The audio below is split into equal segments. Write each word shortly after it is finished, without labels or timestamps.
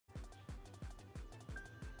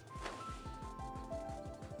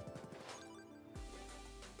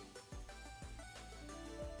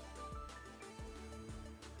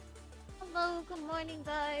Hello, good morning,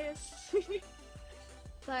 guys.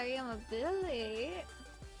 Sorry, I'm a bit late.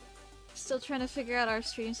 Still trying to figure out our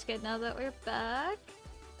stream skid now that we're back.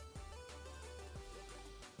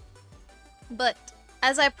 But,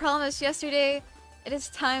 as I promised yesterday, it is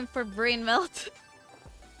time for Brain Melt.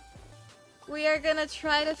 We are gonna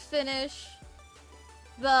try to finish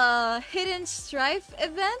the Hidden Strife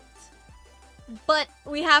event, but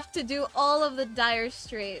we have to do all of the Dire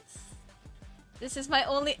Straits. This is my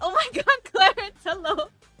only— oh my god, Clarence, hello!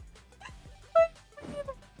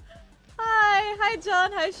 Hi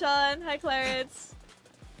John, hi Sean, hi Clarence.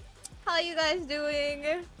 How you guys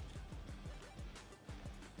doing?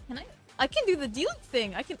 Can I can do the dealing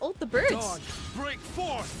thing. I can ult the birds. Dawn, break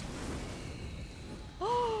forth!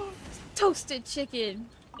 Oh, toasted chicken.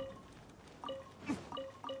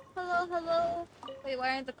 Hello, hello. Wait,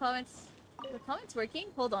 why aren't the comments— the comments working?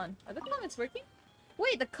 Hold on. Are the comments working?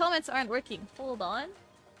 Wait, the comments aren't working. Hold on.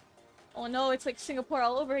 Oh no, it's like Singapore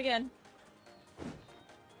all over again.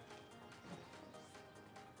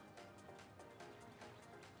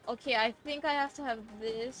 Okay, I think I have to have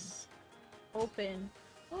this open.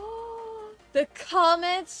 Oh, the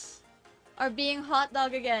comments are being hot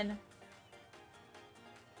dog again.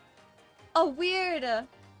 Oh, weird.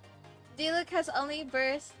 Diluc has only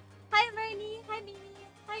burst. Hi, Marnie. Hi, Mimi.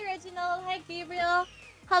 Hi, Reginald. Hi, Gabriel.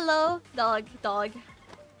 Hello, dog.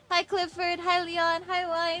 Hi, Clifford. Hi, Leon. Hi,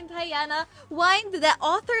 Wind. Hi, Yana. Wind, the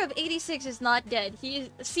author of 86 is not dead.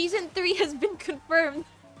 Season 3 has been confirmed.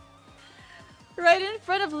 Right in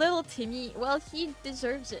front of little Timmy. Well, he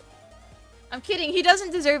deserves it. I'm kidding. He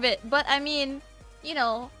doesn't deserve it. But, I mean, you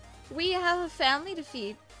know, we have a family to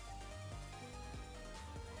feed.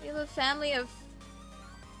 We have a family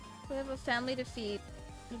to feed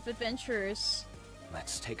of adventurers.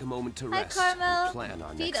 Let's take a moment to Hi, rest Carmel. and plan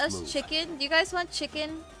our Feed next us move. chicken. Do you guys want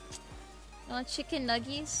chicken? You want chicken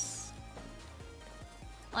nuggies?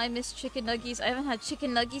 I miss chicken nuggies. I haven't had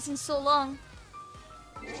chicken nuggies in so long.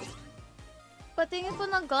 Patingin po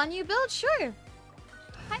ng Ganyu build? Sure.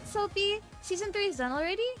 Hi, Sophie. Season 3 is done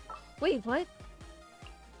already? Wait, what?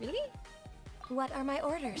 Really? What are my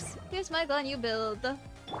orders? Here's my Ganyu build.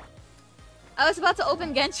 I was about to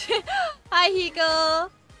open Genshin. Hi, Hiko.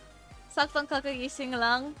 Saktong kakagising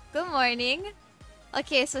lang. Good morning.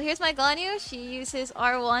 Okay, so here's my Ganyu. She uses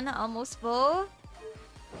R1 almost bow.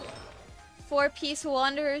 4-piece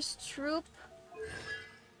Wanderer's Troop.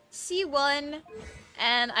 C1.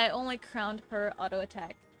 And I only crowned her auto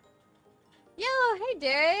attack. Yo, hey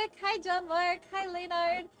Derek. Hi John Mark. Hi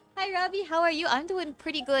Leonard. Hi Robbie. How are you? I'm doing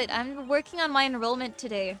pretty good. I'm working on my enrollment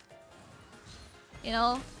today. You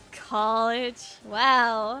know, college.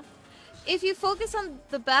 Wow. If you focus on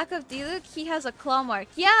the back of Diluc, he has a claw mark.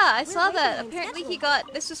 Yeah, I saw that. Apparently he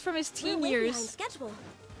got— this was from his teen years.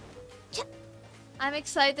 I'm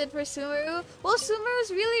excited for Sumeru. Well,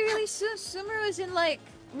 Sumeru's really soon. Sumeru is in like—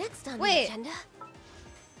 next on wait, the agenda.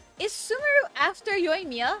 is Sumeru after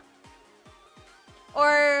Yoimiya?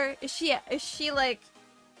 Or is she like—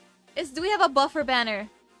 do we have a buffer banner?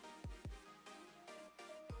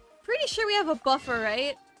 Pretty sure we have a buffer,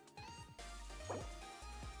 right?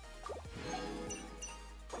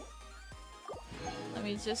 Let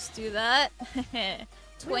me just do that.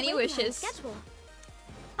 20 wishes.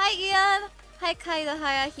 Hi Ian! Hi Kaida,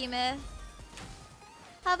 hi Ahime.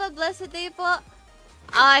 Have a blessed day po.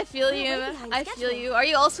 I feel you. I feel you. Are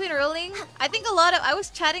you also enrolling? I think I was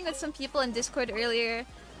chatting with some people in Discord earlier.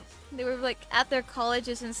 They were like at their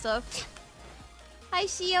colleges and stuff. Hi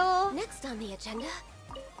Shio. Next on the agenda.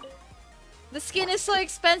 The skin is so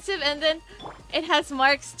expensive and then it has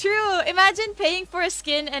marks. True! Imagine paying for a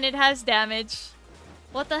skin and it has damage.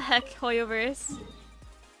 What the heck, Hoyoverse?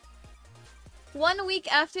 1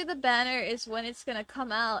 week after the banner is when it's gonna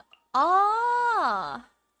come out. Ah!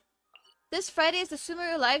 This Friday is the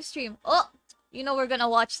Sumeru livestream. Oh! You know we're gonna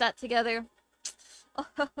watch that together.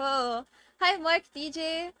 Oh, hi Mark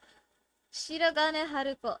DJ. Shirogane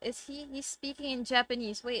Haruko. He's speaking in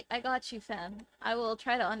Japanese. Wait, I got you, fam. I will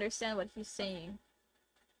try to understand what he's saying.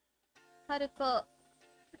 Haruko.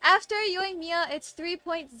 After Yoimiya, it's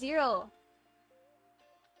 3.0.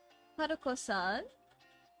 Haruko-san?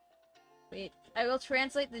 Wait, I will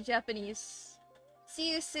translate the Japanese.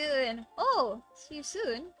 See you soon. Oh, see you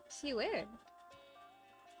soon. See you where?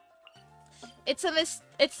 It's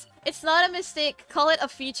not a mistake. Call it a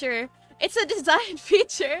feature. It's a design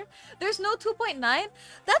feature. There's no 2.9.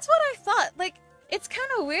 That's what I thought. Like, it's kind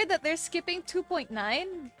of weird that they're skipping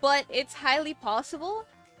 2.9, but it's highly possible.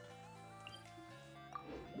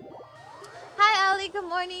 Hi, Ali. Good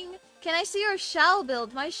morning. Can I see your Shao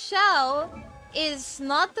build? My Shao is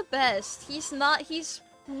not the best.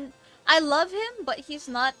 I love him, but he's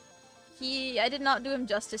not I did not do him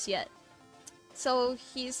justice yet. So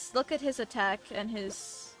look at his attack and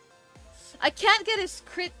his... I can't get his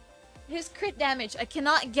crit damage. I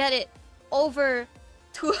cannot get it over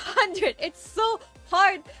 200. It's so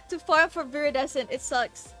hard to farm for Viridescent. It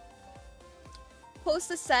sucks. Post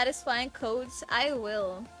the satisfying codes. I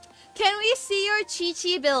will. Can we see your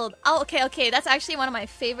Chi-Chi build? Oh, okay. That's actually one of my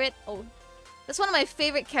favorite... Oh. That's one of my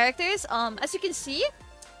favorite characters. As you can see,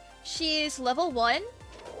 she's level 1.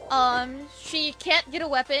 She can't get a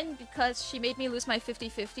weapon because she made me lose my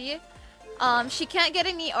 50-50. She can't get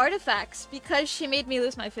any artifacts because she made me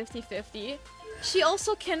lose my 50-50. She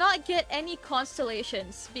also cannot get any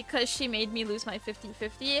constellations because she made me lose my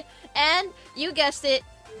 50-50. And, you guessed it,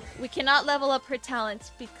 we cannot level up her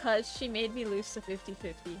talents because she made me lose the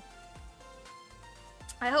 50-50.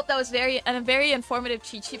 I hope that was a very informative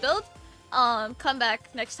Chi-Chi build. Come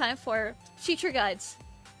back next time for future guides.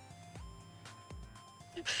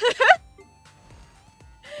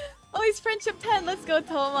 Oh, he's Friendship 10. Let's go,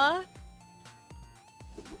 Toma.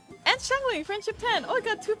 And Shangling, Friendship 10. Oh, I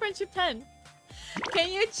got 2 Friendship 10.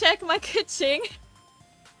 Can you check my Kaching?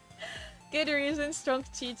 Good reason, strong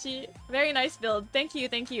Chi-Chi. Very nice build. Thank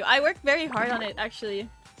you. I worked very hard on it, actually.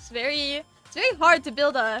 It's very hard to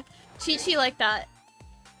build a Chi-Chi like that.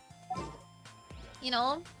 You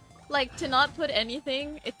know? Like, to not put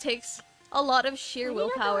anything, it takes a lot of sheer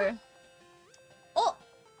willpower. Oh!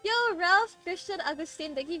 Yo, Ralph, Christian,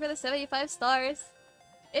 Agustin, thank you for the 75 stars.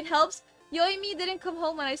 It helps. Yoimi didn't come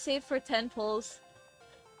home when I saved for 10 pulls.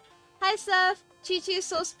 Hi, Seth. Chi-Chi is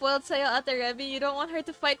so spoiled sa'yo, Ate Rebi. You don't want her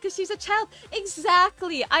to fight because she's a child.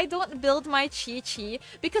 Exactly! I don't build my Chi-Chi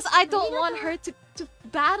because I don't want her to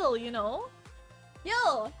battle, you know?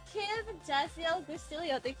 Yo! Kim, Jaziel,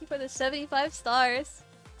 Gustilio, thank you for the 75 stars.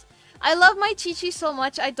 I love my Chi-Chi so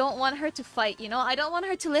much, I don't want her to fight, you know? I don't want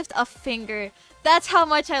her to lift a finger. That's how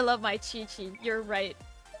much I love my Chi-Chi. You're right.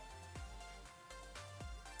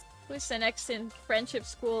 Who's the next in Friendship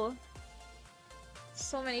School?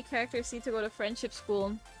 So many characters need to go to Friendship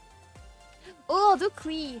School. Oh, I'll do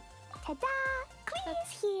Klee. Ta-da!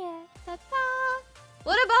 Klee's here. Ta-da!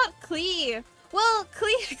 What about Klee? Well,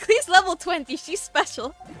 Klee's level 20. She's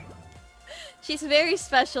special. She's very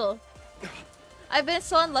special. I've been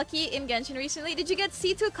so unlucky in Genshin recently. Did you get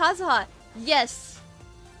C2 Kazuha? Yes.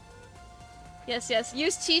 Yes.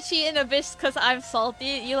 Use Chi-Chi in Abyss because I'm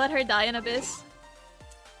salty. You let her die in Abyss.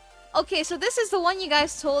 Okay, so this is the one you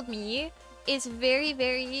guys told me is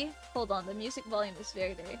very... Hold on, the music volume is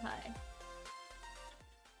very high.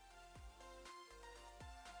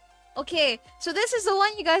 Okay, so this is the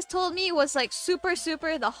one you guys told me was like super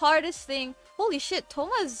the hardest thing. Holy shit,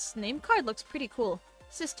 Toma's name card looks pretty cool.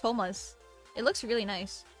 This is Toma's. It looks really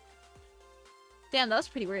nice. Damn, that was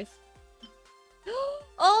pretty worth.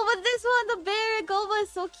 Oh, but this one, the bear Golba is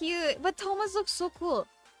so cute. But Toma's looks so cool.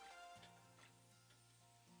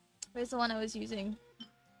 Where's the one I was using?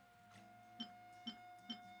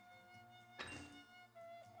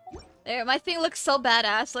 There, my thing looks so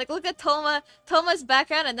badass. Like, look at Toma's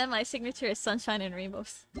background, and then my signature is sunshine and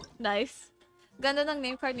rainbows. Nice. Ganda ng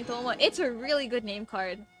name card ni Toma. It's a really good name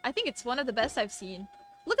card. I think it's one of the best I've seen.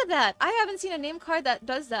 Look at that. I haven't seen a name card that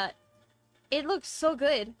does that. It looks so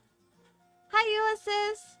good. Hi,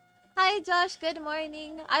 Ulysses. Hi, Josh. Good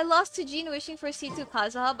morning. I lost to Jean wishing for C2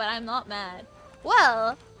 Kazuha, but I'm not mad.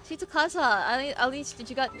 Well, C2 Kazuha. At least, did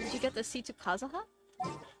you get the C2 Kazuha?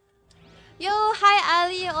 Yo, hi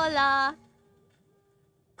Ali, hola.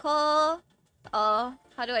 Ko.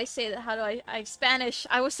 How do I say that? How do I Spanish?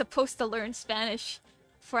 I was supposed to learn Spanish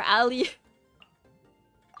for Ali.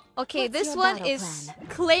 Okay, What's this your one battle is plan?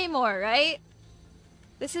 Claymore, right?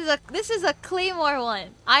 This is a Claymore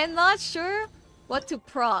one. I'm not sure what to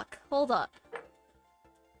proc. Hold up.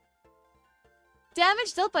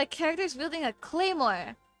 Damage dealt by characters wielding a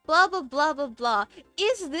Claymore. Blah blah blah blah blah.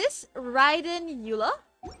 Is this Raiden Eula?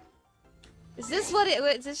 Is this what it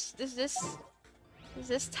is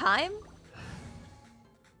this time?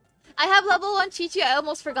 I have level 1 Chi-Chi, I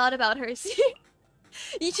almost forgot about her. See?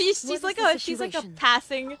 she's like a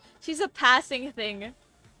passing thing.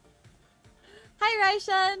 Hi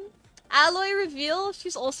Raishan! Alloy reveal,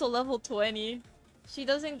 she's also level 20. She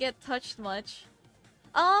doesn't get touched much.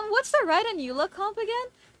 What's the Raiden Eula comp again?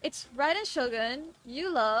 It's Raiden Shogun,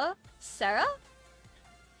 Eula, Sarah?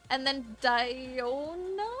 And then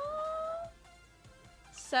Diona?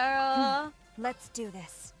 Sarah... Let's do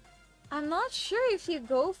this. I'm not sure if you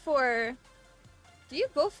go for... Do you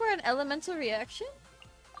go for an elemental reaction?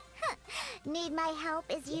 Need my help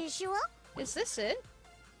as usual? Is this it?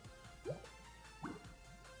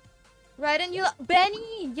 Raiden Eula...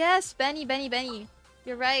 Benny! Yes, Benny.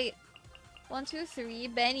 You're right. 1, 2, 3,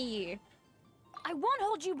 Benny. I won't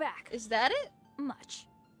hold you back. Is that it? Much.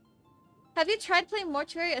 Have you tried playing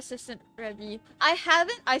Mortuary Assistant, Rebby? I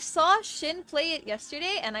haven't. I saw Shin play it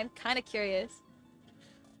yesterday, and I'm kind of curious.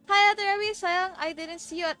 Hi, Ate Rebby. Sayang, I didn't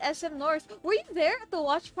see you at SM North. Were you there at the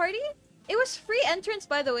watch party? It was free entrance,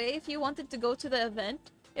 by the way, if you wanted to go to the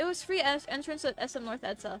event. It was free entrance at SM North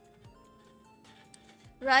EDSA.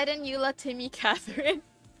 Raiden, Eula, Timmy, Catherine.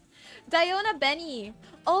 Diona, Benny.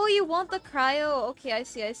 Oh, you want the cryo. Okay, I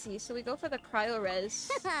see, I see. So we go for the cryo res.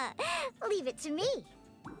 Leave it to me.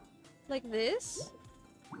 Like this?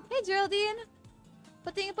 Hey, Geraldine!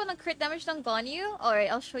 Patingin po ng crit damage ng Ganyu?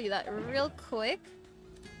 Alright, I'll show you that real quick.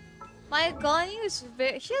 My Ganyu is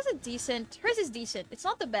very... She has a decent... Hers is decent. It's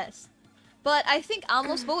not the best. But I think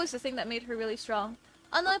Almost Bow is the thing that made her really strong.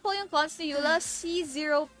 Ano po yung cons ni Eula?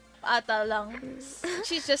 C0 ata lang.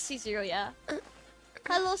 She's just C0, yeah.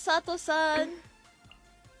 Hello, Sato-san!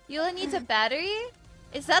 Eula needs a battery?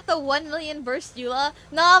 Is that the 1 million burst Eula?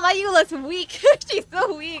 Nah, my Eula's weak. She's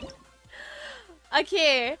so weak.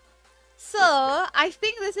 Okay, so I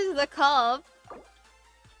think this is the comp.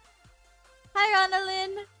 Hi,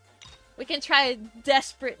 Ronalyn. We can try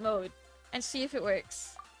desperate mode and see if it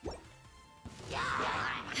works.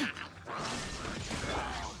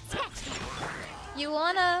 You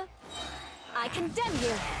wanna? I condemn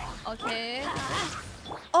you. Okay.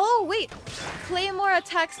 Oh wait, Claymore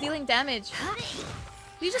attacks dealing damage.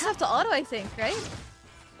 You just have to auto, I think, right?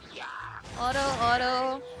 Auto,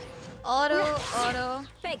 auto. Auto, auto.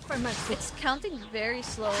 Beg for mercy. It's counting very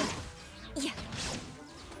slow. Yeah.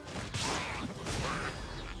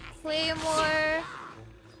 Claymore,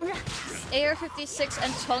 AR-56,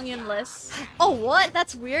 and Chongyun-less. Oh, what?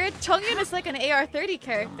 That's weird. Chongyun is like an AR-30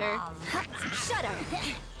 character. Shut up.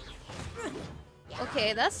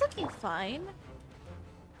 Okay, that's looking fine.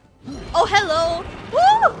 Oh, hello!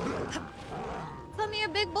 Woo! Come here,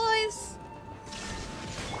 big boys.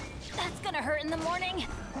 That's gonna hurt in the morning.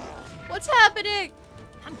 What's happening?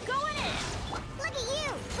 I'm going in. Look at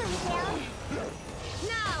you, Boomtown.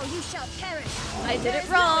 Now you shall perish. I did There's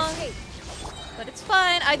it no wrong. escape. But it's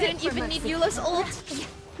fine. I didn't even need Eula's ult.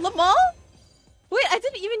 Lamal? Wait, I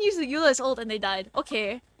didn't even use the Eula's ult and they died.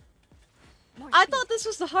 Okay. I thought this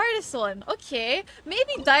was the hardest one. Okay.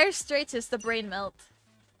 Maybe Dire Straits is the brain melt.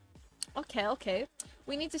 Okay, okay.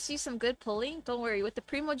 We need to see some good pulling. Don't worry. With the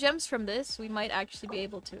Primo Gems from this, we might actually be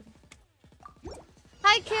able to.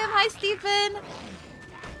 Hi, Kim. Hi, Stephen.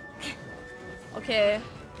 Okay.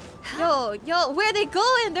 Yo, yo, where are they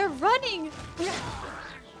going? They're running.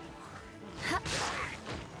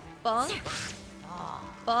 Bonk.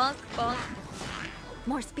 Bonk, bonk.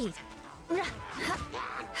 More speed.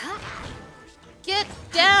 Get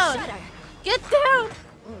down! Shudder. Get down!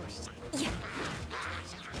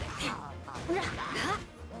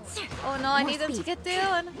 Oh no, I More need them to speed. get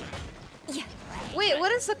down. Wait,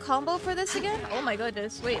 what is the combo for this again? Oh my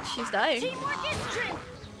goodness. Wait, she's dying. Teamwork is strength.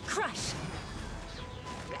 Crush.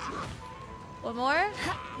 One more?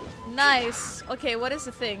 Nice. Okay, what is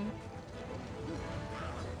the thing?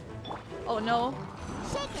 Oh no.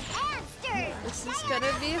 Shake and stir. This is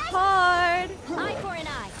gonna be hard. Eye for an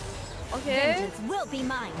eye. Okay. Vengeance will be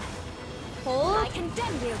mine. I Hold.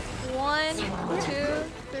 condemn you. 1, 2,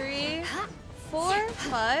 3, 4,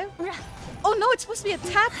 5. Oh no, it's supposed to be a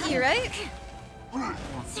tap key, right?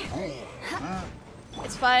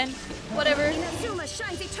 It's fine. Whatever. Inazuma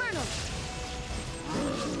shines eternal.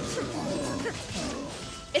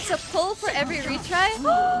 It's a pull for every retry?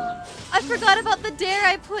 I forgot about the dare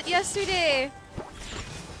I put yesterday.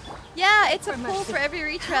 Yeah, it's a pull for every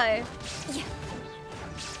retry.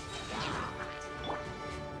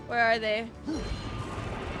 Where are they?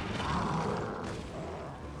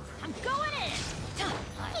 I'm going in.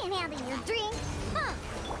 Can't handle your drink. Huh.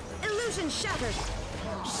 Illusion shattered.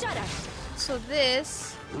 Shudder. So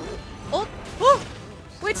this... Oh! Oh!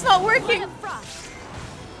 Wait, it's not working! Blood of frost.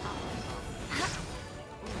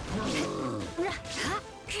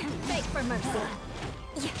 Beg for mercy.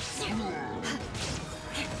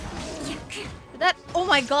 That... Oh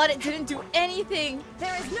my god, it didn't do anything!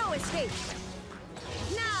 There is no escape.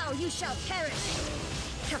 Now you shall perish.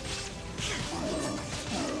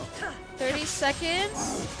 30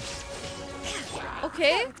 seconds.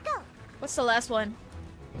 Okay. Let's go. What's the last one?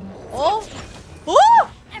 Oh!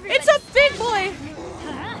 Oh! It's a big boy!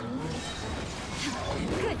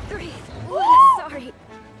 Good grief. What a sorry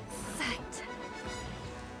sight.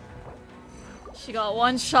 She got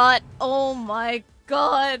one shot. Oh my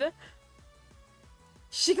god.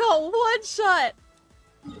 She got one shot.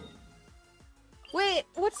 Wait,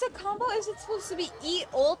 what's the combo? Is it supposed to be E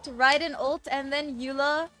ult, Raiden ult, and then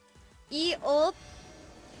Eula E ult?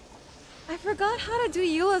 I forgot how to do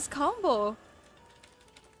Eula's combo.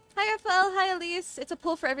 Hi Rafael, hi Elise. It's a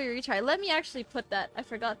pull for every retry. Let me actually put that. I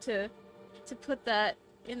forgot to put that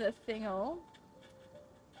in the thingo.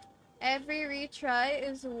 Every retry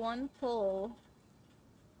is one pull.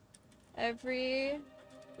 Every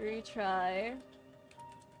retry.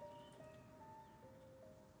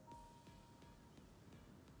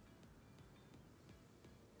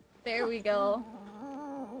 There we go.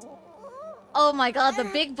 Oh my god, the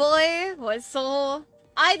big boy was so...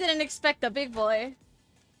 I didn't expect the big boy.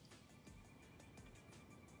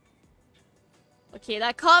 Okay,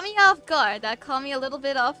 that caught me off guard. That caught me a little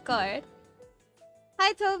bit off guard.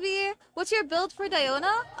 Hi, Toby. What's your build for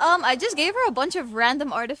Diona? I just gave her a bunch of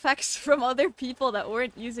random artifacts from other people that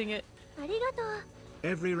weren't using it. Arigato.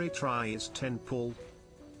 Every retry is 10 pull.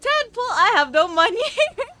 10 pull? I have no money.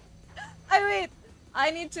 Wait.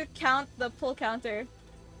 I need to count the pull counter.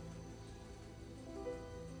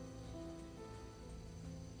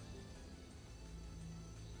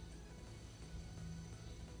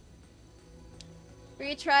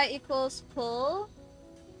 Retry equals pull.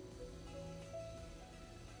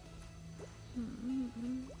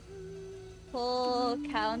 Pull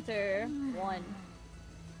counter 1.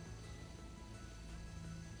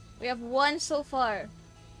 We have 1 so far.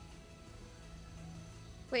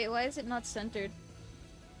 Wait, why is it not centered?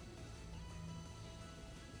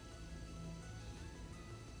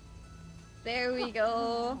 There we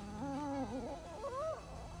go.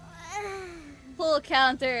 Pull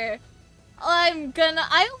counter. I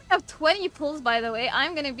only have 20 pulls, by the way.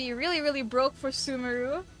 I'm gonna be really, really broke for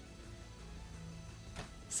Sumeru.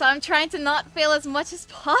 So I'm trying to not fail as much as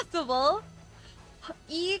possible.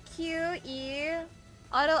 E, Q, E.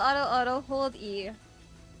 Auto, auto, auto, hold E.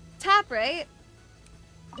 Tap, right?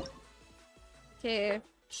 Okay.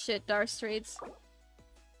 Shit, Dark Straits.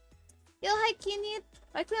 Yo, hi, Kinit.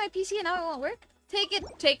 I clean my PC and now it won't work? Take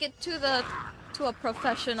it to a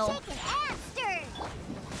professional.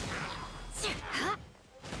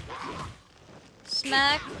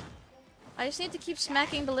 Smack. I just need to keep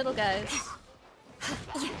smacking the little guys.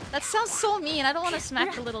 That sounds so mean. I don't want to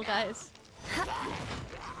smack the little guys.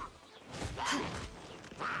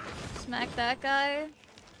 Smack that guy.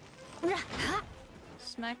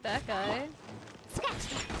 Smack that guy.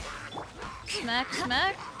 Smack,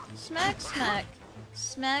 smack. Smack, smack.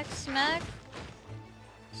 Smack, smack.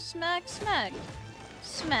 Smack, smack.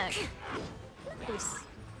 Smack. Oops.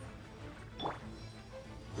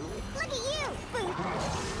 Look at you, Boop.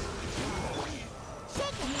 Shake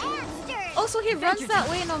it and stir. Oh, so he runs that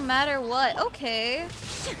way no matter what. Okay.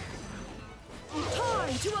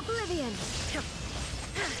 Torn to oblivion.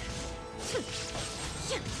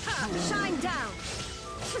 Shine down.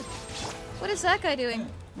 What is that guy doing?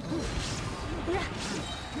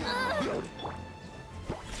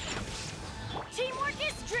 Teamwork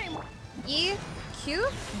is dream. E, Q,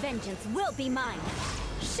 Vengeance will be mine.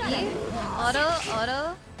 Shut E, it. auto,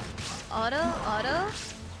 auto, auto, auto,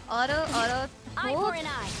 auto, auto, Eye hold. for an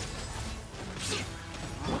eye.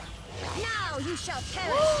 Now you shall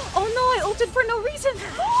perish. Oh no, I ulted for no reason!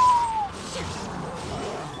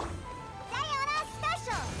 Diana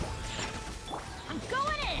special. I'm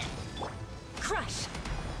going in. Crush.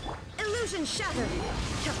 Illusion shattered.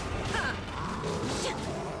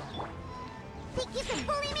 Think you can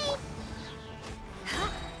bully me?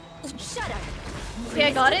 Shudder. Okay,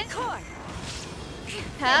 I got it. Core.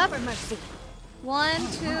 Tap. For mercy.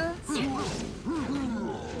 1, 2.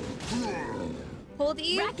 Hold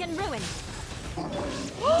E. Rack and ruin.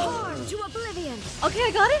 Torn to oblivion. Okay,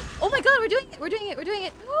 I got it. Oh my god, we're doing it. We're doing it. We're doing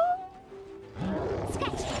it.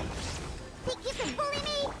 Scratch. Think you can bully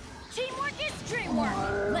me? Teamwork is dreamwork.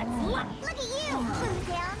 Let's lock. Look at you, Boo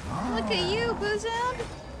Down. Look at you, Boozound.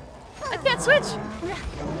 I can't switch.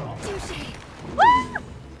 Touche. Ah!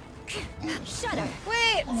 Shudder.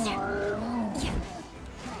 Wait.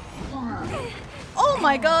 Oh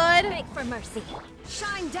my god. Beg for mercy.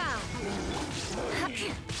 Shine down.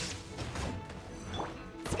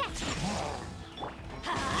 Scratch.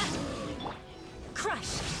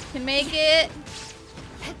 Crush. Can make it.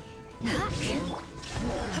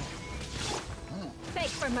 Beg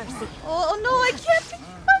for mercy. Oh no, I can't think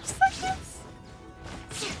 5 seconds.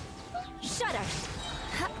 Shudder.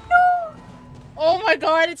 No. Oh my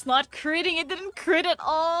god, it's not critting. It didn't crit at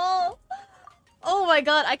all. Oh my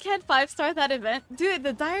god, I can't 5-star that event. Dude,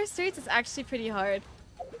 the Dire Straits is actually pretty hard.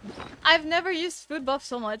 I've never used food buff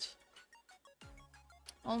so much.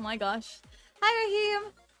 Oh my gosh. Hi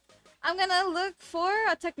Raheem. I'm gonna look for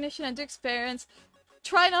a technician and do experiments.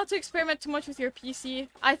 Try not to experiment too much with your PC.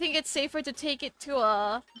 I think it's safer to take it to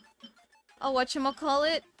a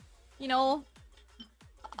whatchamacallit, you know,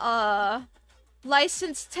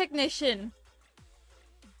 licensed technician.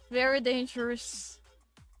 Very dangerous.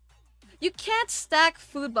 You can't stack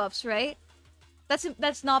food buffs, right?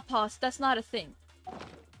 That's not possible. That's not a thing.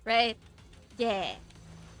 Right? Yeah.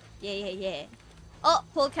 Yeah. Oh,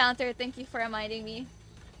 pull counter. Thank you for reminding me.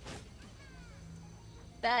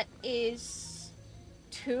 That is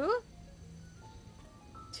 2?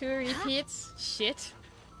 2 repeats? Shit.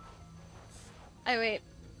 Wait.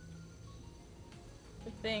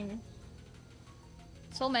 The thing.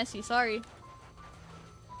 So messy, sorry.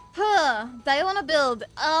 Huh. Diona build.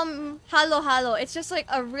 Halo. It's just like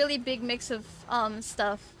a really big mix of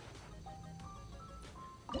stuff.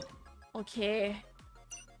 Okay.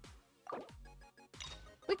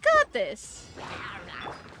 We got this.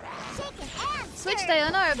 Switch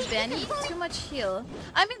Diona or Benny? Too much heal.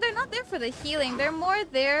 I mean, they're not there for the healing. They're more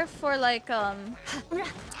there for like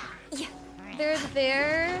they're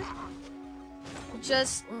there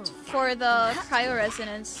just for the cryo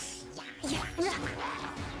resonance.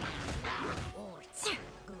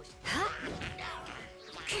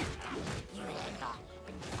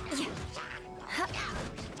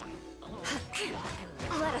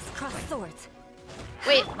 Let us cross swords.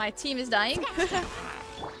 Wait, my team is dying?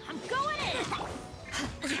 I'm going in.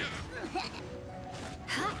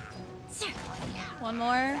 One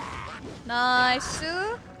more. Nice.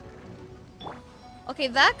 Okay,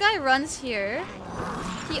 that guy runs here.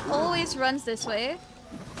 He always runs this way.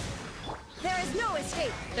 There is no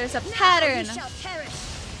escape. There's a Now pattern. you shall perish.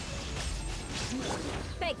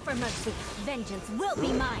 Beg for mercy. Vengeance will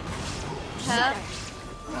be mine. Tap.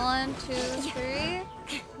 1, 2, 3.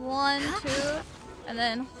 1, 2. And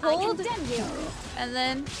then hold. I condemn you. And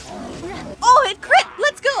then... Oh, it crit!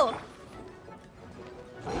 Let's go!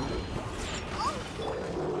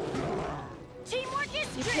 Teamwork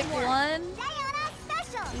is You pick teamwork. one. Diana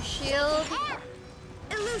special. You shield.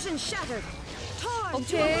 Illusion shattered. Torn to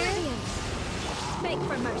Okay. oblivion. Beg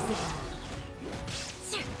for mercy.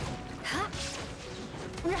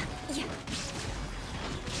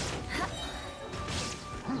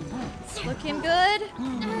 Looking good.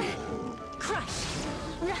 Crush.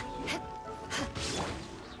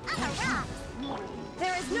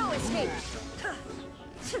 There is no escape.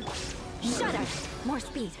 Shudder. More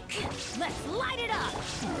speed. Let's light it up.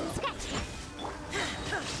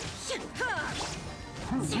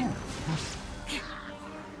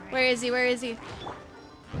 Where is he? Where is he?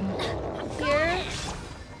 Here.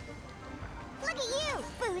 Look at you,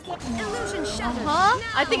 Boozy. Illusion shattered. Huh?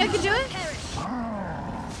 I think I can do it.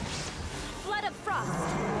 Flood of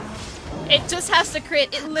frost. It just has to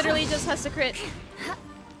crit. It literally just has to crit.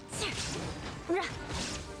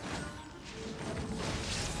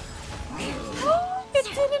 It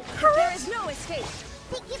didn't There crit. is no escape.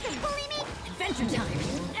 Think you can bully me? Adventure time.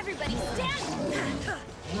 Everybody stand.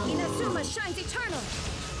 Inazuma shines eternal.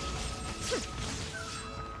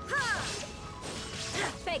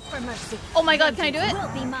 Beg for mercy. Oh my god, can I do it?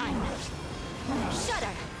 Will be mine.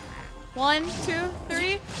 Shudder. 1, 2,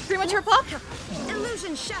 3. Premature pop.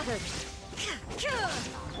 Illusion shattered.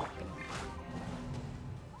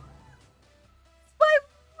 By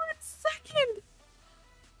 1 second.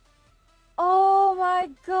 Oh my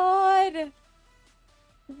god.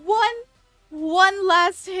 One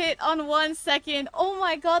last hit on 1 second. Oh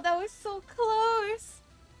my god, that was so close.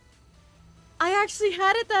 I actually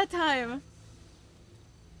had it that time.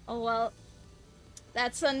 Oh well.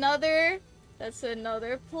 That's another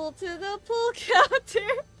pull to the pull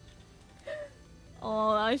counter.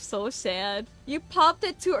 Oh, I'm so sad. You popped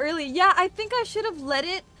it too early. Yeah, I think I should have let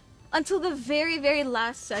it until the very, very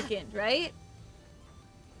last second, right?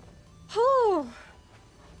 Whew.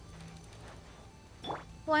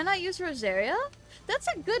 Why not use Rosaria? That's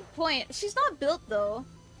a good point. She's not built though.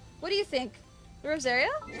 What do you think?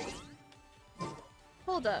 Rosaria?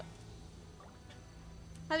 Hold up.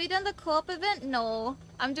 Have you done the co-op event? No.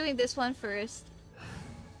 I'm doing this one first.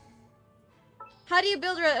 How do you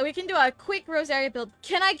build we can do a quick Rosaria build.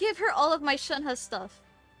 Can I give her all of my Shunha stuff?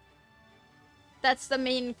 That's the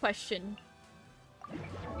main question.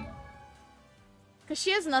 Because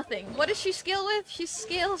she has nothing. What does she scale with? She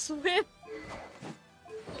scales with...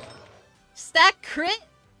 Stack crit?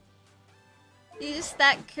 You just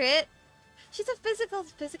stack crit? She's a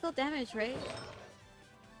physical damage, right?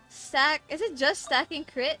 Stack... Is it just stacking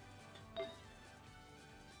crit?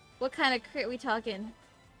 What kind of crit we talking?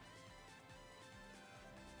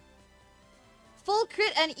 Full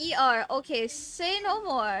crit and ER. Okay, say no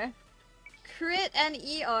more. Crit and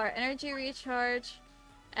ER. Energy recharge.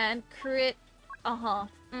 And crit. Uh-huh.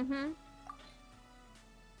 Mm-hmm.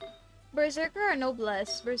 Berserker or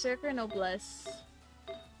Noblesse? Berserker or Noblesse?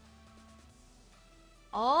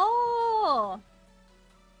 Oh!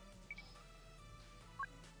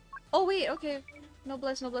 Oh wait, okay. No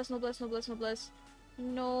bless, no bless, no bless, no bless, no bless.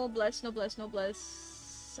 No bless, no bless, no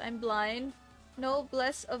bless. I'm blind. No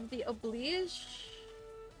bless of the oblige.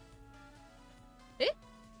 Eh?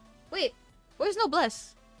 Wait, where's no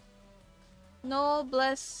bless? No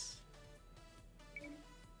bless.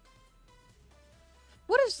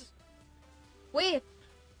 What is... Wait,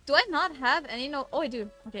 do I not have any no... Oh, I do.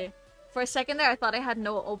 Okay. For a second there, I thought I had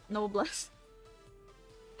no bless.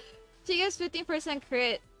 She gets 15%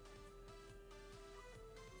 crit.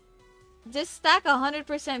 Just stack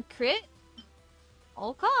 100% crit?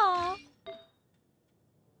 Okay.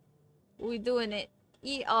 We doing it.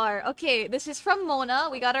 ER. Okay, this is from Mona.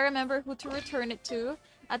 We gotta remember who to return it to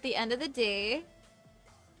at the end of the day.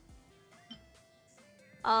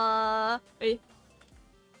 Wait.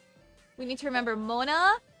 We need to remember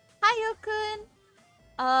Mona. Hi, Yokun.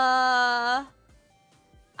 I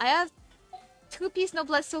have 2-piece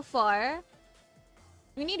noblesse so far.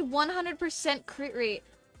 We need 100% crit rate.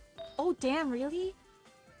 Oh, damn, really?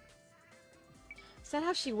 Is that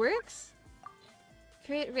how she works?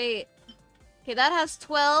 Crit rate. Okay, that has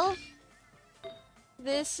 12.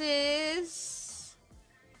 This is...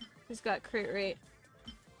 Who's got crit rate?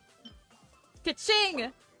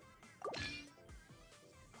 Ka-ching!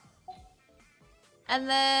 And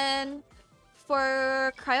then...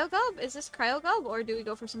 For Cryogub? Is this Cryogub? Or do we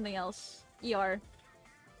go for something else? ER.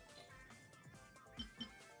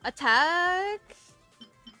 Attack?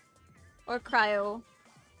 Or Cryo?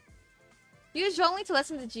 Use Zhongli to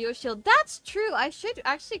lessen the Geo Shield. That's true! I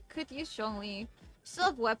could use Zhongli. Still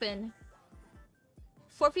have weapon.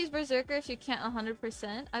 4-piece Berserker if you can't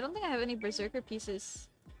 100%. I don't think I have any Berserker pieces.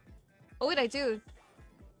 Oh wait, I do.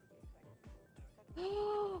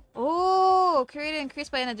 Oh! Create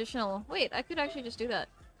increased by an additional... Wait, I could actually just do that.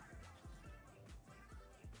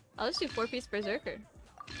 I'll just do 4-piece Berserker.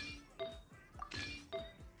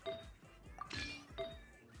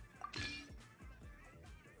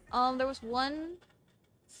 There was one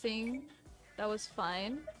thing that was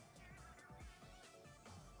fine.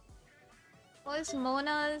 What is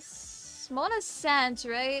Mona's... Mona's Sands,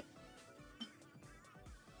 right?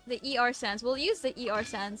 The ER Sands. We'll use the ER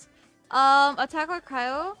Sands. Attack or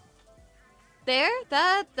Cryo. There,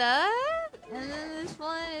 that. And then this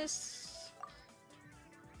one is...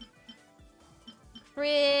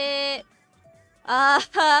 Crit. ER?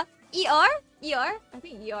 ER? I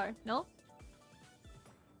think ER. No?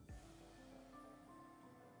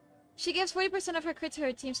 She gives 40% of her crit to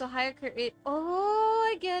her team, so higher crit rate.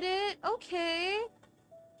 Oh, I get it. Okay.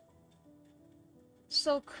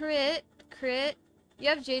 So crit. You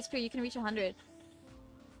have Jade Spear, you can reach 100.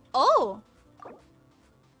 Oh!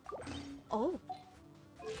 Oh.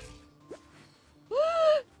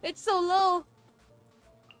 It's so low.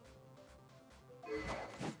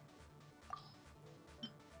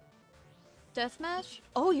 Deathmatch?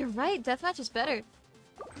 Oh, you're right. Deathmatch is better.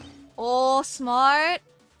 Oh, smart.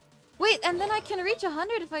 Wait, and then I can reach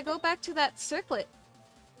 100 if I go back to that circlet.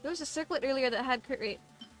 There was a circlet earlier that had crit rate.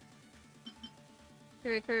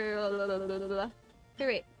 Crit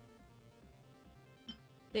rate.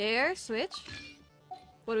 There, switch.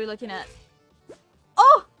 What are we looking at?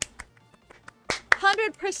 Oh!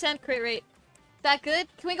 100% crit rate. That good?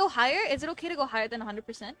 Can we go higher? Is it okay to go higher than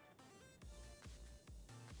 100%?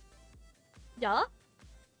 Yeah?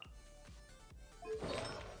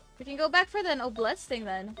 We can go back for the Noblesse thing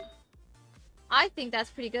then. I think that's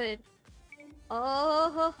pretty good. Oh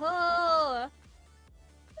ho ho!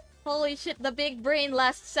 Holy shit, the big brain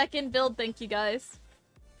last second build, thank you guys.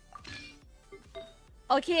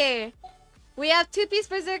 Okay. We have 2-piece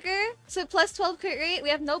Berserker, so plus 12 crit rate. We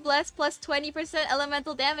have Noblesse, plus 20%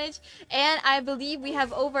 elemental damage. And I believe we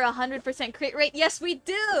have over 100% crit rate. Yes, we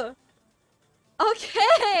do!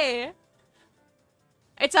 Okay!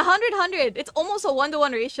 It's 100-100. It's almost a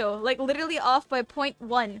 1-to-1 ratio. Like, literally off by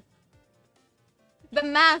 0.1. The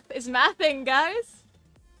math is mathing, guys.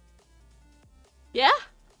 Yeah?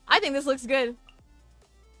 I think this looks good.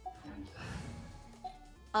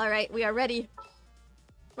 Alright, we are ready.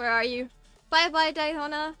 Where are you? Bye-bye,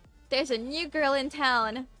 Daytona. There's a new girl in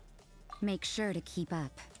town. Make sure to keep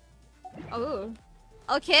up. Oh.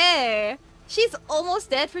 Okay. She's almost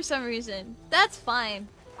dead for some reason. That's fine.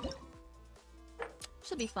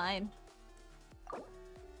 She'll be fine.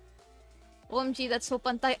 OMG, that's so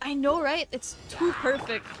pantay. I know, right? It's too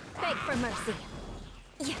perfect. Beg for mercy.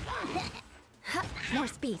 More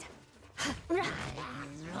speed.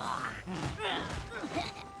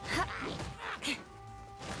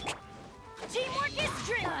 Teamwork is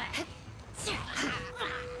strength.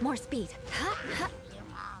 More speed.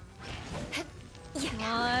 Come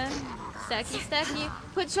on. Stacky, stacky.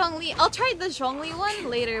 Put Zhongli. I'll try the Zhongli one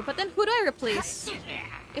later, but then who do I replace?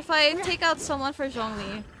 If I take out someone for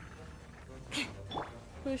Zhongli,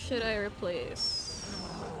 who should I replace?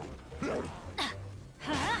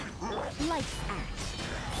 Lights out.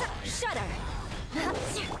 Shudder.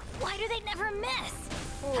 Why do they never miss?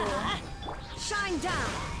 Shine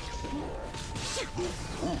down.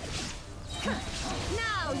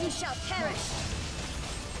 Now you shall perish.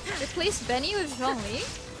 Replace Benny with Zhongli?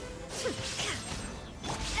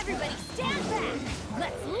 Everybody stand back.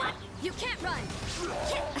 Let's lock. You can't run.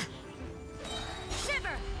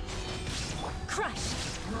 Shiver. Crush.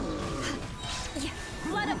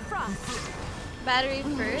 Blood of frost. Battery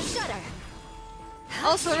first. Shudder.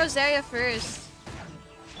 Also Rosaria first.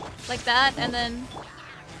 Like that, and then...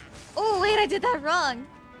 Oh wait, I did that wrong!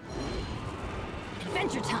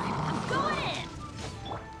 Adventure time. I'm going in.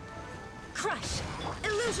 Crush.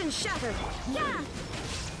 Illusion shattered. Yeah.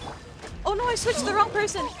 Oh no, I switched the wrong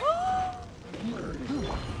person!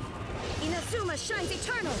 Inazuma shines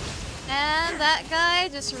eternal. And that guy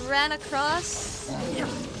just ran across.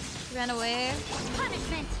 Ran away.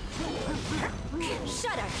 Punishment.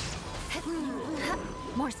 Shudder.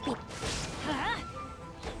 More speed.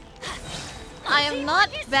 I am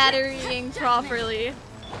not batterying properly.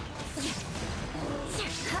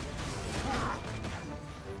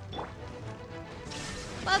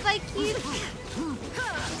 Bye bye, cute.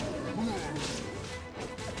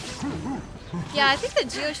 Yeah, I think the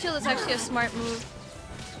Geo Shield is actually a smart move.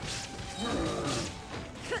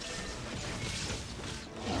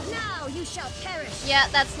 Now you shall perish. Yeah,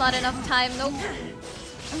 that's not enough time. Nope.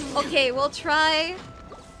 Okay, we'll try.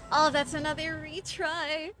 Oh, that's another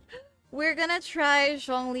retry. We're gonna try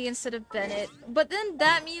Zhongli instead of Bennett. But then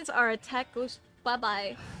that means our attack goes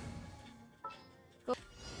bye-bye.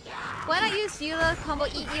 Why not use Eula combo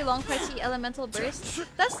EE long press E elemental burst?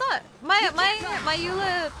 That's not my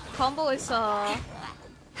Eula combo is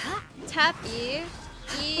tap E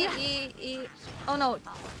oh no,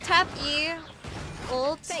 tap E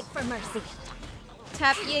ult, Beg for mercy.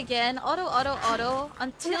 tap E again, auto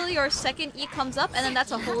until your second E comes up, and then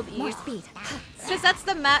that's a hold E. More speed. Because that's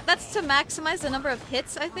the that's to maximize the number of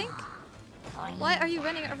hits, I think. Why are you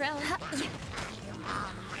running around?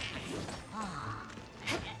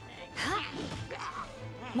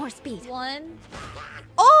 More speed. One.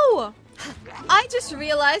 Oh! I just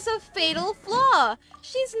realized a fatal flaw.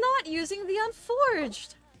 She's not using the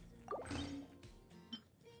Unforged.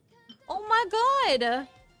 Oh my god.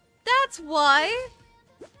 That's why.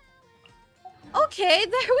 Okay,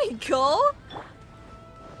 there we go.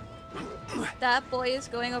 That boy is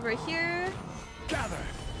going over here. Gather.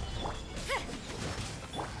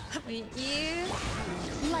 We E.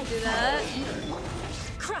 Like Do that.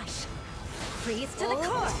 Crush. Freeze to the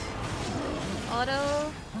core.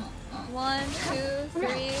 Auto. 1, 2, 3.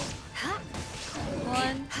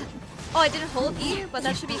 1. Oh, I didn't hold E, but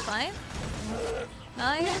that should be fine.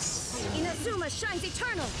 Nice. Inazuma shines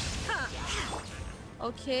eternal.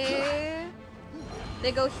 Okay.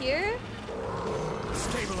 They go here.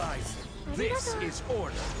 Stabilize. This is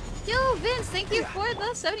order. Yo, Vince, thank you for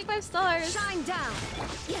the 75 stars. Shine down.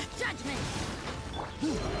 Yeah, judgment.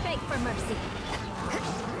 Beg for mercy.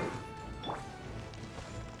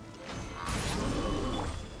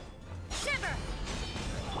 Shiver.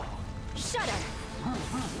 Shudder.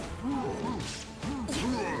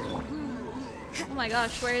 Oh my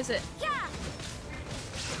gosh, where is it? Yeah.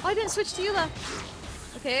 Oh, I didn't switch to Eula.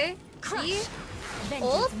 Okay. E. Crush.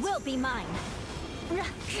 Vengeance Ult. will be mine.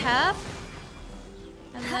 Tap.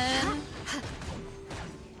 And then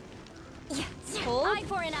hold. Eye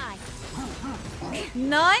for an eye.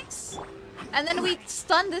 Nice. And then we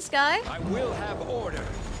stun this guy. I will have order.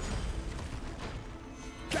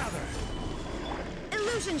 Gather.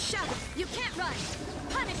 Illusion shattered. You can't run.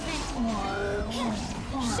 Punishment.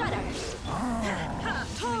 Shudder.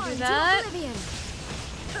 Torn Do to that. oblivion.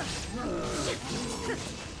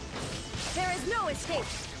 There is no escape.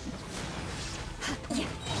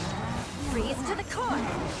 Freeze to the core.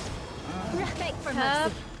 Beg for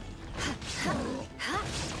Tap. mercy.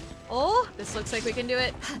 Oh, this looks like we can do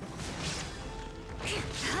it.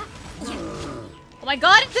 Oh my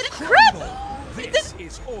god, it didn't crit! This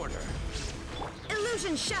is order.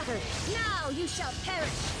 Illusion shattered. Now you shall perish.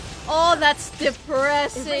 Oh, that's Erase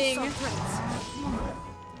depressing. all threats.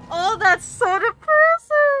 Oh, that's so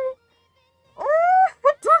depressing. Oh,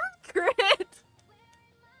 it didn't crit.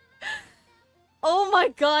 Oh my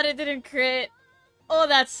god, it didn't crit. Oh,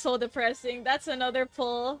 that's so depressing. That's another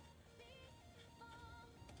pull.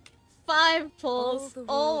 5 pulls.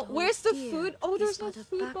 Oh, where's the food? Oh, there's no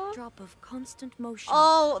food box. Backdrop of constant motion.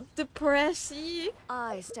 Oh, depressing.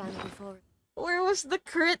 I stand before Where was the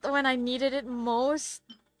crit when I needed it most?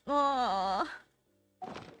 Aw.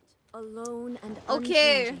 Alone and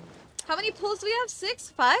Okay. unchanging. How many pulls do we have? 6?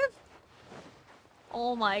 5?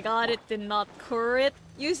 Oh my god, it did not crit.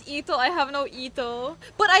 Use Ito. I have no Ito.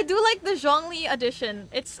 But I do like the Zhongli edition.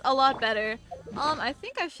 It's a lot better. I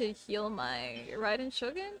think I should heal my Raiden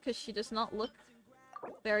Shogun because she does not look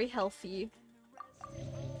very healthy.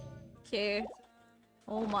 Okay.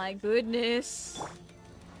 Oh my goodness.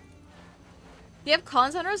 Do you have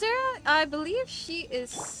cons on Rosera? I believe she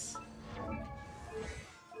is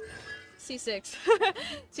C6.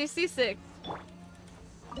 She's C6.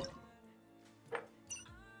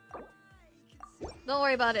 Don't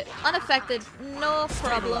worry about it. Unaffected. No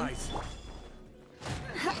problem. Stabilize.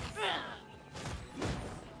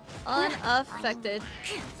 Unaffected.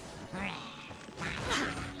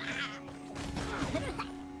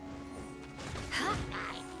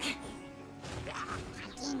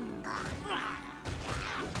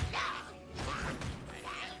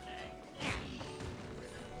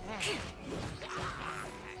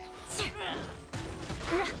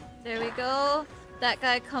 There we go. That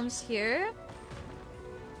guy comes here.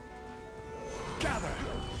 Gather.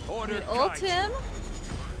 Order. We ult guide. him.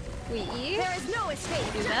 We E. There is no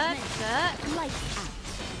escape. Do that. That. Lights out.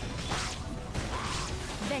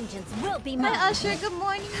 Vengeance will be mine. Hi Usher, good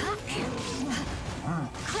morning.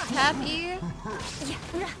 Tap E.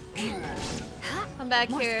 Come back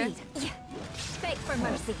More here. speed. Beg for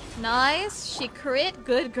mercy. Nice. She crit.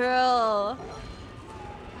 Good girl.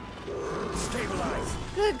 Stabilize.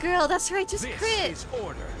 Good girl. That's right. Just This crit. is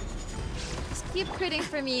order. Just keep critting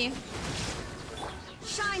for me.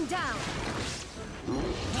 Shine down.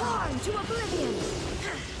 Torn to oblivion.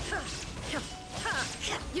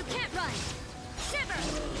 You can't run. Shiver.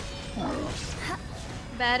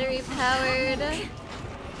 Battery powered.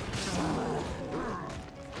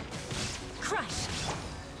 Crush.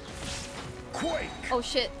 Quake. Oh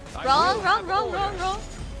shit. I Wrong, will wrong, have wrong, order. wrong, wrong.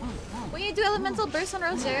 When you do elemental burst on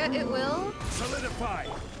Rosera, it will. Solidify.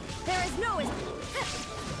 There is no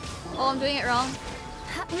Oh, I'm doing it wrong.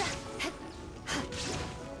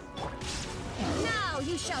 Now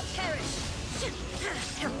you shall perish.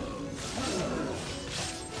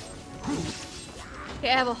 Okay,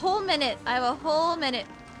 I have a whole minute. I have a whole minute.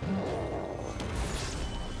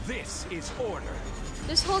 This is order.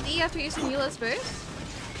 Just hold E after using Eula's burst.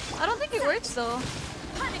 I don't think it works though.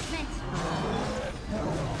 Punishment.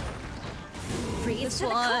 Freeze This to the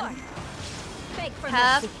one. core. Beg for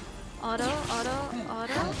Half. mercy. Auto, auto,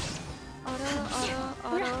 auto. Auto, auto,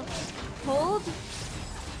 auto. Hold.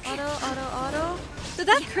 Auto, auto, auto. Did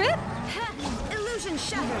that crit? Illusion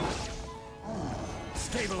shattered.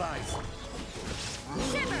 Stabilize.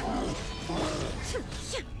 Shiver.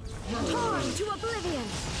 Torn to oblivion.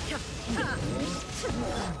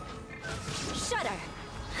 Shudder.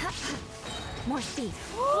 More speed.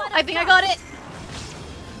 I think I got it.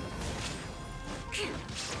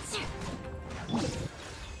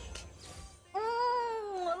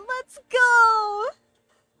 Let's go.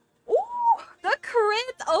 Ooh, the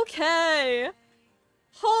crit. Okay.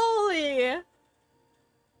 Holy.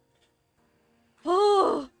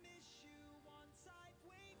 Oh.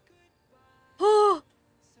 Oh.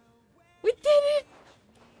 We did it.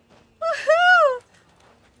 Woohoo.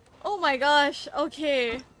 Oh my gosh.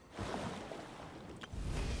 Okay.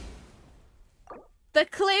 The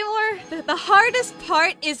Claymore, the hardest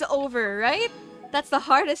part is over, right? That's the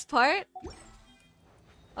hardest part.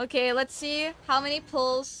 Okay, let's see. How many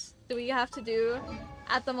pulls do we have to do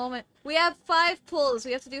at the moment? We have 5 pulls.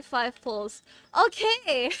 We have to do 5 pulls.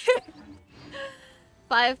 Okay.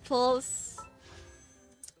 5 pulls.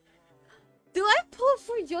 Do I pull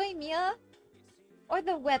for Yoimiya? Or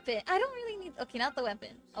the weapon? I don't really need... Okay, not the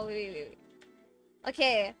weapon. Oh, wait.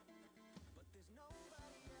 Okay.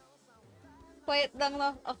 Quiet lang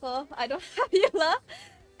ako. I don't have Eula.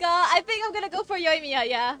 I think I'm gonna go for Yoimiya,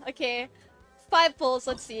 yeah. Okay. 5 pulls,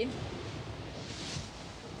 let's see.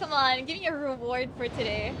 Come on, give me a reward for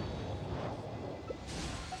today.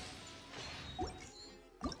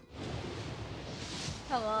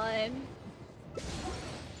 Come on.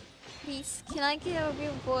 Please, can I get a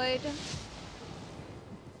reward?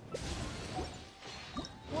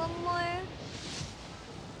 One more.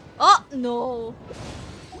 Oh, no.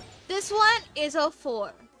 This one is a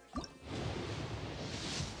 4.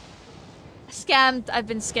 Scammed. I've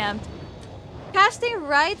been scammed. Casting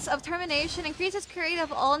Rites of Termination increases courage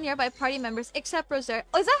of all nearby party members except Rosera.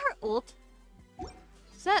 Oh, is that her ult?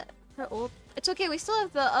 Is that her ult? It's okay. We still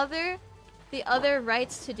have the other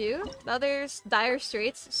rites to do. The other's Dire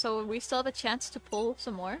Straits, so we still have a chance to pull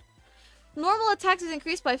some more. Normal attacks is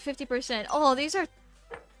increased by 50%. Oh, these are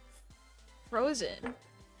frozen.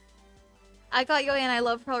 I got Yui and I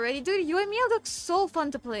love her already. Dude, Yui Mia looks so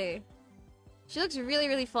fun to play. She looks really,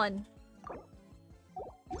 really fun.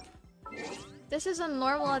 This is a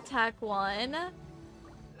normal attack one.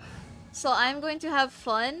 So I'm going to have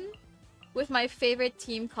fun with my favorite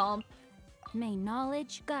team comp. May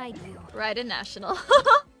knowledge guide you. Raiden National.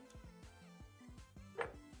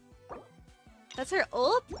 That's her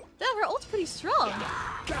ult? Damn, her ult's pretty strong.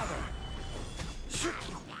 Gather.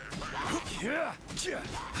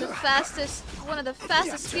 The fastest, one of the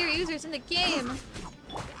fastest spear users in the game.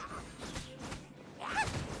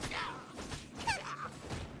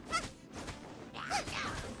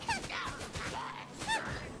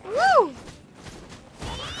 Woo!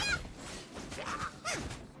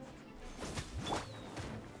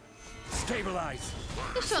 Stabilize.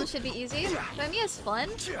 This one should be easy. Remia's fun.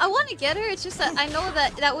 I want to get her, it's just that I know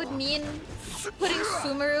that that would mean putting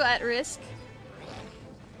Sumeru at risk.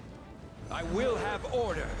 I will have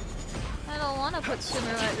order. I don't want to put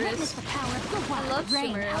Sumeru at Witness risk. the power of the I wild love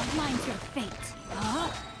rain Sumeru. outlines your fate.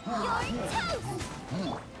 You're toast!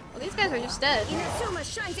 Well, these guys are just dead. Inazuma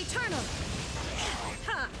shines eternal.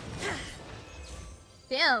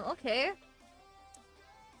 Damn, okay.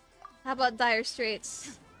 How about Dire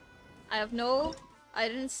Straits? I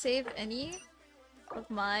didn't save any of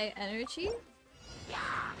my energy.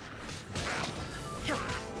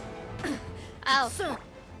 Ow.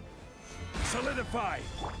 Solidify.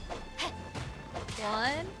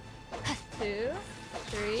 1, 2,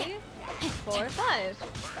 3, 4, 5.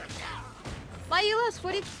 My Eula is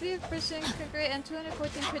 43% crit rate and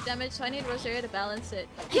 214 crit damage, so I need Rosaria to balance it.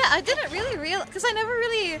 Yeah, I didn't really realize, because I never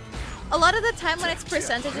really... A lot of the time when it's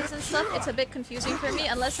percentages and stuff, it's a bit confusing for me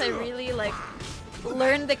unless I really, like,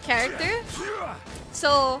 learn the character.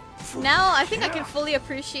 So, now I think I can fully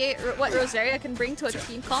appreciate what Rosaria can bring to a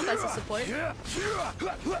team comp as a support.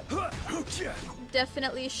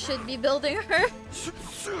 Definitely should be building her.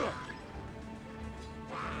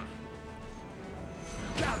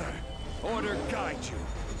 Gather. Order guide you.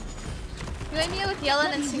 Yuemiya with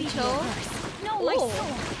Yelan and Xingqiu. No, my Ooh.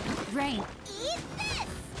 soul. Rain. Eat this!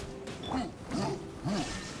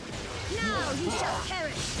 Now you shall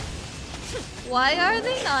perish. Why are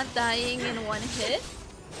they not dying in one hit?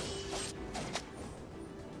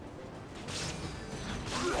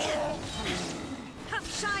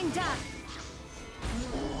 Shine down.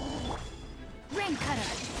 Rain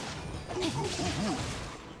cutter.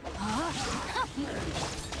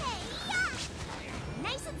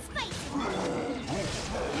 Nice and spicy!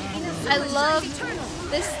 I love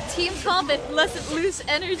this team comp, it doesn't lose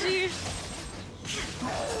energy.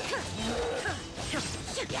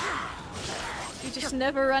 You just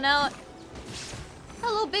never run out.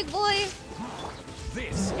 Hello, big boy.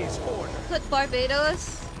 This is order. Put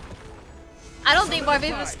Barbados. I don't think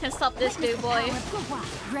Barbados can stop this big boy.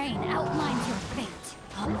 Rain outlines your fate.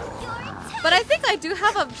 But I think I do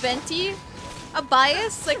have a Venti, a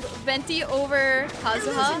bias, like Venti over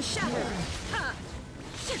Kazuha. Shattered.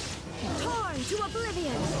 Torn to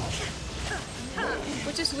oblivion.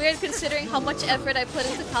 Which is weird considering how much effort I put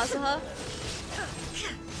into Kazuha.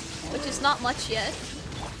 Which is not much yet.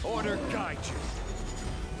 Order guide you.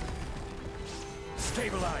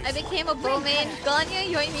 Stabilize. I became a bow main. Ganya,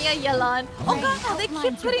 Yoimiya, Yelan. Oh god, they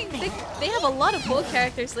keep putting... They have a lot of bow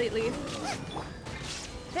characters lately.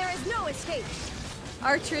 There is no escape.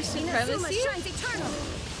 Archer Supremacy? Shines eternal.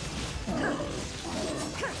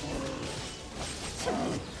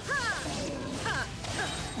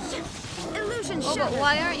 Illusion Oh, but shattered.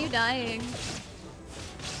 why aren't you dying?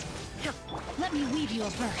 Let me weave you a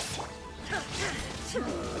verse.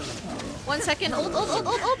 1 second. Ult.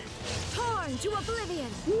 Torn to oblivion.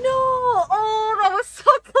 No! Oh, that was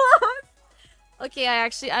so close! Okay,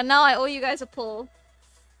 now I owe you guys a pull.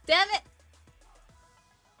 Damn it!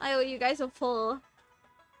 I owe you guys a pull.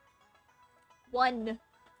 1.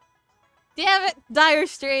 Damn it! Dire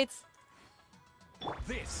Straits.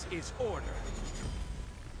 This is order.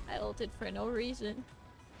 I ulted for no reason.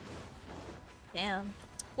 Damn.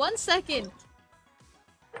 1 second.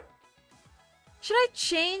 Should I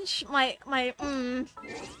change my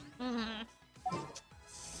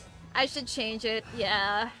I should change it,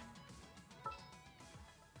 yeah.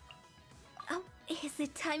 Oh, is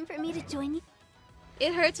it time for me to join you?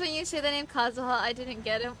 It hurts when you say the name Kazuha. I didn't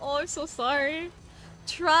get him. Oh, I'm so sorry.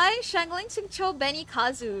 Try Shangling Xingqiu Benny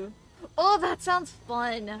Kazu. Oh, that sounds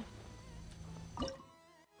fun.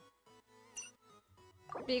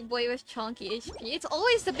 Big boy with chunky HP. It's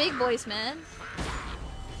always the big boys, man.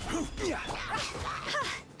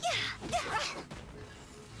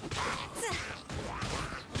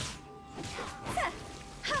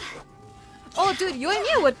 Oh, dude,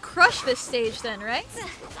 Yoimiya would crush this stage then, right?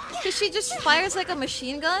 Cause she just fires like a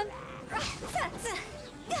machine gun.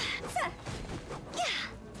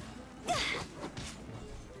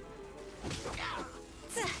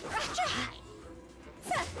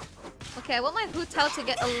 Okay, I want my Hu Tao to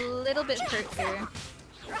get a little bit hurt here.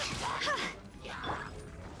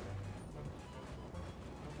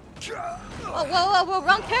 Oh, whoa, whoa, whoa,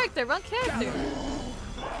 wrong character, wrong character.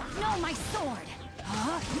 No, my sword.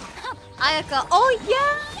 Ayaka, oh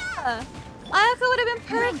yeah! Ayaka would have been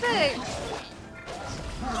perfect.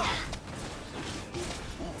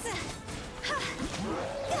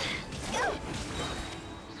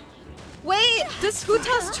 Wait, does Hu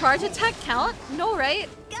Tao's charge attack count? No, right?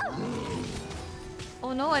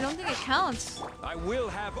 Oh no, I don't think it counts. I will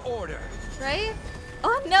have order. Right?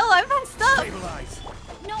 Oh no, I messed up! Stabilize.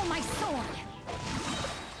 No, my sword.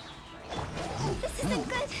 This isn't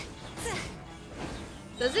good.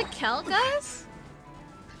 Does it count, guys?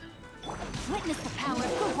 Witness the power of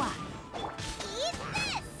Guhua. Eat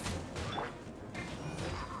this.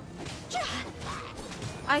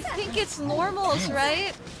 I think it's normals,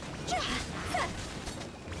 right?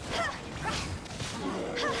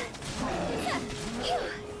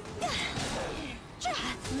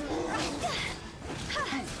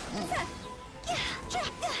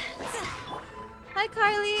 Hi,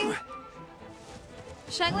 Carly.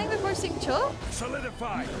 Shangling before Sing Cho?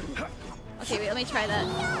 Solidify. Okay, wait, let me try that.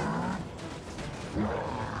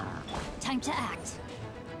 Time to act.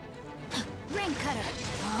 Rain cutter.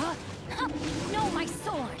 No, my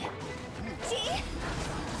sword. See?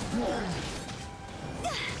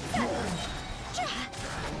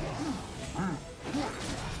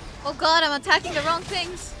 Oh god, I'm attacking the wrong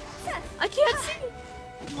things. I can't see.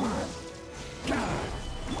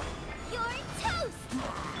 You're toast.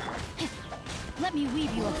 Let me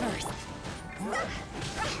weave you a verse.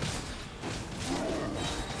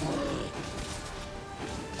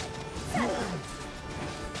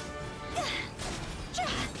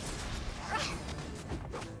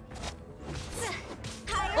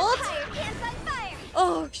 Ult? Hands on fire.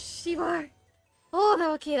 Oh, Shivar.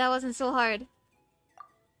 Oh, okay, that wasn't so hard.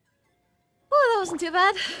 Oh, that wasn't too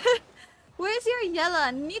bad. Where's your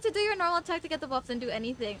Yella? Need to do your normal attack to get the buff, then do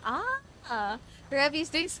anything. Ah. Revi's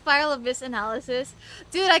doing Spiral Abyss analysis.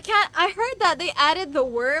 Dude, I can't. I heard that they added the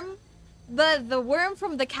worm. The worm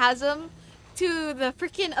from the chasm to the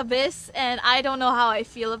freaking abyss, and I don't know how I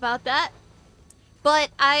feel about that. But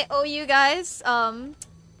I owe you guys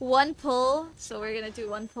one pull, so we're gonna do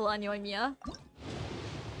one pull on Yoimiya.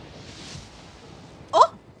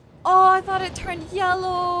 Oh! Oh, I thought it turned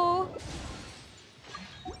yellow.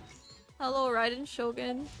 Hello, Raiden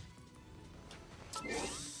Shogun.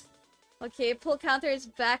 Okay, pull counter is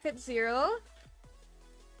back at 0.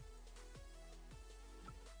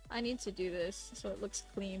 I need to do this so it looks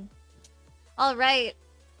clean. Alright.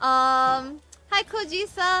 Hi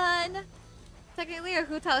Koji-san! Technically your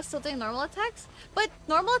Hu Tao is still doing normal attacks, but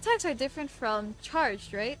normal attacks are different from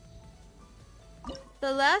charged, right?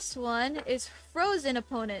 The last one is frozen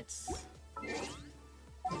opponents.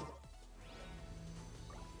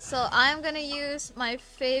 So I'm gonna use my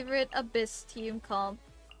favorite Abyss team comp,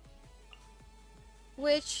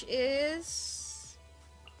 which is...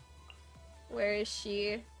 Where is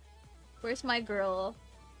she? Where's my girl?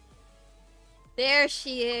 There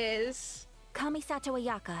she is! Kamisato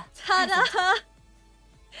Ayaka. Ta-da!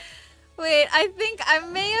 Wait, I think I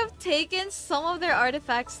may have taken some of their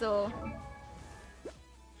artifacts though.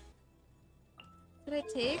 Did I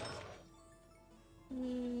take?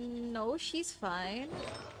 No, she's fine.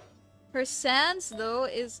 Her sands though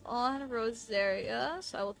is on Rosaria,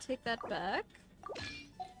 so I will take that back.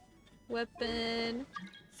 Weapon.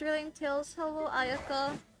 Thrilling Tales, hello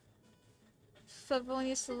Ayaka.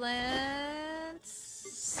 Favonius Lance.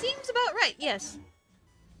 Seems about right, yes.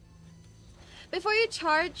 Before you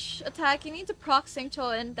charge attack, you need to proc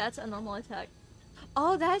Singcho, and that's a normal attack.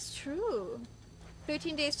 Oh, that's true.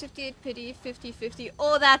 13 days, 58 pity, 50-50.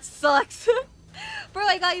 Oh, that sucks. Bro,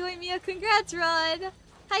 I got you and Mia. Congrats, Rod.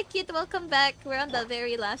 Hi, Kit. Welcome back. We're on the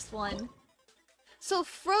very last one. So,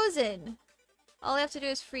 Frozen. All I have to do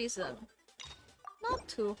is freeze them. Not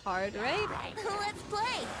too hard, right? Let's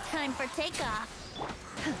play. Time for takeoff.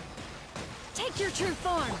 Take your true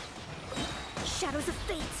form. Shadows of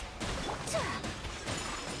fate.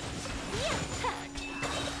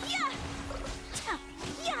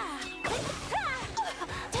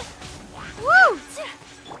 Woo!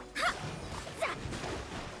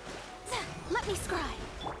 Let me scribe.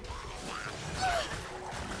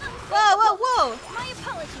 Whoa, whoa, whoa! My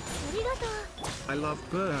apologies. I love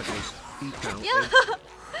burgers. Eat healthy. Yeah!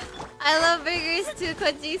 I love burgers too,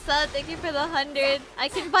 Koji-san. Thank you for the 100. I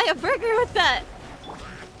can buy a burger with that.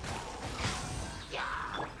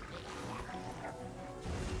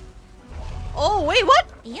 Oh, wait, what?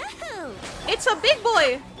 Yahoo! It's a big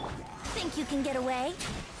boy. Think you can get away?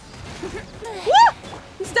 What?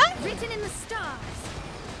 He's done? Written in the stars.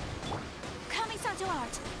 Kamisato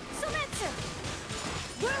art. Sumetsu.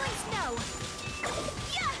 Whirling snow.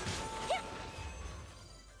 Yeah.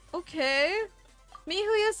 Okay. Me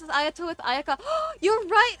who uses Ayato with Ayaka. You're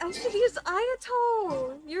right. I should use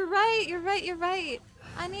Ayato. You're right. You're right. You're right.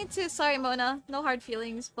 I need to. Sorry, Mona. No hard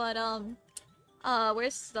feelings. But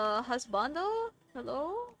where's the husbando?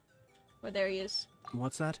 Hello? Oh, there he is.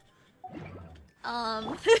 What's that?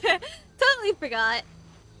 Totally forgot.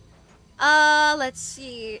 Let's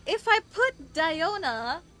see. If I put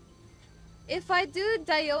Diona, if I do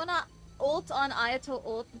Diona ult on Ayato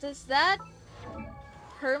ult, does that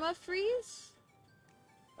permafreeze?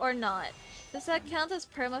 Or not? Does that count as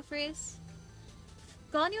permafreeze?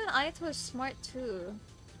 Ganyu and Ayato is smart too.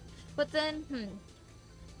 But then,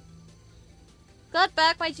 Got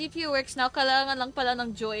back, my GPU works now, kailangan lang pala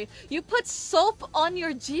ng joy. You put soap on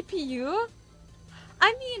your GPU?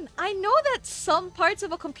 I mean, I know that some parts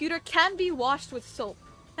of a computer can be washed with soap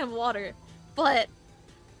and water, but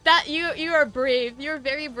that you are brave. You're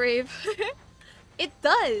very brave. It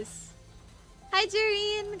does. Hi,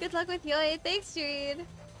 Jareen. Good luck with Yoi. Thanks, Jareen.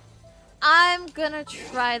 I'm gonna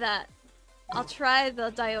try that. I'll try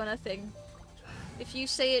the Diona thing. If you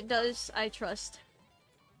say it does, I trust.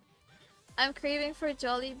 I'm craving for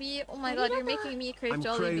Jollibee. Oh my god, you're making me crave I'm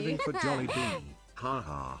Jollibee. craving for Jollibee.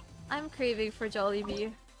 Haha. I'm craving for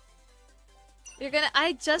Jollibee. You're gonna.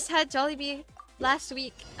 I just had Jollibee last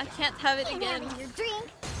week. I can't have it again. Your drink.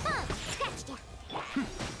 Scratched ya.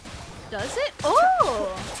 Does it?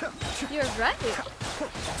 Oh! You're right.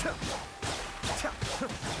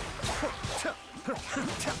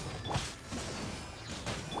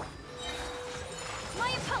 My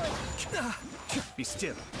apologies. Be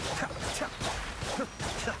still.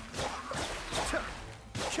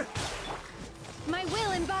 My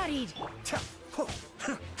will embodied.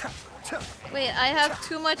 Wait, I have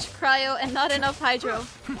too much cryo and not enough hydro.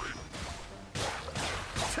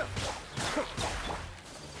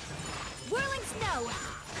 Whirling snow.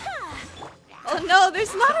 Oh no,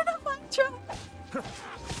 there's not enough hydro.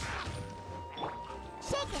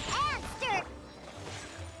 Shaken and stirred.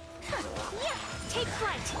 Yeah. Take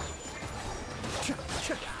flight.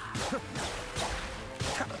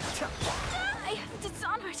 I have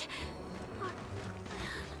dishonored.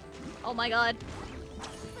 Oh my god.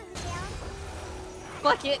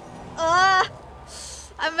 Fuck it. Ah!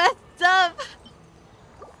 I messed up.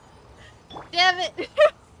 Damn it.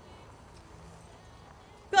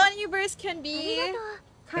 Ganyu burst can be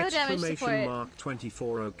cryo damage Exclamation support. mark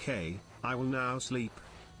 24. Okay, I will now sleep.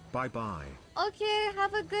 Bye bye. Okay,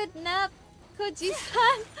 have a good nap,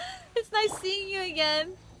 Koji-san. It's nice seeing you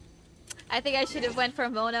again. I think I should have went for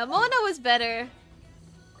Mona. Mona was better.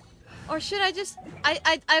 Or should I just...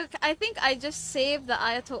 I think I just saved the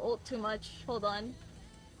Ayato ult too much. Hold on.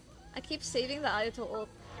 I keep saving the Ayato ult.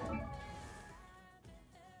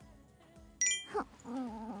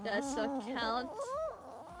 Does so count?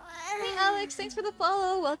 Hey Alex, thanks for the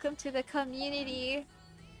follow. Welcome to the community.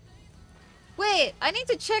 Wait, I need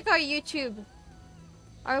to check our YouTube.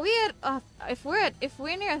 Are we at if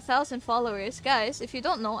we're near 1,000 followers, guys, if you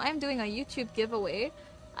don't know, I'm doing a YouTube giveaway.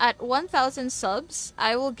 At 1,000 subs,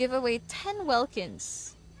 I will give away 10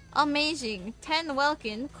 Welkins. Amazing. 10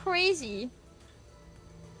 Welkin. Crazy.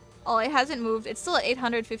 Oh, it hasn't moved. It's still at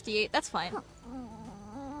 858. That's fine.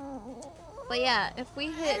 But yeah, if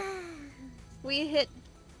we hit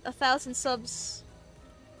 1,000 subs,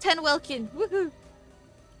 10 Welkin. Woohoo!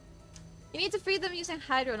 You need to free them using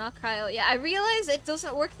Hydro, not Cryo. Yeah, I realize it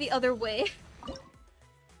doesn't work the other way.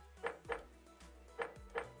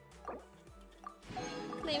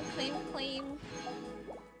 Claim, claim, claim.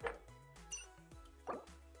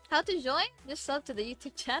 How to join? Just sub to the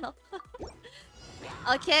YouTube channel.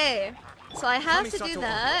 Okay, so I have to do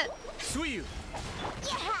that. Suiyu.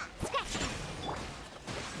 Yeah, scratched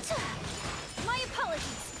ya. My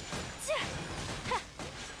apologies.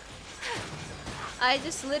 I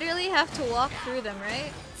just literally have to walk through them,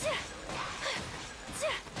 right?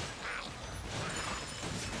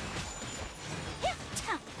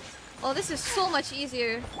 Oh, this is so much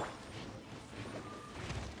easier.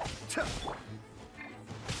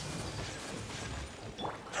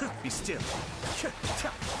 Be still.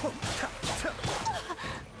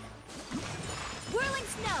 Whirling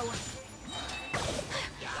snow.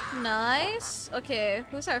 Nice. Okay,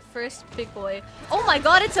 who's our first big boy? Oh my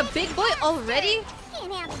god, it's a big boy already?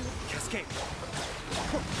 Can't handle you. Cascade.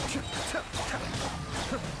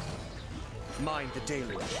 Mind the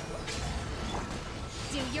deluge.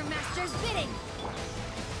 Do your master's bidding.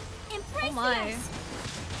 Embrace Oh my. the ice.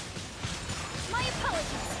 My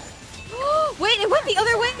apologies. Wait, it went the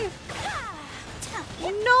other way! Ah!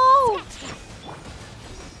 No!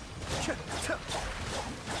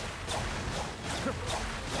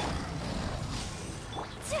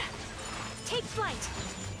 Take flight.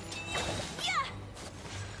 Yeah!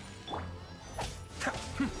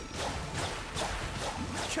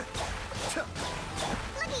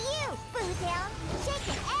 Look at you, Boozle.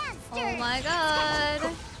 Shaking and Oh stirring. my god.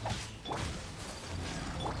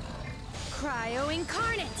 Cryo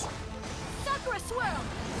incarnate. Sakura swirl.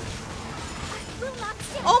 Will not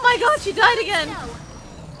stand Oh my god, she died again! No.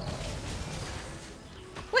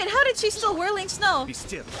 Wait, how did she still whirling snow? Be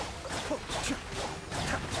still.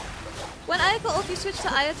 When Ayako ult, you switch to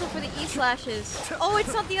Ayato for the E slashes. Oh,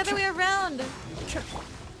 it's not the other way around.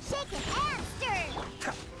 shaking and stirring.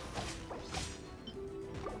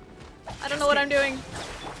 I don't know what I'm doing.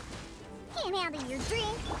 Can't handle your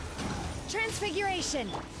drink. Transfiguration.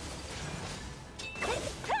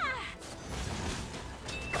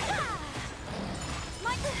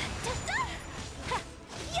 My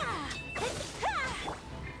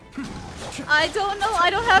I don't know, I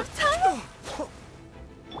don't have time.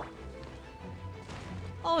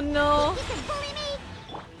 Oh no. You can bully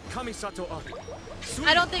me. Kamisato up.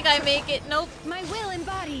 I don't think I make it. Nope. My will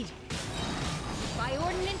embodied. By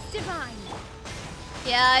ordinance divine.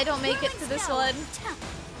 Yeah, I don't make it to this one.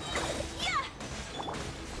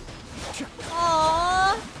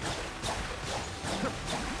 Aww.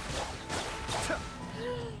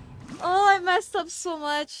 Oh, I messed up so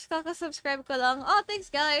much. Kaka-subscribe ko lang. Oh, thanks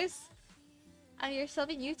guys. You're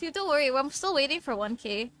subbing YouTube. Don't worry, I'm still waiting for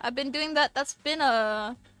 1K. I've been doing that. That's been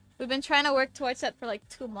a... We've been trying to work towards that for like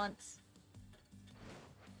 2 months.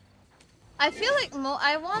 I feel like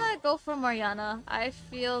I wanna go for Mariana. I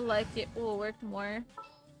feel like it will work more.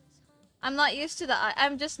 I'm not used to the...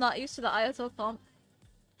 I'm just not used to the Ayato comp.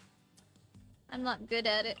 I'm not good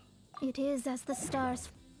at it. It is as the stars.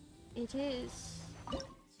 It is.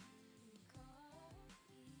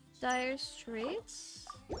 Dire Straits?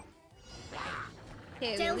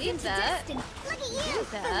 Okay, we Delve leave into that. destiny. Look at you, Do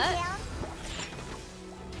that.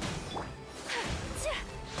 Boozle.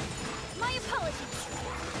 My apologies.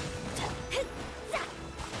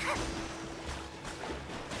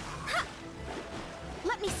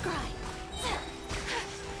 Let me scry.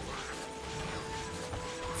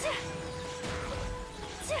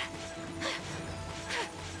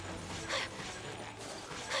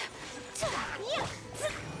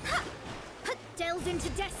 Delve into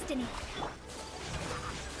destiny.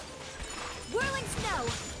 Whirling snow.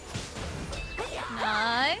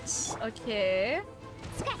 Nice. Okay.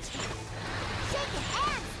 Sketch. Shaking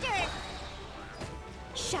and stirring.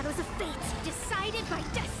 Shadows of fate decided by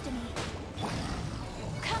destiny.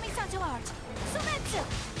 Kamisato art. Sumetsu.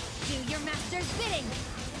 Do your master's bidding.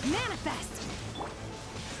 Manifest.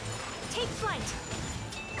 Take flight.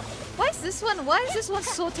 Why is this one? Why is this one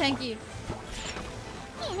so tanky?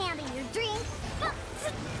 Can't handle your drink.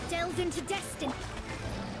 Delve into destiny.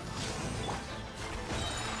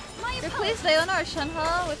 My Replace Leona or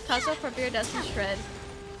Shunha with Kazuha for Iridescent Shred.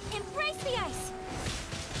 Embrace the ice.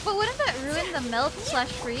 But wouldn't that ruin the melt slash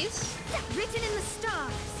freeze? Written in the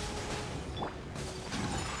stars.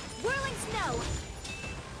 Whirling snow.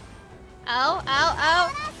 Ow, ow, ow.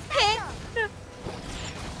 Hit.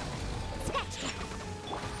 Sketch.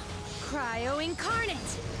 Cryo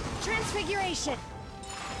incarnate. Transfiguration.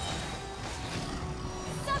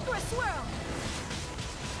 Sakura swirl.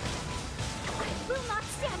 I will not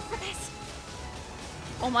stand for this.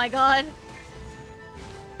 Oh my god.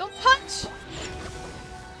 Don't punch!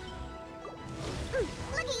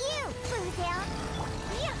 Look at you, Boozle.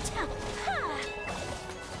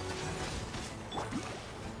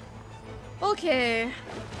 Okay.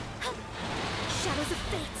 Shadows of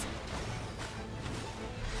fate.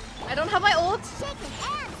 I don't have my ult. Shaking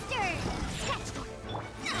and stirring. Sketch.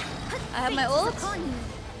 I have my Fate is ult. upon you.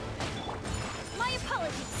 My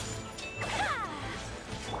apologies.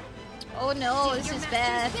 Oh no, Do this your is master's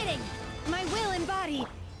bad. bidding. My will embodied.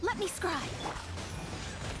 Let me scry.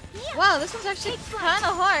 Wow, this one's actually kind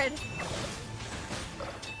of hard.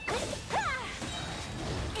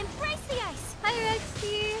 Embrace the ice. Hi,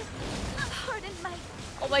 Rexy. Pardon my.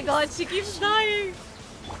 Oh my god, she keeps dying.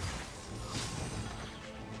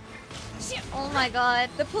 Oh my god.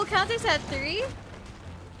 The pool counter's at 3?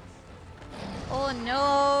 Oh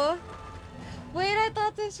no. Wait, I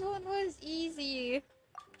thought this one was easy.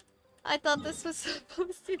 I thought this was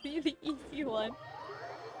supposed to be the easy one.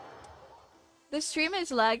 The stream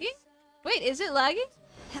is lagging? Wait, is it lagging?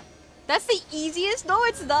 That's the easiest? No,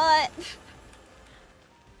 it's not.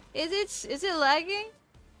 Is it lagging?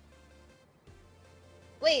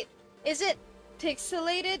 Wait, is it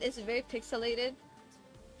pixelated? Is it very pixelated?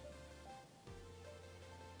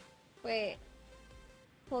 Wait.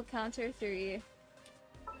 Full counter 3.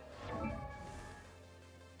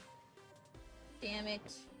 Damn it.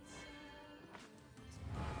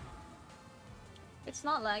 It's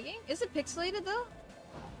not lagging? Is it pixelated though?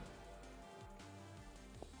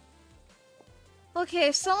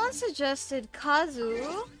 Okay, someone suggested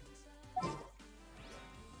Kazu.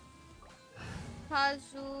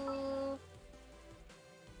 Kazu.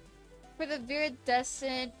 For the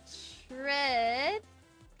Viridescent Shred.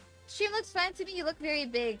 Stream looks fine to me, you look very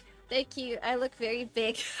big. Thank you, I look very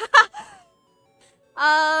big.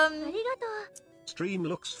 Stream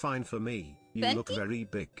looks fine for me. You Venti? look very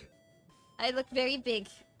big. I look very big.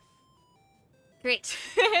 Great.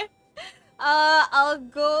 I'll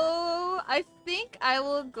go... I think I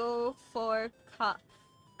will go for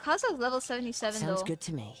Kazu's level 77 Sounds though. good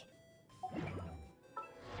to me.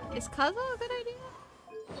 Is Kazu a good idea?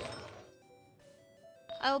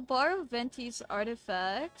 I'll borrow Venti's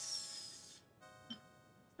artifacts.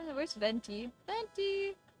 Where's Venti?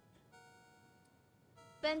 Venti!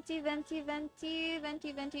 Venti, Venti, Venti,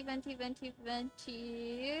 Venti, Venti, Venti, Venti,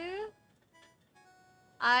 Venti.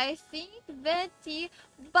 I think Venti.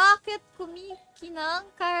 Bakit kumikinang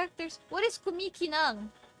characters? What is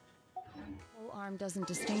kumikinang? Whole arm doesn't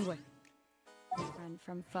distinguish friend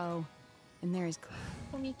from foe, and there is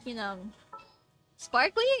Kumikinang.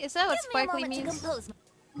 Sparkly? Is that what Give me a sparkly moment to means? compose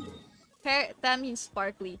That means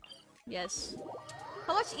sparkly. Yes.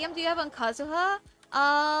 How much EM do you have on Kazuha?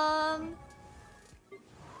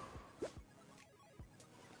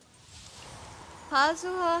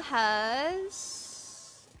 Kazuha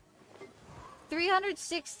has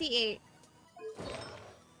 368.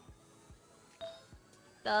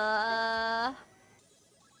 Where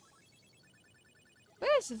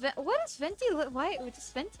is what is Venti? Why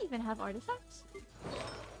does Venti even have artifacts?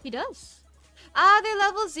 He does. Ah, they're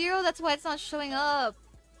level 0. That's why it's not showing up.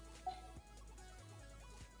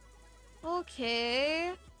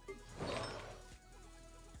 Okay.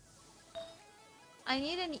 I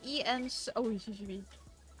need an EM.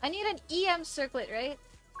 I need an EM circlet, right?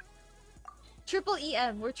 Triple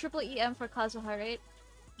EM. We're triple EM for Kazuha, right?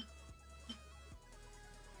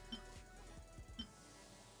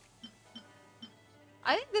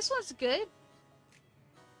 I think this one's good.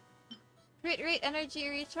 Crit rate energy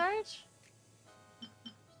recharge.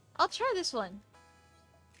 I'll try this one.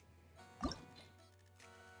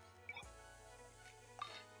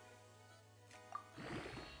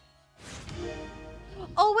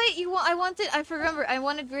 Oh wait, I wanted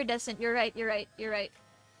Viridescent. You're right.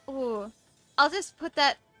 Ooh. I'll just put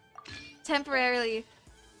that temporarily.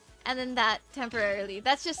 And then that temporarily.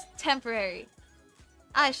 That's just temporary.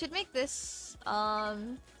 I should make this,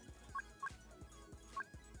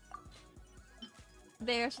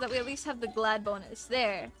 there, so that we at least have the glad bonus.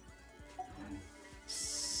 There.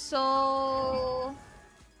 So...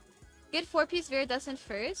 Get 4-piece Viridescent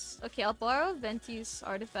first. Okay, I'll borrow Venti's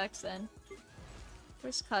artifacts then.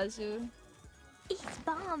 Where's Kazu? These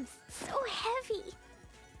bombs, so heavy.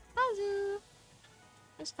 Kazu!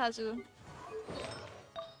 Where's Kazu?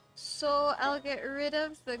 So, I'll get rid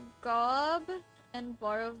of the Gob and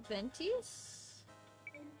borrow Venti's.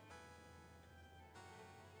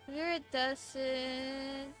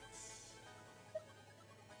 Viridescent...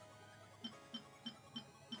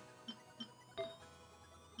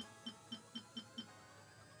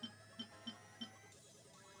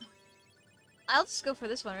 I'll just go for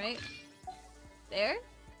this one, right? There?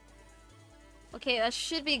 Okay, that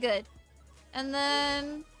should be good. And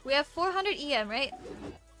then... we have 400 EM, right?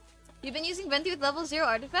 You've been using Venti with level 0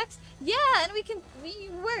 artifacts? Yeah, and it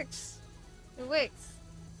works. It works.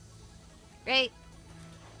 Great.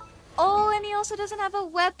 Oh, and he also doesn't have a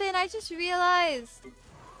weapon, I just realized.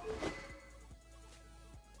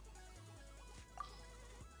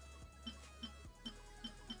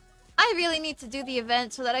 I really need to do the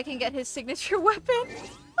event so that I can get his signature weapon.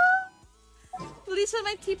 Lisa,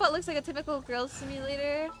 my teapot looks like a typical girl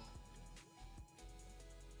simulator.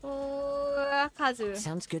 Oh, Kazu.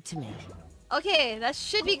 Sounds good to me. Okay, that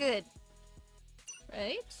should be good.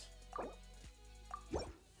 Right?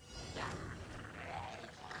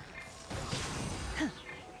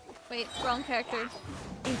 Wait, wrong character.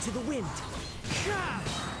 Into the wind.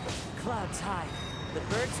 Clouds high. The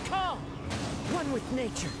birds call. One with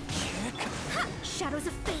nature. Shadows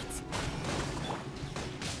of fate.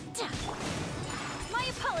 My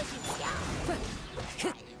apologies.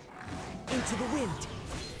 Into the wind.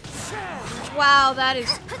 Wow, that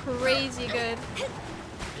is crazy good.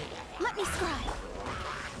 Let me scribe.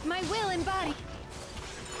 My will embody.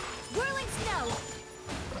 Whirling snow.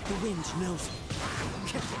 The wind knows me.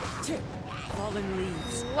 Fallen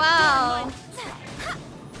leaves. Wow.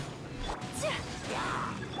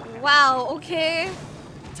 Wow, okay.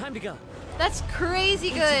 Time to go. That's crazy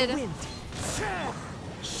Into the good. wind.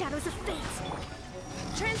 Shadows of fate.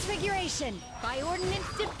 Transfiguration. By ordinance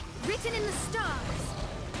written in the stars.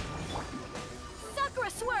 Sakura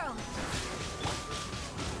swirl.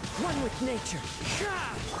 One with nature.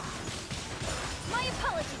 My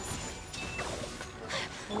apologies.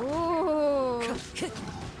 Ooh.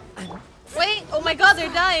 Wait, oh my god,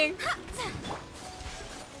 they're dying.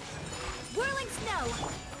 Whirling snow.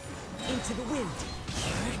 Into the wind.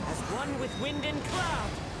 As one with wind and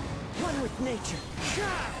cloud. One with nature.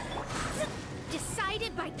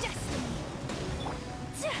 Decided by destiny.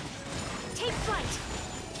 Take flight.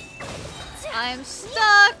 I'm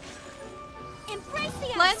stuck. Embrace the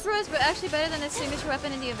Flying ice. throw is actually better than its signature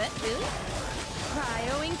weapon in the event. Really?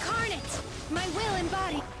 Cryo incarnate. My will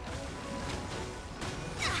embody.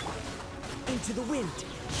 Into the wind.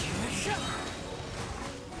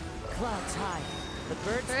 Clouds high. The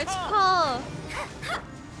birds, Birds call. call.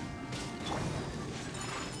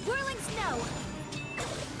 Whirling snow.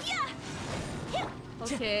 Yeah.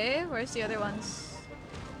 Okay, where's the other ones?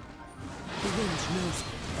 The wind knows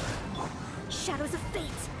me. Shadows of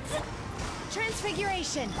fate.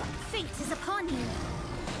 Transfiguration. Fate is upon you.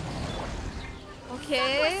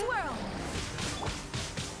 Okay. Swirl.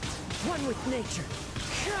 One with nature.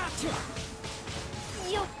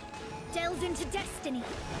 Yo. Delved into destiny.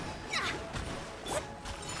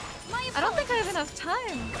 My I don't think I have enough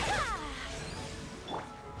time.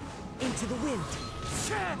 Into the wind.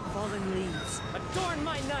 Fallen leaves. Adorn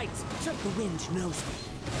my night. The wind knows me.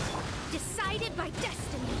 Decided by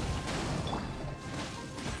destiny.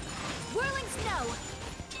 Whirling snow.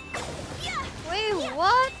 Yeah. Wait,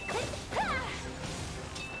 what?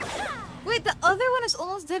 Wait, the other one is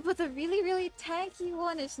almost dead, but the really, really tanky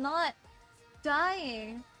one is not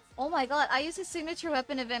dying. Oh my god, I used a signature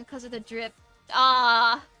weapon event because of the drip.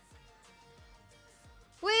 Ah.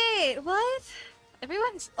 Wait, what?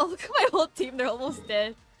 Everyone's... Oh, look at my whole team, they're almost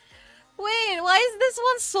dead. Wait, why is this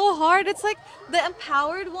one so hard? It's like the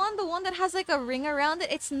empowered one, the one that has like a ring around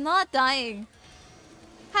it, it's not dying.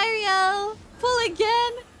 Hi, Riel! Pull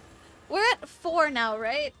again! We're at 4 now,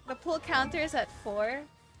 right? The pull counter is at 4.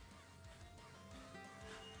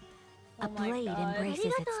 A blade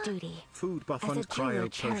embraces its duty, Food buff as a and jeweler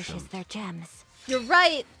cryo cherishes potion. their gems. You're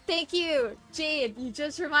right! Thank you, Jade! You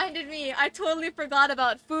just reminded me! I totally forgot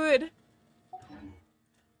about food!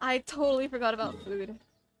 I totally forgot about food.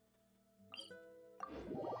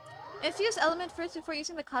 Infuse element first before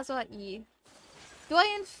using the Kazuha E. Do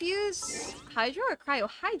I infuse Hydro or Cryo?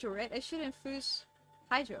 Hydro, right? I should infuse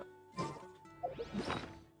Hydro.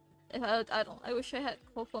 I don't. I wish I had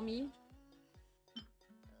Kokomi.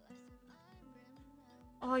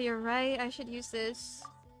 Oh, you're right. I should use this.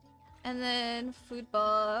 And then food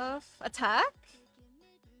buff. Attack?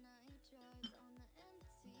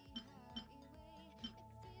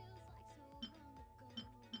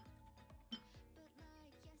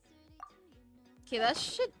 Okay, that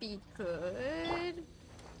should be good.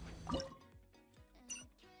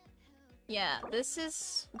 Yeah, this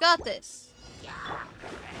is... Got this.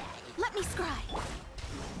 Let me scribe.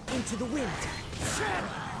 Into the wind.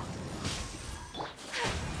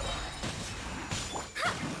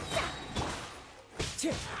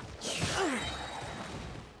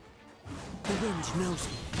 The wind knows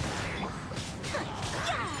me.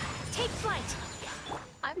 Take flight.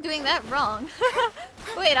 I'm doing that wrong.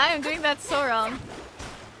 Wait, I am doing that so wrong.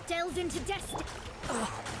 Delved into destiny.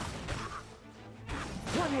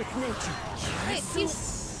 One with nature. Wait,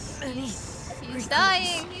 he's dying. He's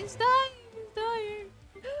dying. He's dying.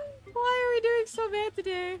 Why are we doing so bad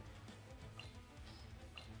today?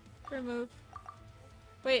 Remove.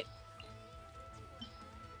 Wait.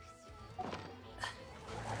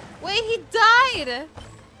 Wait, he died!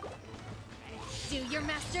 Do your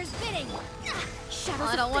master's bidding. Shadows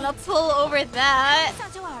I don't want to pull over that.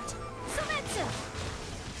 Sato art. Sumetsu.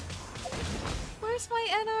 Where's my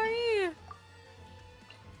NRE?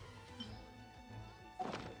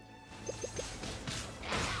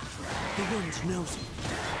 The wind knows me.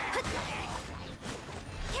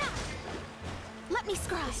 Yeah. Let me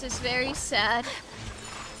scribe. This is very sad.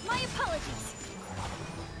 My apologies.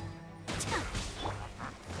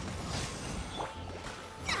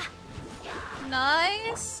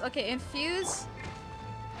 Nice. Okay, infuse.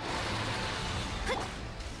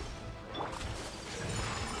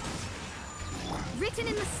 Written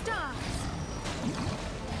in the stars.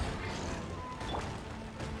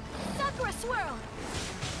 Sakura swirl.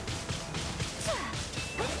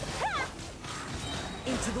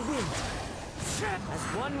 Into the wind. As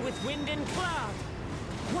one with wind and cloud.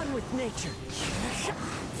 One with nature.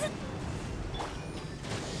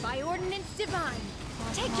 By ordinance divine.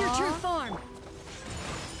 Take your true form.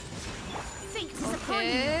 Fate is upon you.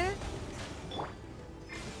 Okay.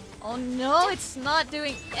 Oh no, it's not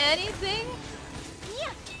doing anything.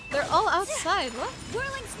 Yeah. They're all outside. What?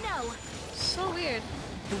 Whirling snow. So weird.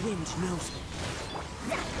 The wind knows me.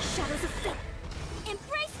 Shadows of fate.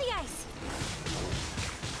 Embrace the ice.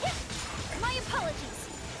 My apologies.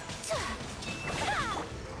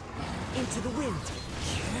 Into the wind.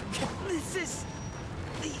 This is...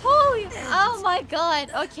 Holy! Oh my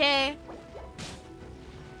god. Okay.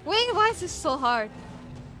 Wait, why is this so hard?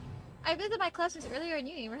 I visited my classes earlier in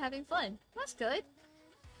uni. We're having fun. That's good.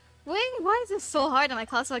 Wait, why is this so hard and my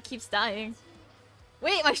class keeps dying?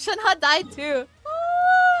 Wait, my Shunha died too.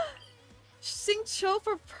 Sing Cho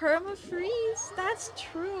for perma freeze. That's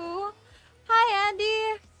true. Hi,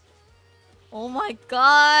 Andy. Oh my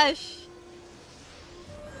gosh.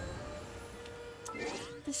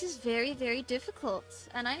 This is very, very difficult.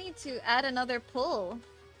 And I need to add another pull.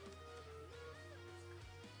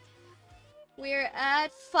 We're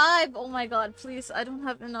at 5. Oh my god, please. I don't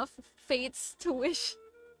have enough fates to wish.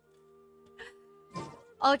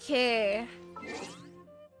 Okay.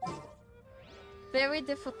 Very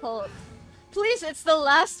difficult. Please, it's the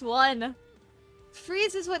last one.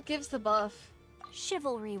 Freeze is what gives the buff.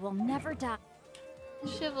 Chivalry will never die.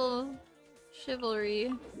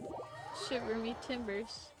 Chivalry. Shiver me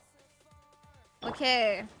timbers.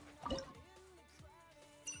 Okay.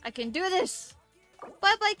 I can do this!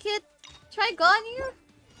 Bye bye, kid! Try Ganyu?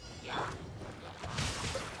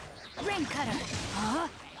 Rain cutter. Huh?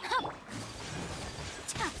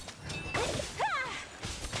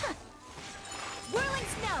 Whirling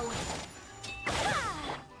snow.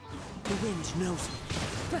 The wind knows me.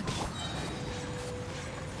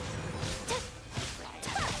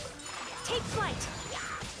 Take flight.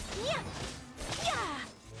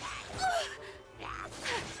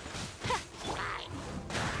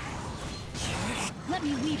 Let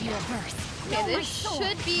me weave you a verse. Okay, this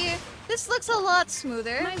should be... This looks a lot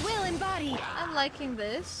smoother. My will embodied. I'm liking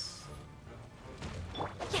this.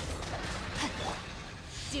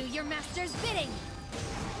 Do your master's bidding.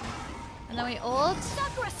 And then we ult.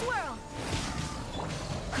 Sakura swirl.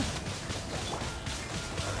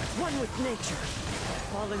 One with nature.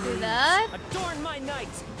 Fallen Do leaves. that. Adorn my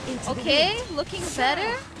night. Into the Okay, wind. looking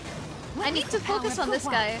better. I need to focus on this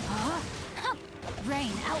guy.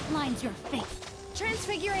 Rain outlines your fate.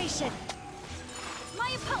 Transfiguration.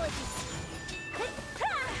 My apologies.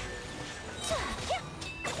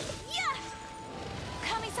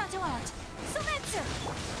 Kamisato out. Sumetsu.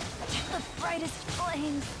 The brightest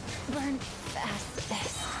flames burn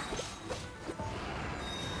fastest.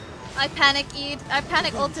 I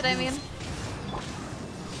panic ulted, I mean.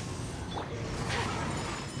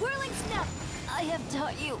 Whirling snow. I have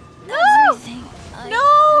taught you No! everything I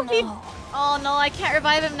No! He... know. Oh no, I can't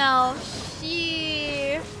revive him now.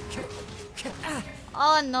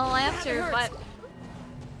 Oh no, I have to revive...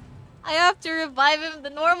 I have to revive him the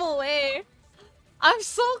normal way. I'm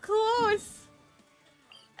so close.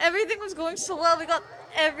 Everything was going so well. We got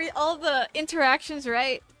all the interactions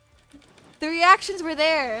right. The reactions were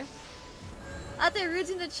there. Other Rude's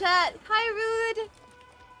in the chat. Hi, Rude.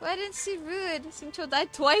 Well, I didn't see Rude. Singcho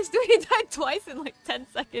died twice. Dude, he died twice in like 10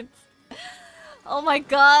 seconds. Oh my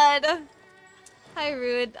god. Hi,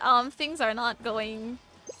 Rude. Things are not going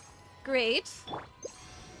great.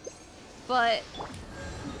 But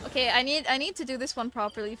okay, I need to do this one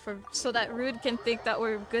properly so that Rude can think that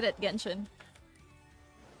we're good at Genshin.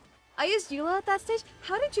 I used Eula at that stage?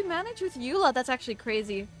 How did you manage with Eula? That's actually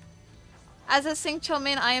crazy. As a Singcho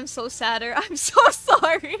main, I am so sadder. I'm so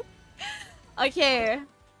sorry. Okay.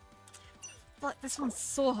 But this one's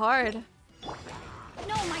so hard.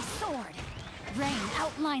 No, my sword. Rain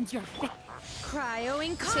outlines your fate. Cryo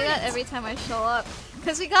incarnate. Say that every time I show up.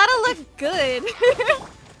 Because we gotta look good.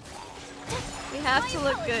 We have to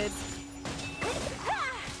look good.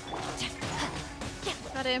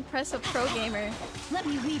 Gotta impress a pro gamer. Let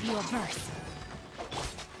me weave you a verse.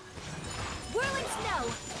 Whirling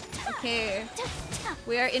snow. Okay.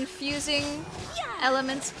 We are infusing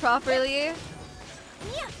elements properly.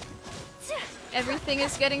 Everything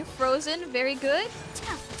is getting frozen. Very good.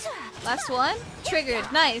 Last one. Triggered.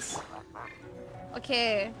 Nice.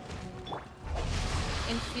 Okay.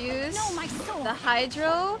 Infuse. No, my sword. The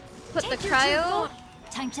Hydro. Put Take the your Cryo. turn.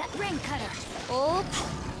 Time to rain cutter. Ult.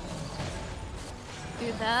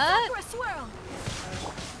 Do that. For a swirl.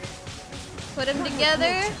 Put them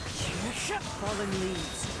together. Fallen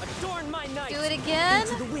leaves, adorn my night. Do it again.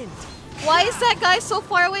 Into the wind. Why is that guy so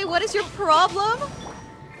far away? What is your problem?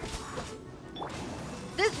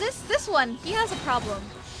 This one, he has a problem.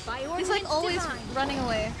 By He's like ordinance always divine. running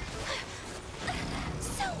away.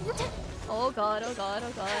 So, Oh god, oh god,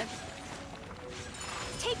 oh god.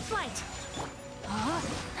 take flight.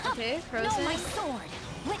 Okay, No, frozen. my sword.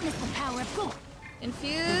 Witness the power of Go.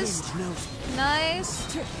 Infused. Wind knows me.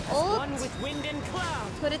 Nice. Ult. One with wind and cloud.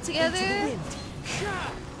 Put it Into the together. wind.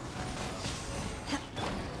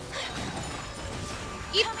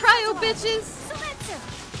 Eat cryo, bitches.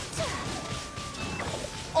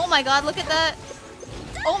 Oh my god, look at that.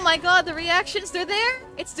 Oh my god, the reactions, they're there.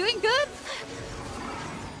 It's doing good.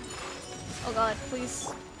 Oh god,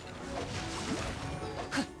 please.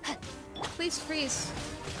 Please freeze.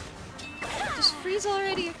 Just freeze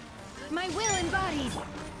already. My will embodied.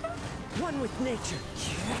 One with nature.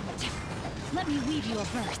 Let me weave you a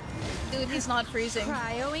birth. Dude, he's not freezing.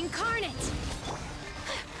 Cryo incarnate.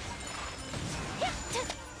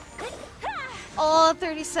 Oh,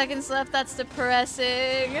 30 seconds left. That's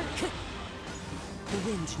depressing. The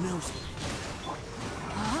wind knows me.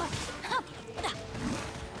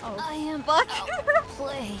 Oh, I am fuck.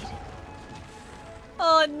 played.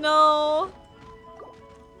 Oh no.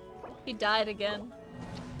 He died again.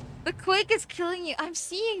 The Quake is killing you. I'm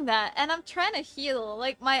seeing that, and I'm trying to heal.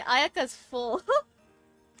 Like, my Ayaka's full.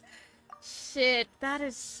 Shit, that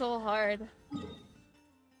is so hard.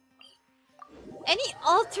 Any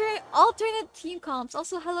alternate team comps?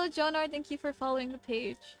 Also, hello, Jonar. Thank you for following the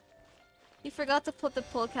page. You forgot to put the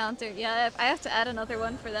pull counter. Yeah, I have to add another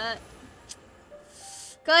one for that.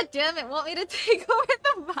 God damn it, want me to take over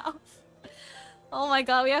the mouse? Oh my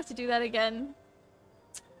god, we have to do that again.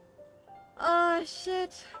 Oh,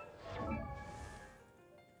 shit.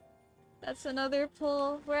 That's another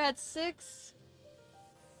pull. We're at 6.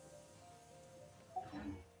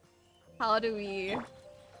 How do we...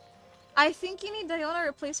 I think you need Diona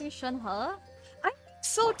replacing Shenhe. I think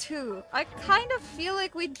so too. I kind of feel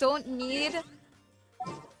like we don't need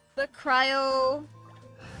the cryo...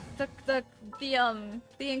 The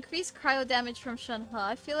increased cryo damage from Shenhe.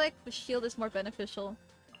 I feel like the shield is more beneficial.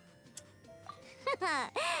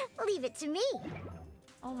 Leave it to me.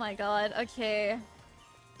 Oh my god, okay.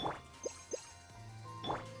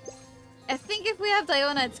 I think if we have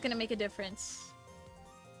Diona, it's gonna make a difference.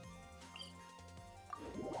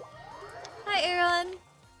 Hi, Aaron.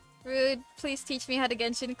 Rude, please teach me how to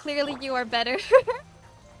Genshin. Clearly you are better.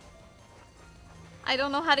 I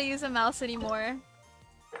don't know how to use a mouse anymore.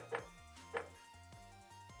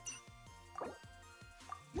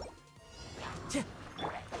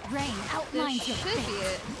 Rain outlines This your should be fate.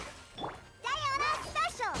 it. Diana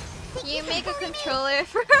special. Can you make a controller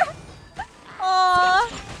for her?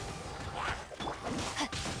 Aww.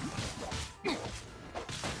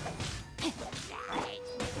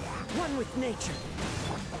 One with nature.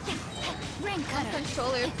 Rain cutter.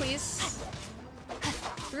 Controller, please.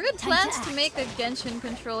 Rude plans to make a Genshin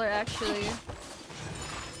controller, actually.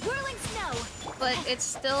 Whirling snow. But it's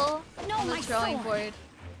still No, on the my drawing sword. board.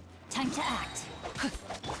 Time to act.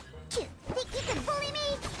 You think you can bully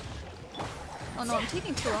me? Oh no, I'm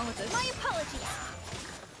taking too long with this. My apologies.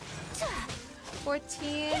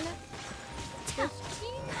 14... 15?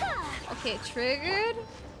 Okay, triggered.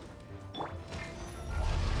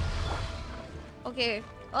 Okay.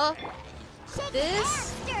 Oh, Shake this,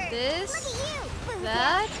 faster. this, Look at you. Boo.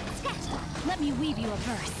 that. Scratch. Let me weave you a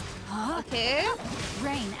verse. Okay.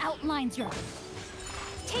 Rain outlines your...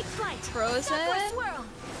 Take flight. Frozen. Stop for a swirl.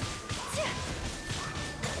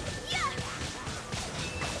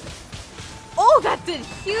 Oh, that did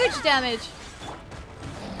huge damage.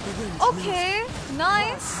 The wind Okay,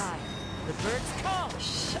 nice. High. The birds call.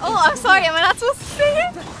 Oh, I'm sorry. Am I not supposed to say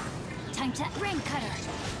it? Time to rain cutter.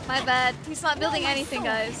 My bad. He's not building No, my anything, sword.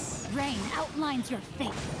 guys. Rain outlines your fate.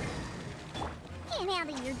 Can't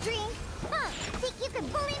handle your drink. Huh? Think you can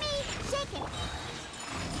bully me? Shake it.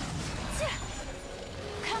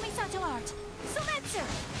 Kamisato art. Soumetsu.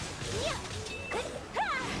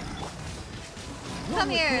 Come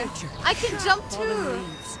here. I can jump Fallen too.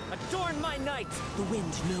 leaves, adorn my night. The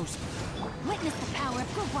wind knows me. Witness the power of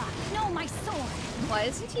Gurwa. Know my sword. Why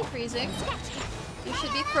isn't he freezing? Scratch. You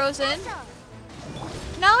should be frozen.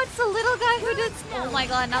 Special. Now it's the little guy who did. Oh my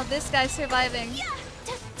god, now this guy's surviving.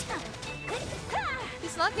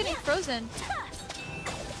 He's not getting frozen.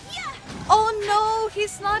 Oh no,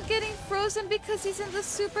 he's not getting frozen because he's in the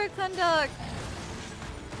superconduct.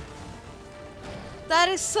 That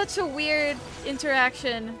is such a weird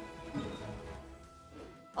interaction.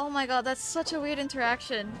 Oh my god, that's such a weird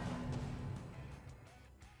interaction.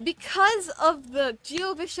 Because of the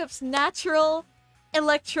Geo Bishop's natural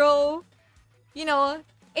electro, you know,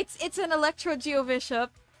 it's an electro Geo Bishop.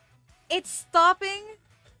 It's stopping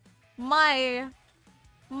my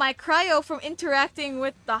cryo from interacting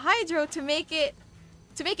with the hydro to make it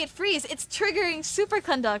freeze. It's triggering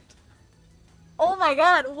superconduct. Oh my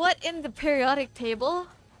god, what in the periodic table?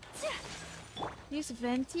 Use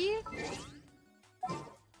Venti?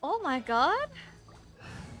 Oh my god.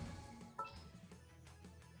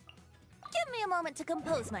 Give me a moment to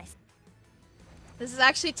compose myself. This is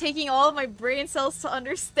actually taking all of my brain cells to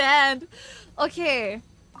understand. Okay.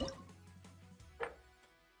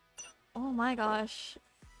 Oh my gosh.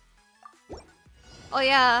 Oh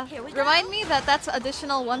yeah, remind me that that's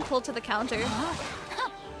additional 1 pull to the counter.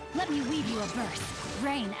 Let me weave you a verse.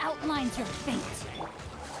 Rain outlines your fate.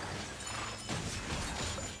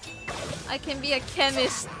 I can be a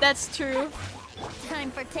chemist, that's true.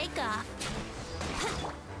 Time for takeoff.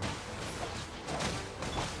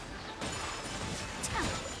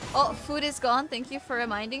 Oh, food is gone, thank you for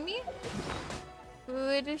reminding me.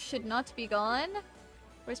 Food should not be gone.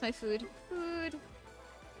 Where's my food? Food.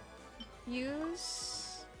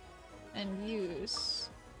 Use. And use.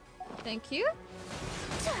 Thank you.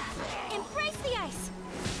 Embrace the ice.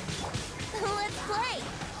 Let's play.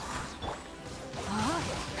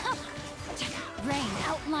 Rain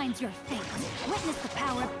outlines your fate. Witness the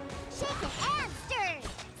power. Shake it and stir.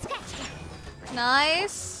 Scratch.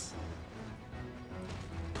 Nice.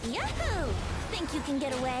 Yahoo! Think you can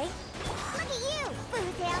get away? Look at you,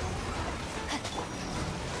 Boozle.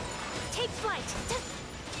 Take flight.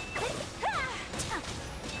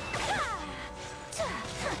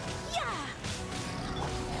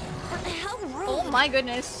 How rude! Oh my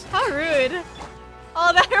goodness, how rude.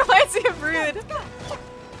 Oh, that reminds me of rude.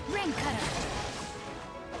 Rain cutter.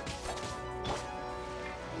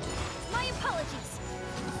 My apologies.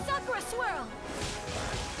 Sakura swirl.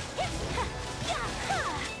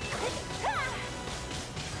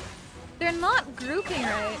 They're not grouping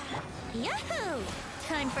right. Yahoo!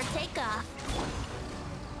 Time for takeoff.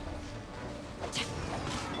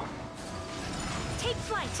 Take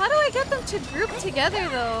flight. How do I get them to group together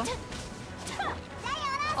though?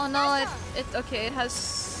 Oh no, okay, it has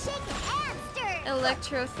Shake it and stir.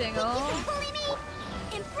 electro Think you thingo. can bully me?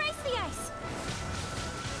 Embrace the ice.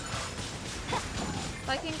 If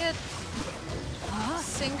I can get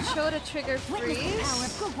Xingqiu to trigger Witness the power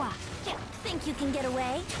freeze. of Guhua. Think you can get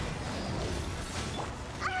away?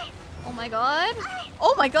 Oh my god.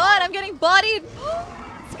 Oh my god, I'm getting bodied.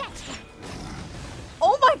 Scratch.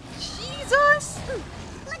 Oh my Jesus.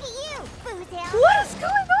 Look at you, Boozle. What is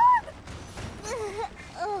going on?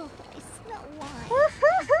 Oh, I smell wine.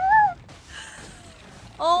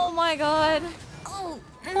 Oh my god. Oh,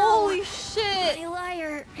 Holy shit. my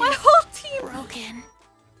liar. My whole team. Broken.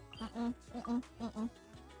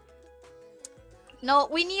 No,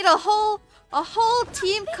 we need a whole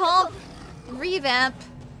team comp revamp.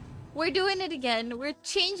 We're doing it again. We're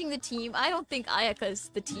changing the team. I don't think Ayaka's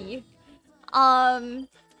the T.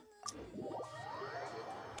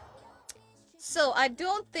 So I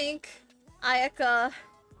don't think Ayaka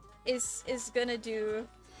is gonna do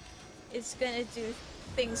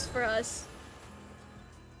things for us.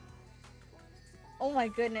 Oh my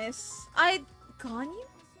goodness. Gone you?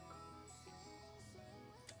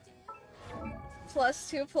 Plus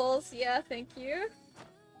 2 pulls, yeah, thank you.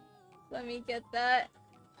 Let me get that.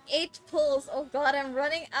 8 pulls. Oh god, I'm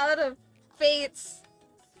running out of fates.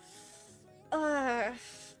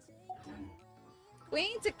 We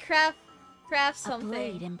need to craft A something.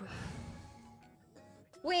 blade and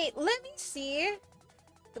Wait, let me see.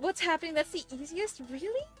 What's happening? That's the easiest?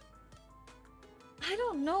 Really? I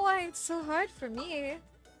don't know why it's so hard for me.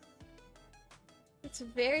 It's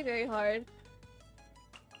very, very hard.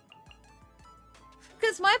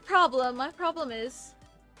 Because my problem is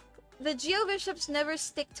the Geo Bishops never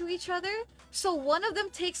stick to each other, so one of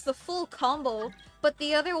them takes the full combo, but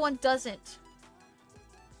the other one doesn't.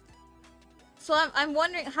 So I'm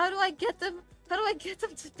wondering, how do I get them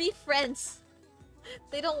to be friends?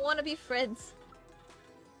 They don't want to be friends.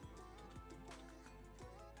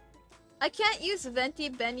 I can't use Venti,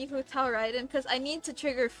 Benny, Hu, Tao, Raiden because I need to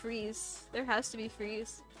trigger freeze. There has to be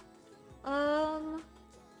freeze.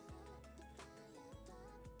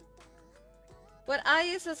 What I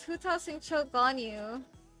use is Hu Tao, Xingqiu, Ganyu.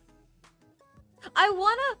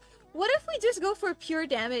 What if we just go for pure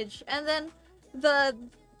damage and then the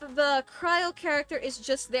cryo character is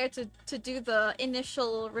just there to do the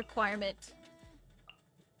initial requirement?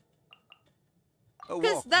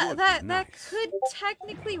 Because that could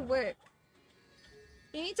technically work.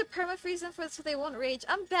 You need to permafreeze them so they won't rage.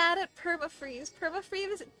 I'm bad at permafreeze.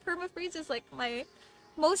 Permafreeze is like my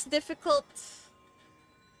most difficult.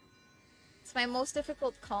 It's my most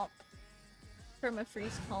difficult comp.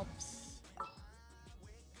 Permafreeze comps.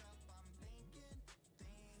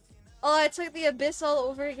 Oh, I took the abyss all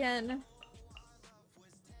over again.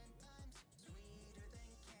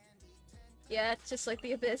 Yeah, it's just like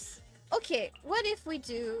the abyss. Okay, what if we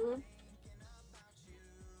do...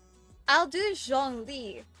 I'll do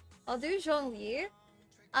Zhongli.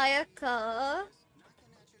 Ayaka.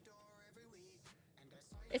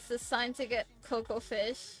 It's the sign to get Coco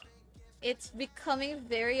Fish. It's becoming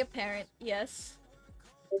very apparent, yes.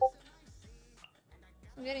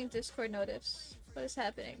 I'm getting Discord notice. What is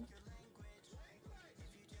happening?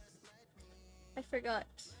 I forgot.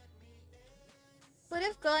 What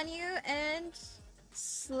if Ganyu and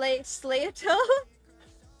Slayato?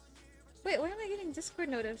 Wait, where am I getting Discord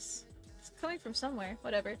notice? It's coming from somewhere.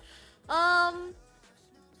 Whatever.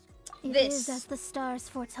 It This. is as the stars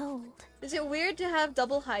foretold. Is it weird to have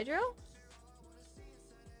double hydro?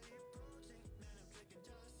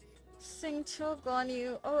 Singcho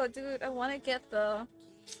Ganyu. Oh, dude, I want to get the...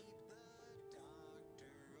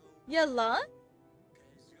 Yalan?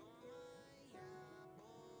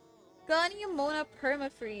 Ganyu Mona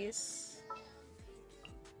permafreeze.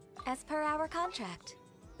 As per our contract.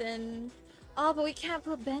 Then... Oh, but we can't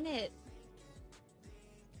put Bennett.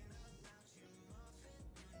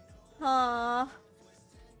 Huh.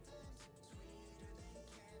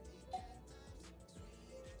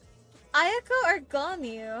 Ayako or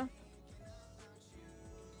Ganyu?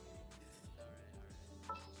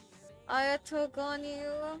 Ayato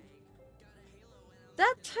Ganyu.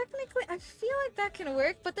 That technically, I feel like that can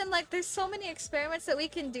work, but then like there's so many experiments that we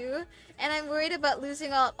can do, and I'm worried about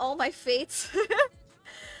losing out all my fates.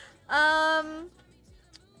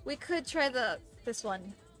 We could try this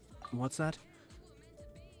one. What's that?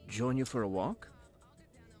 Join you for a walk?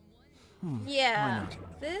 Yeah,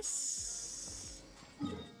 this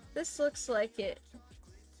looks like it.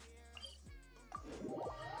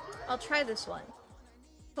 I'll try this one.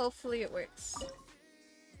 Hopefully it works.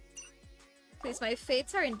 Please, my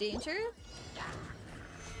fates are in danger.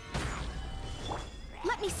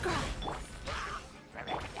 Let me scribe.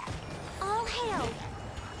 All hail.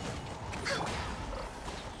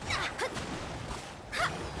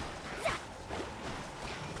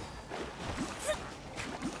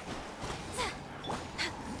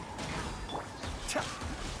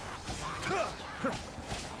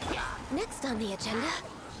 Next on the agenda.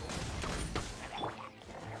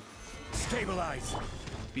 Stabilize!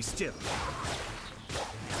 Be still.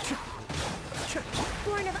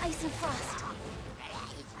 Born of ice and frost.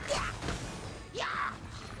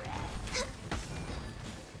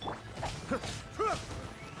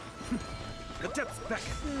 The depths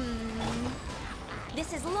beckon.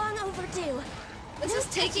 This is long overdue. This is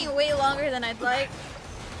taking way longer than I'd like.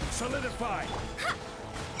 Solidify!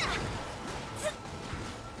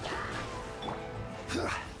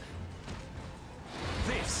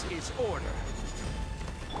 This is order.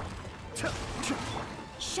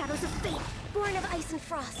 Shadows of fate, born of ice and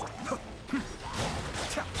frost.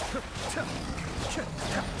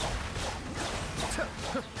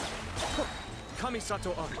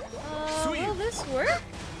 Kamisato Ari. Will this work?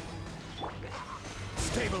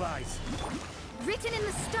 Stabilize! Written in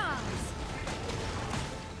the stars.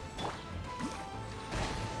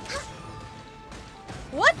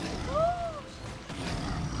 What?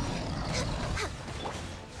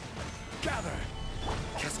 Gather!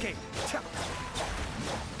 Cascade!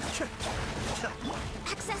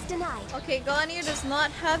 Access denied. Okay, Ganyu does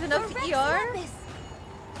not have enough For Rex ER. Lapis.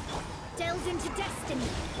 Delves into destiny.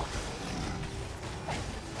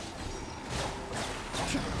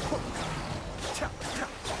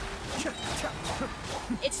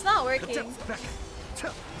 It's not The working. depths beckon.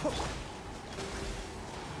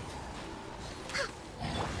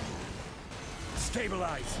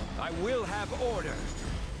 Stabilize! I will have order!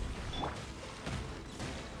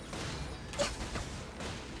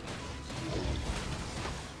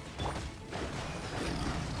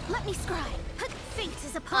 Let me scribe. Fate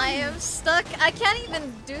is upon I me. am stuck. I can't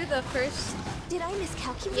even do the first. Did I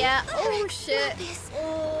miscalculate? Yeah. Oh Rex shit. Lapis.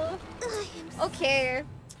 Oh. I am Okay.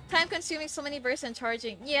 Time consuming, so many bursts and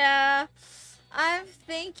charging. Yeah. I'm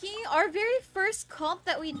thinking our very first comp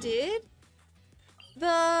that we did, the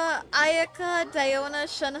Ayaka, Diona,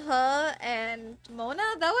 Shunhe, and Mona,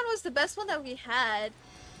 that one was the best one that we had.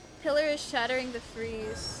 Pillar is shattering the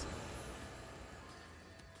freeze.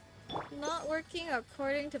 Not working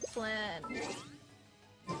according to plan.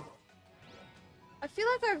 I feel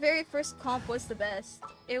like our very first comp was the best.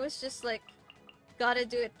 It was just like, gotta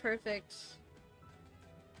do it perfect.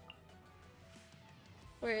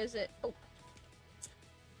 Where is it? Oh.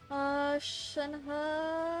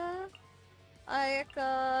 Shenhe...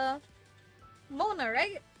 Ayaka... Mona,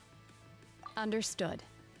 right? Understood.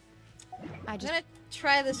 I'm gonna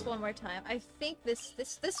try this one more time. I think this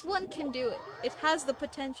one can do it. It has the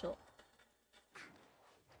potential.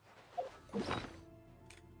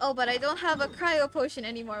 Oh, but I don't have a cryo potion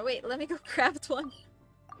anymore. Wait, let me go craft one.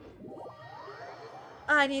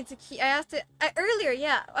 I need to keep. I have to. Earlier,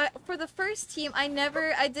 yeah. For the first team, I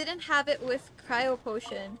didn't have it with cryo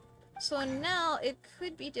potion. So now it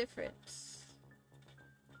could be different.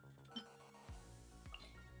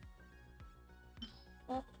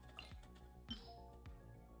 Oh.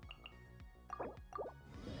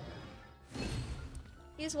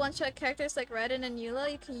 Use one-shot characters like Raiden and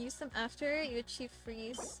Eula. You can use them after you achieve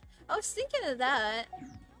freeze. I was thinking of that.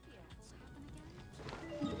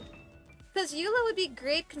 Because Eula would be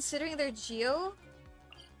great considering their Geo.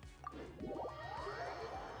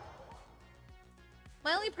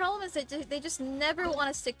 My only problem is that they just never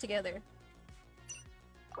want to stick together.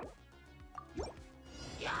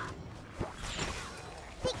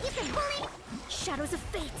 Think you can bully? Shadows of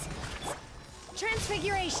fate.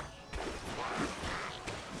 Transfiguration.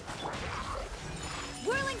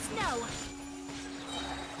 Whirling snow.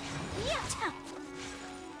 Yeah.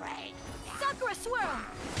 Right. Sakura swirl.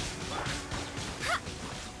 Ha.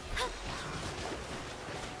 Ha.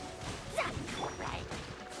 Zap. Right.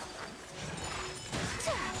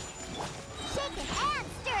 Shaken and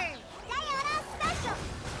stirred. Diana special.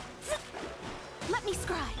 Let me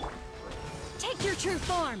scry. Take your true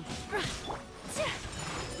form.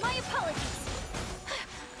 My apologies.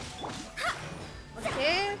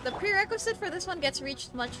 Okay, the prerequisite for this one gets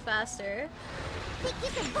reached much faster. Think you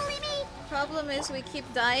can bully me? Problem is we keep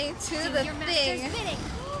dying to Do the your thing. master's bidding.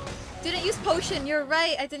 Didn't use potion, you're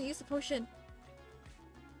right, I didn't use the potion.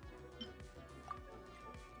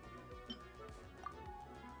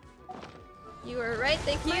 You were right,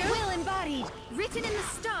 thank you. My will embodied, written in the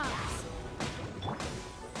stars.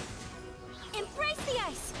 Embrace the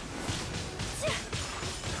ice.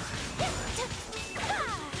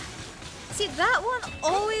 See, that one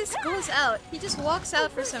always goes out. He just walks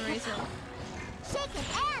out for some reason. Shaken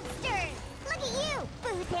and stirred. Look at you,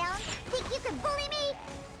 Bootown. Think you can bully me?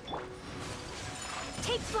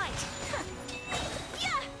 Take flight.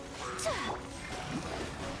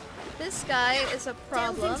 This guy is a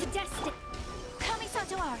problem, Delve into destiny.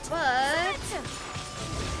 Kamisato art. but...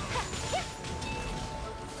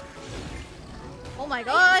 Oh my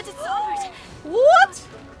god! What?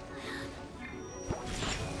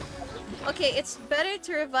 Okay, it's better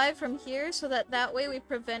to revive from here so that way we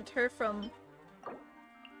prevent her from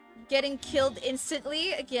getting killed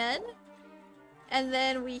instantly again. And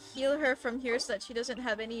then we heal her from here so that she doesn't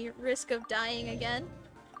have any risk of dying again.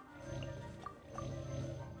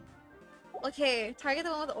 Okay, target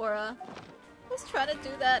the one with aura. Let's try to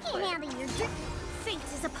do that. Can't handle your drink. Fate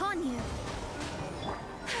is upon you.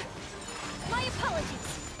 My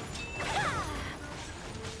apologies.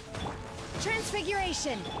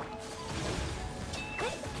 Transfiguration.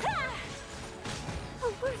 A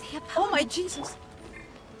worthy opponent. Oh my Jesus!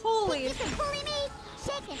 Holy! You can bully me?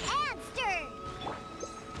 Shaken and stirred.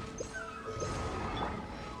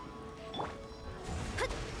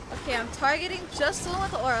 Okay, I'm targeting just the one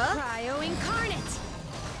with aura. Cryo incarnate.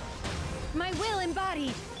 My will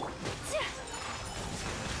embodied.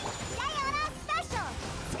 Diana special.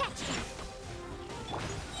 Sketch.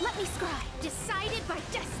 Let me scry. Decided by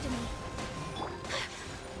destiny.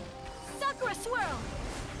 Sakura swirl.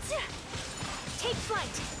 Take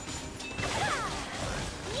flight.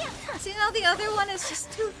 See, now the other one is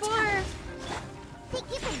just too far. Think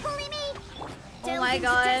you can bully me? Oh my Delve into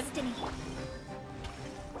god. destiny.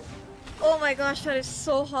 Oh my gosh, that is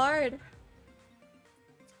so hard.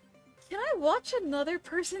 Can I watch another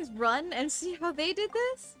person's run and see how they did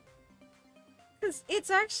this? Because it's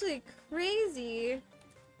actually crazy.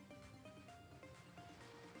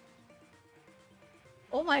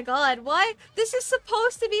 Oh my god, why? This is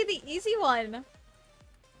supposed to be the easy one.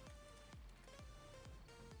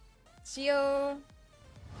 Geo.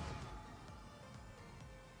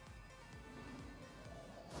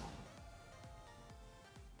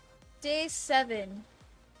 Day 7.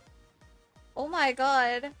 Oh my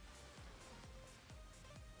god.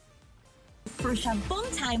 For Shampoo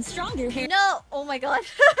time, stronger hair. No! Oh my god.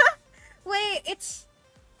 Wait, it's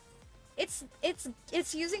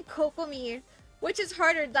using Kokomi, which is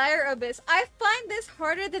harder, Dire Abyss. I find this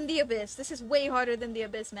harder than the Abyss. This is way harder than the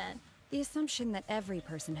Abyss, man. The assumption that every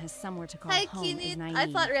person has somewhere to call Hi, home is Kinit. naive.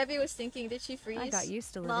 I thought Rebby was thinking, did she freeze? I got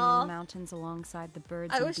used to living Lol. in the mountains alongside the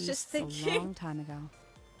birds I and was just beasts thinking. a long time ago.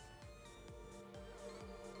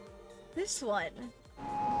 This one.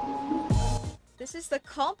 This is the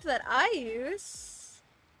comp that I use.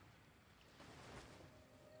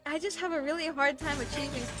 I just have a really hard time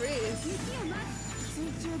achieving freeze.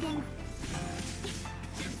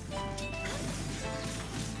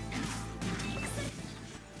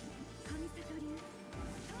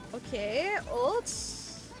 Okay,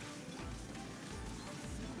 ults.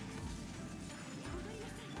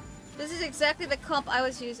 This is exactly the comp I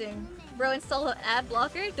was using. Bro, install an ad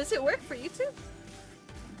blocker. Does it work for you too?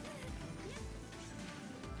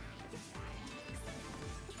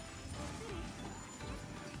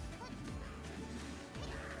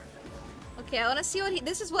 Okay, I want to see what he.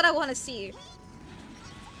 This is what I want to see.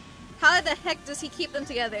 How the heck does he keep them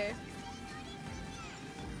together?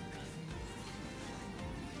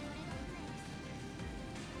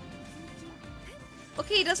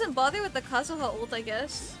 Okay, he doesn't bother with the Kazuha ult, I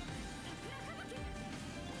guess.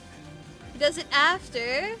 He does it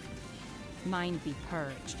after. Mind be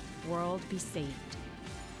purged, world be saved.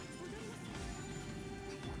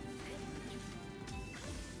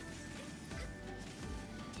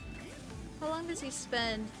 How long does he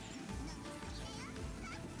spend?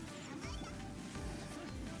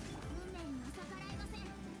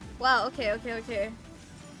 Wow, okay, okay, okay.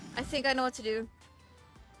 I think I know what to do.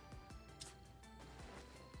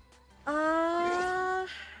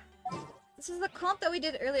 This is the comp that we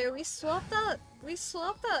did earlier. We swapped out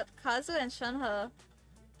Kazu and Shenhe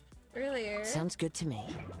earlier. Sounds good to me.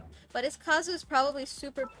 But his Kazu is probably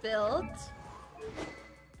super built.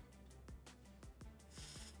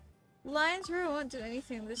 Lions Roar won't do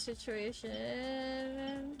anything in this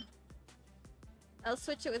situation. I'll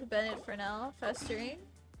switch it with Bennett for now. Festering.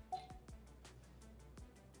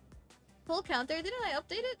 Full counter. Didn't I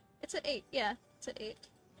update it? It's at 8. Yeah, it's at 8.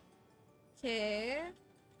 Okay.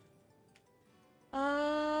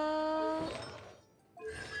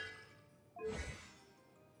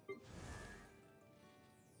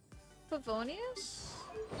 Favonius?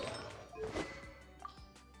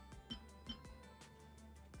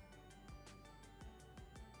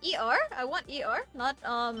 ER? I want ER, not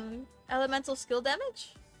elemental skill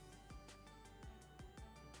damage.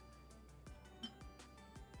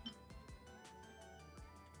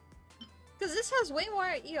 Because this has way more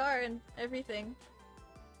ER and everything.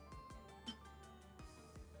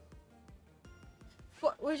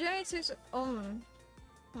 We're generating 6. Oh,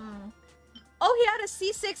 he had a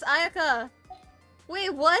C6 Ayaka!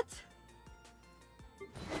 Wait, what?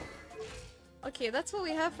 Okay, that's what we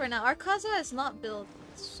have for now. Our Kazuha is not built,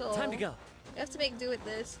 so... Time to go. We have to make do with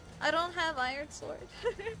this. I don't have Iron Sword.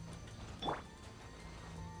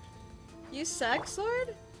 Use Sack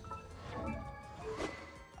Sword?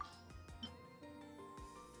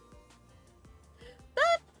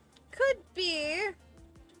 That could be...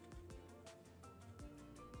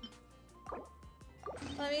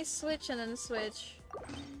 Let me switch and then switch.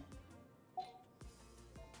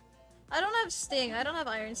 I don't have Sting. I don't have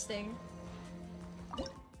Iron Sting.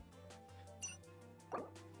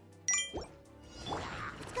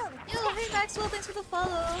 Yo, hey Maxwell, thanks for the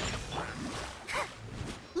follow.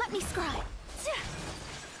 Let me scribe.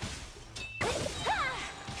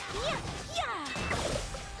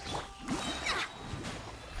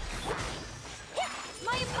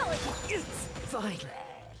 My apologies. It's fine.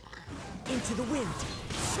 Into the wind.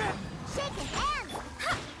 Shaking hands.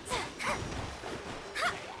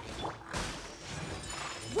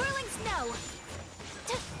 Whirling snow.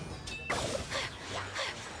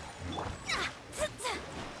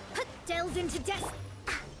 Delves into death.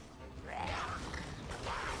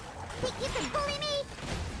 Think you can bully me?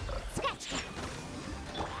 Scratch it.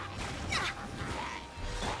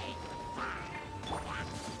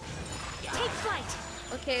 Take flight.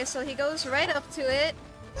 Okay, so he goes right up to it.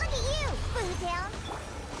 Look at you, Boo Down.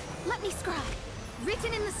 Let me scribe.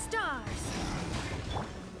 Written in the stars.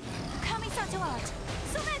 Kamisato art.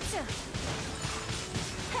 Sumetsu.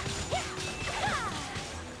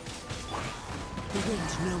 The wind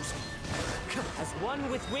knows me. As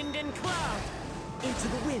one with wind and cloud. Into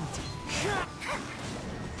the wind.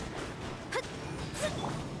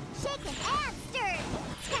 Shaken and stirred.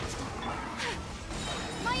 Scratch.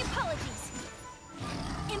 My apologies.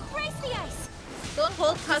 Embrace the ice. Don't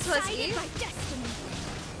hold Kazuha's Guided E. by destiny.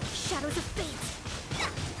 Shadows of fate.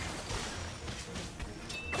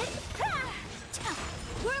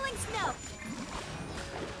 Whirling snow.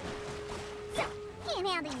 Can't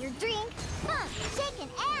handle your drink. Shaken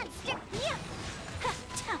and stirred.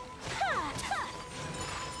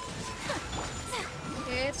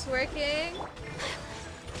 working.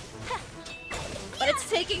 But it's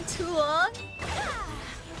taking too long.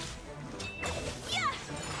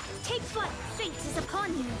 Take flight. Fate is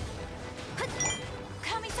upon you.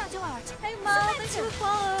 Kamisato art. Hey Mom, thanks for the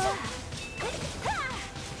follow.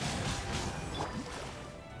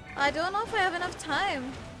 I don't know if I have enough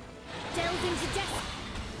time. Delve into death.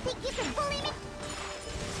 Think you can bully me?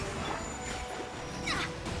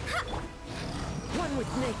 One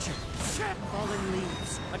with nature. Fallen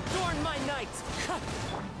leaves. Adorn my night.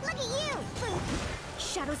 Look at you!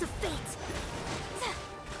 Shadows of fate.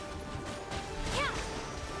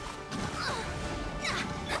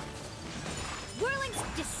 Whirlings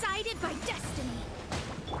decided by destiny.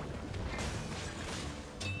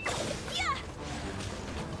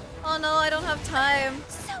 Oh no, I don't have time.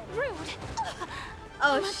 So rude.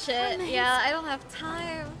 Oh Must shit, remain. yeah, I don't have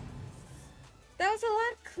time. That was a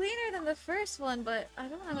lot cleaner than the first one, but I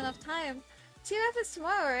don't have enough time. TF is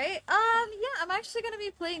tomorrow, right? Yeah, I'm actually gonna be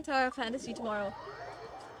playing Tower of Fantasy tomorrow.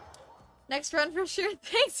 Next run for sure.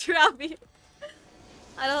 Thanks, Robbie.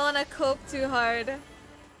 I don't wanna cope too hard.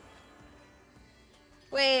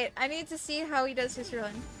 Wait, I need to see how he does his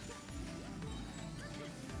run.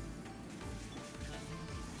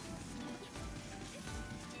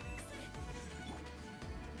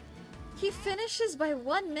 He finishes by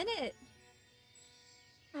 1 minute.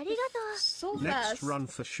 Arigato. So Next fast. run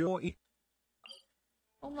for sure.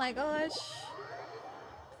 Oh my gosh.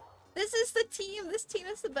 This is the team. This team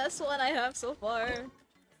is the best one I have so far.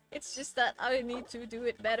 It's just that I need to do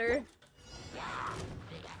it better.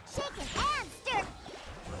 Shake it and stir.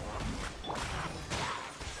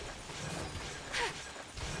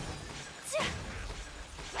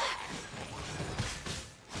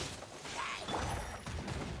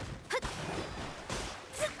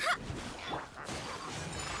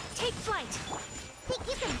 Take flight. Think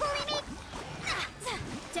you can bully me?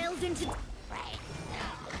 Delve into.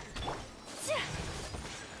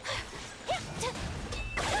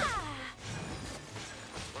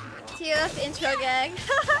 TF intro gang.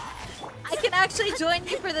 I can actually join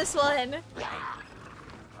you for this one.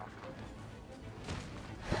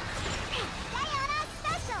 Diana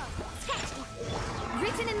Special!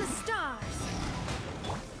 Written in the stars.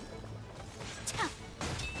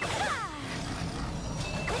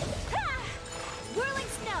 Whirling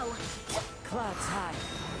snow. Clouds high.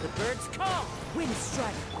 The birds call. Wind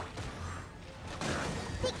strike.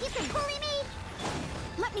 Think you can bully me?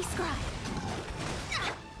 Let me scribe.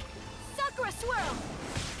 Sakura swirl.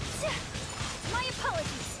 My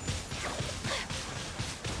apologies.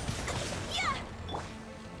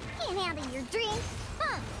 Can't handle your drink?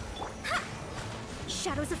 Huh?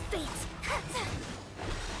 Shadows of fate.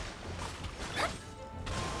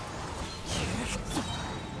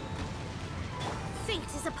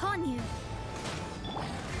 Fate is upon you.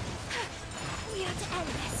 We are to end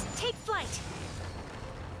this. Take flight.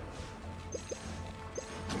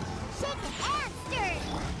 Shake it and stir.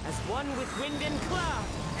 As one with wind and cloud.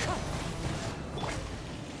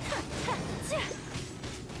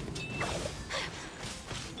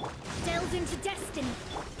 Delve into destiny.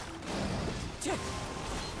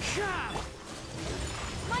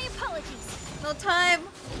 My apologies. No time.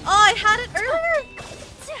 Oh, I had it earlier.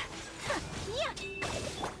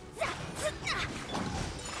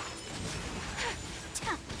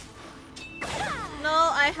 No,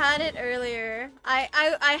 I had it earlier.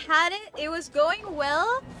 I had it. It was going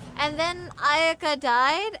well, and then Ayaka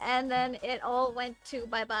died, and then it all went to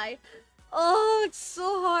bye-bye. Oh, it's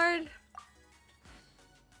so hard.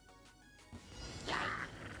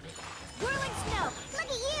 Whirling snow. Look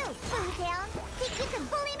at you, Boo Town. Think you can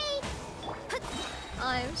bully me?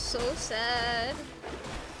 I'm so sad.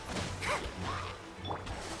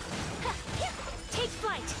 Take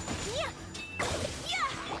flight.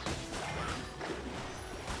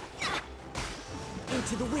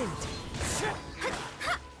 Into the wind.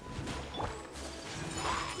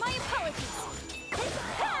 My apologies.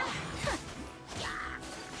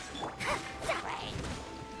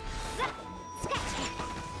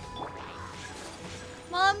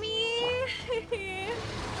 Mommy!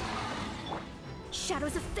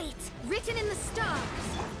 Shadows of fate, written in the stars.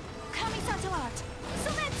 Kamisato art.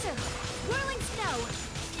 Sometsu. Whirling snow.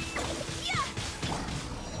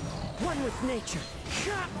 One with nature.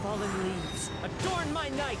 Fallen leaves. Adorn my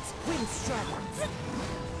night. Wind strike.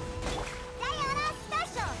 Diana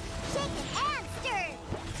Special. Shake it and stir.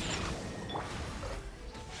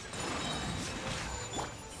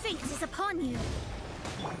 Fate is upon you.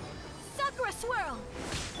 Sakura swirl.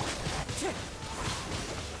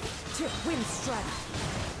 Wind strike.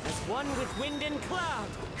 As one with wind and cloud.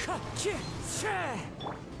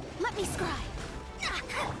 Let me scry.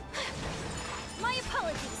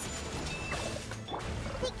 apologies.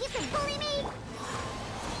 Think you can bully me?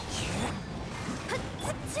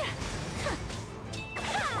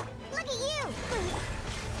 Look at you!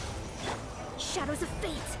 Shadows of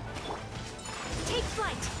fate. Take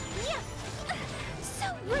flight. Yeah. So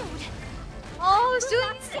rude. Oh, it's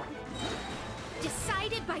doing it.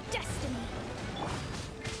 Decided by destiny.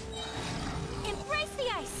 Embrace the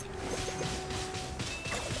ice.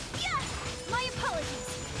 Yeah. My apologies.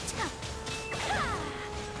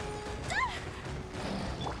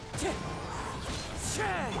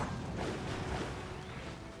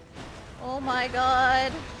 Oh my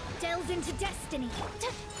god. Delve into destiny.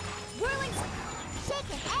 Whirling. Shake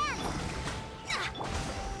your hand!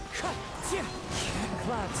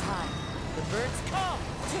 Clouds high. The birds call.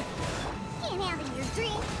 Can't handle your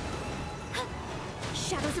drink.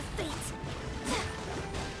 Shadows of fate.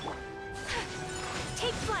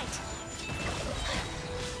 Take flight.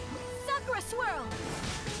 Sakura swirl.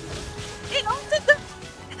 It ulted the.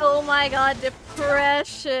 Oh my god,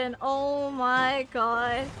 depression. Oh my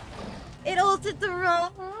god. It ulted the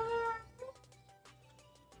wrong.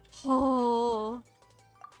 Oh.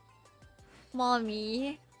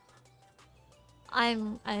 Mommy.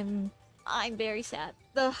 I'm very sad.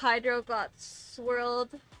 The hydro got swirled.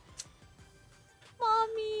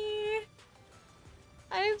 Mommy.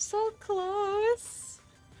 I am so close.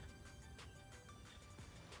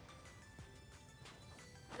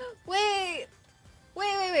 Wait.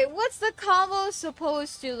 Wait. What's the combo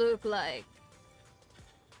supposed to look like?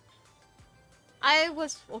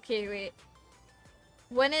 Okay, wait.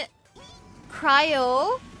 When it...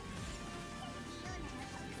 Cryo?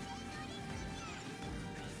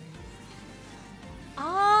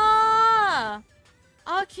 Ah!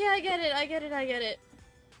 Okay, I get it.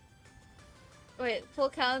 Wait, full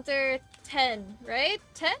counter 10, right?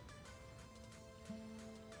 10?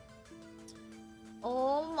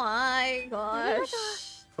 Oh my gosh.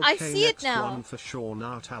 I Okay, see it next now. one for sure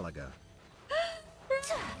now, Talaga.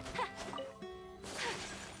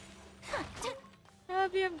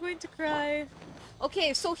 Abby, I'm going to cry.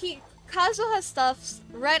 Okay, so Kazu has stuff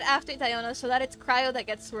right after Diona so that it's Cryo that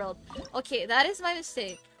gets swirled. Okay, that is my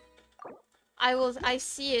mistake. I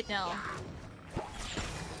see it now.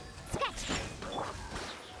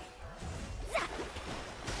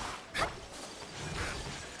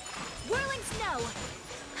 Whirling snow.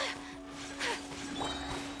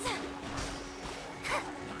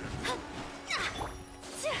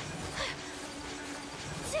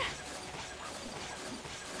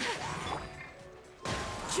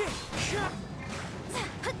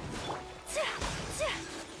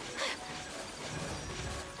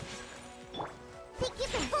 Think you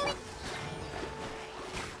can bully?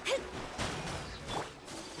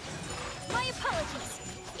 My apologies.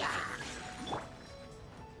 Diana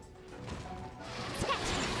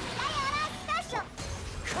special!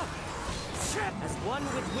 As one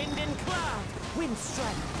with wind and cloud. Wind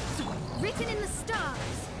strike. Written in the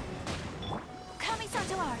stars.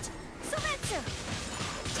 Kamisato art. Sometsu.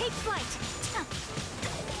 Take flight.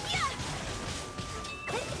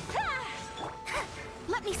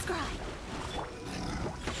 Let me scribe.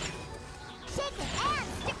 Shake your hand!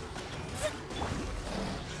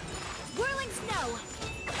 Whirling snow.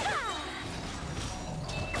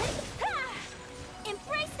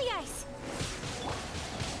 Embrace the ice.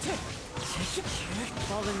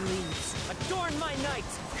 Fallen leaves. Adorn my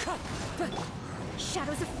night.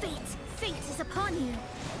 Shadows of fate. Fate is upon you.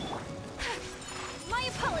 My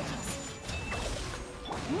apologies.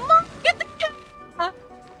 Mom, get the huh?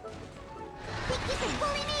 Think you can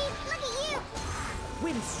bully me? Look at you!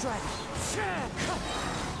 Wind strike.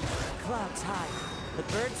 Clouds high. The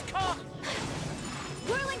birds call.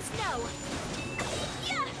 Whirling snow.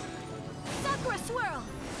 Yeah. Sakura swirl.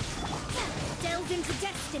 Delve into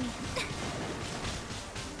destiny.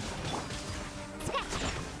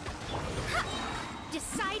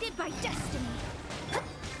 Decided by destiny.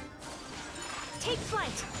 Take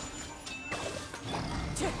flight.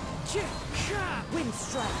 Wind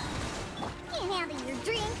strike. Can't handle your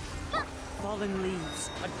drink. Fallen leaves.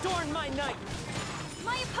 Adorn my night.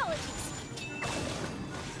 My apologies.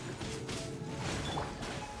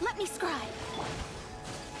 Let me scribe.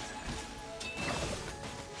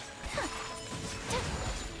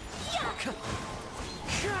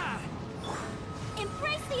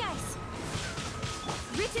 Embrace the ice.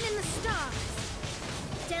 Written in the stars.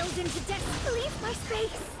 Delved into depth. Leave my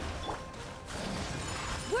space.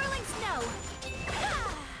 Whirling snow.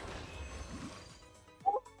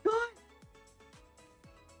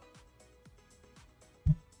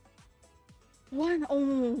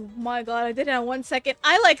 Oh my god, I did it in 1 second.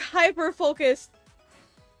 I like hyper focused.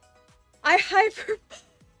 I hyper...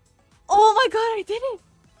 Oh my god, I did it!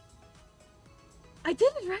 I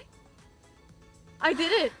did it, right? I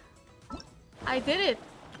did it. I did it.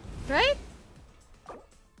 Right?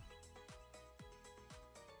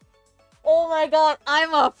 Oh my god,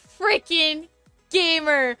 I'm a freaking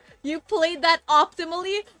gamer! You played that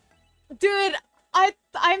optimally? Dude,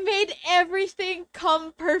 I made everything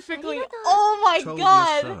come perfectly. Oh my Told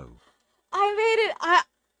god! you so. I made it.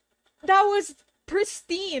 That was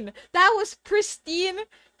pristine. That was pristine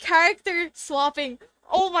character swapping.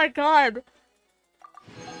 Oh my god.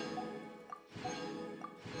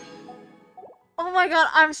 Oh my god,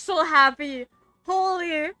 I'm so happy.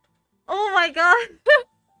 Holy. Oh my god.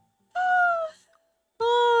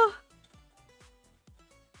 Oh.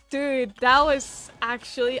 Dude, that was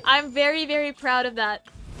actually... I'm very, very proud of that.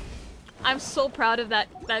 I'm so proud of that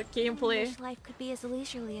gameplay. I wish life could be as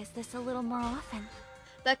leisurely as this a little more often.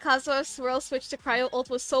 That Kazuha Swirl switch to Cryo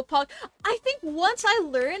ult was so pog. I think once I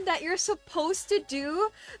learned that you're supposed to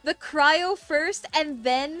do the Cryo first and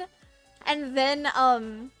then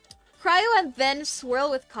Cryo and then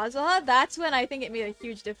Swirl with Kazuha, that's when I think it made a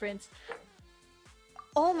huge difference.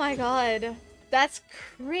 Oh my god. That's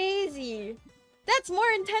crazy. That's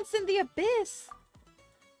more intense than the Abyss.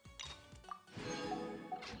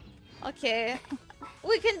 Okay.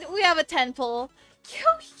 We have a 10 pull. Can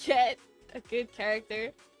we get a good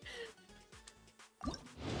character?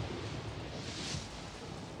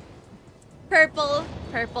 Purple.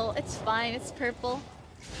 Purple. It's fine. It's purple.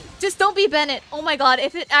 Just don't be Bennett. Oh my god.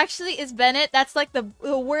 If it actually is Bennett, that's like the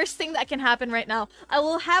worst thing that can happen right now. I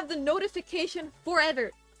will have the notification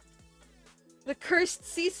forever. The cursed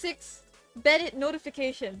C6 Bennett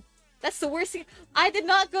notification. That's the worst thing. I did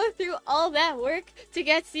not go through all that work to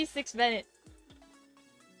get C6 Bennett.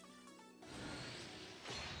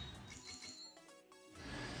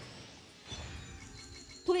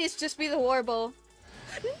 Please just be the Warbow.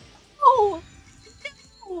 No!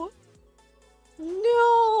 No!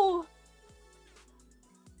 No!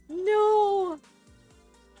 No!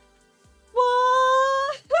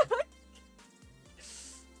 What?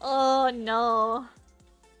 Oh no.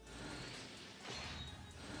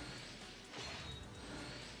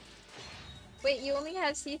 Wait, you only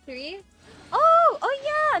have C3? Oh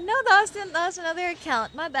yeah! No, that was another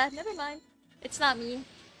account. My bad. Never mind. It's not me.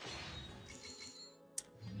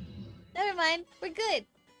 Never mind. We're good.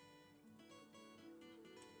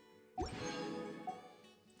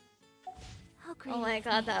 How great. Oh my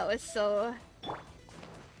god, that was so...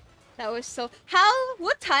 How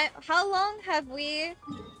long have we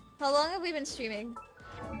been streaming?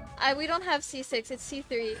 We don't have C6, it's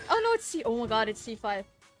C3. Oh no, it's C... Oh my god, it's C5.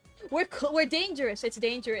 We're dangerous, it's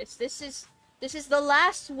dangerous. This is the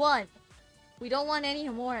last one. We don't want any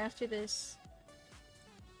more after this.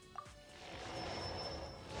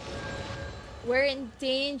 We're in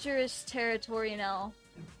dangerous territory now.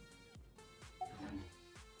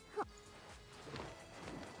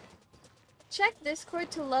 Check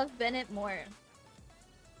Discord to love Bennett more.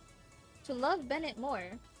 To love Bennett more.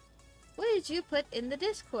 What did you put in the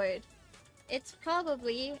Discord? It's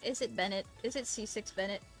probably... Is it Bennett? Is it C6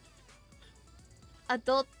 Bennett?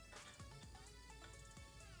 Adult...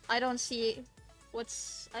 I don't see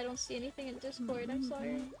anything in Discord, I'm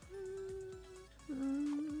sorry.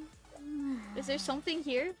 Is there something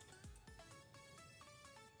here?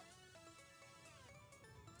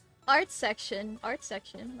 Art section,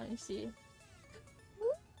 let me see.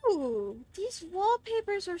 Ooh, these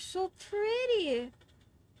wallpapers are so pretty.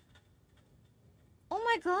 Oh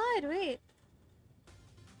my god, wait.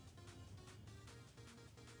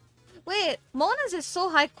 Wait, Mona's is so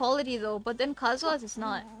high quality though, but then Kazuha's is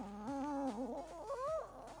not.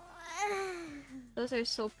 Those are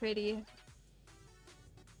so pretty.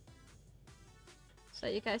 So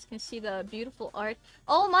you guys can see the beautiful art.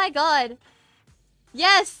 Oh my god!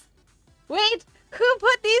 Yes! Wait! Who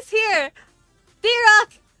put these here?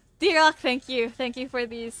 D-Rock! D-Rock, thank you. Thank you for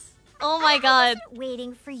these. Oh my god.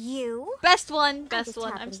 Waiting for you. Best one. I Best just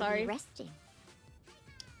one. happened I'm to be sorry. resting.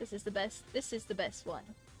 This is the best. This is the best one.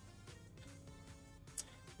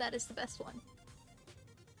 That is the best one.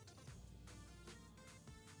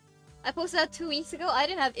 I posted that 2 weeks ago. I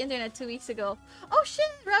didn't have internet 2 weeks ago. Oh shit!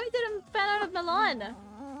 Rami did a fan out of Milan.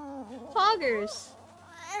 Poggers.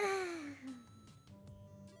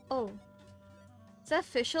 Oh. Is that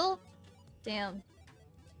official? Damn.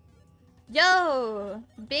 Yo!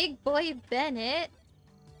 Big boy Bennett.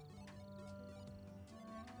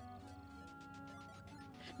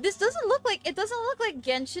 This doesn't look like... It doesn't look like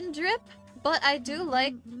Genshin drip. But I do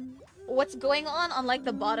like what's going on like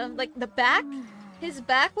the bottom. Like the back. His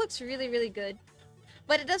back looks really, really good.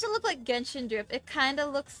 But it doesn't look like Genshin Drip. It kind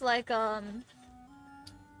of looks like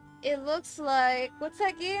it looks like, what's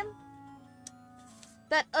that game?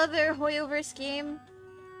 That other Hoyoverse game.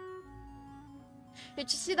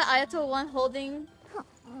 Did you see the Ayato one holding?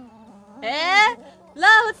 Eh? La,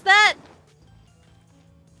 what's that?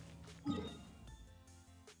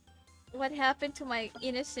 What happened to my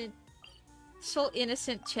innocent, so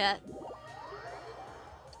innocent chat?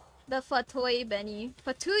 The Fatui Benny.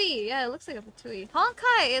 Fatui! Yeah, it looks like a Fatui.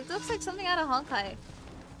 Honkai! It looks like something out of Honkai.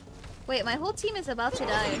 Wait, my whole team is about to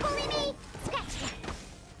die.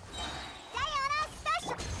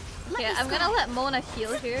 Okay, I'm gonna let Mona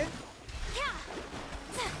heal here.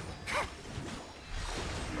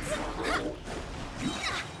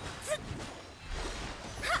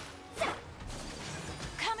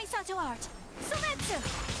 Kamisato art.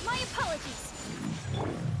 Sumetsu. My apologies.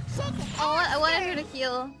 Oh, I wanted her to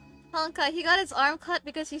heal. Honkai, he got his arm cut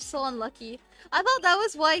because he's so unlucky. I thought that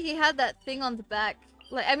was why he had that thing on the back.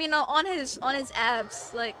 Like, I mean, on his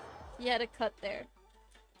abs. Like, he had a cut there.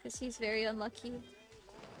 Because he's very unlucky.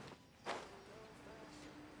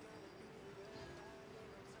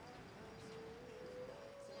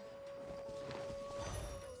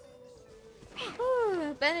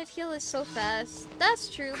 Bennett heal is so fast. That's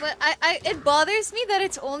true, but it bothers me that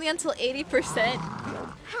it's only until 80%.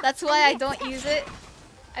 That's why I don't use it.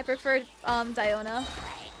 I prefer Diona.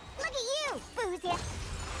 Look at you, Boozy.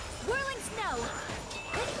 Whirling snow.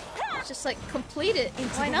 Just like complete it.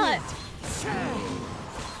 Why not?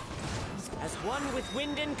 As one with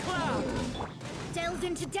wind and cloud. Delved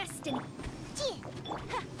into destiny.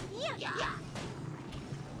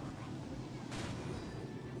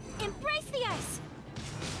 Embrace the ice.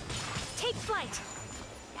 Take flight.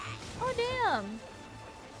 Oh damn.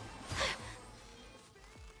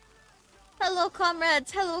 Hello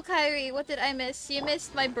comrades. Hello Kyrie. What did I miss? You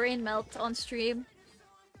missed my brain melt on stream.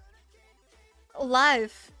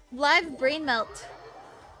 Live brain melt.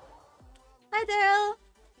 Hi Daryl.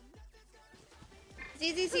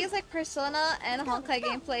 ZZZ is like Persona and Honkai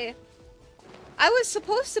gameplay. I was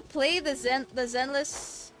supposed to play the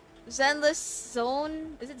Zenless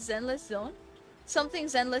Zone. Is it Zenless Zone? Something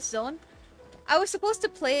Zenless Zone. I was supposed to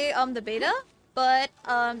play the beta, but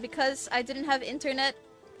because I didn't have internet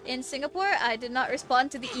in Singapore, I did not respond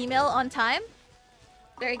to the email on time.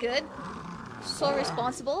 Very good. So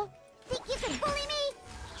responsible. Think you can bully me?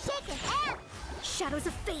 Shake it out. Shadows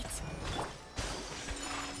of fate.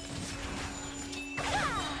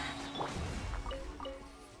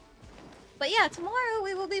 But yeah, tomorrow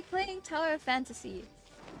we will be playing Tower of Fantasy.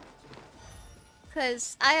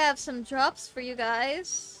 Because I have some drops for you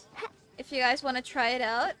guys. If you guys want to try it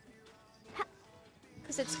out.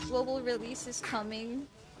 Because its global release is coming.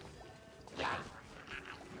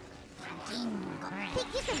 Think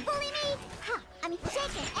you can bully me? Huh, I mean, shake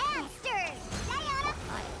it and stir. Diana.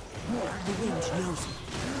 The wind knows me.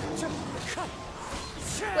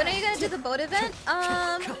 When are you gonna do the boat event?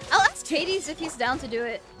 I'll ask Hades if he's down to do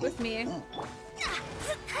it with me.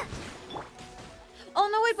 Oh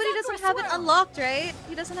no, wait, but he doesn't have it unlocked, right?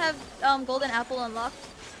 He doesn't have Golden Apple unlocked.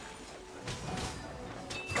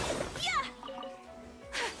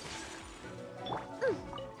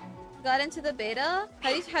 Got into the beta?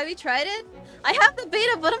 Have you tried it? I have the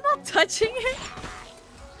beta, but I'm not touching it.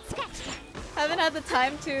 Haven't had the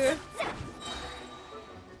time to.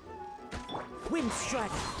 Wind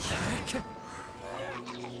strike.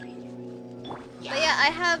 But yeah,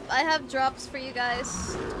 I have drops for you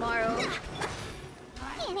guys tomorrow.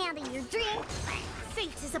 Can't handle your drink.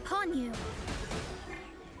 Fate is upon you.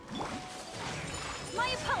 My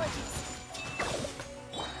apologies.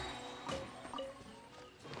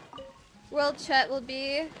 World chat will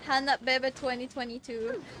be Hanap Bebe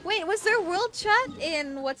 2022. Wait, was there world chat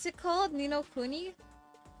in what's it called? Ni no Kuni?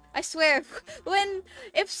 I swear,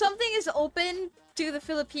 if something is open to the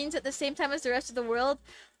Philippines at the same time as the rest of the world,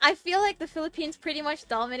 I feel like the Philippines pretty much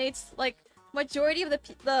dominates like majority of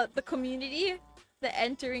the community, the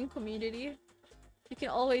entering community. You can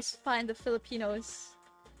always find the Filipinos.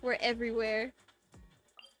 We're everywhere.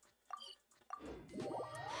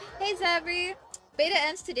 Hey Zabri, beta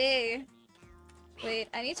ends today. Wait,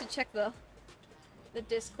 I need to check the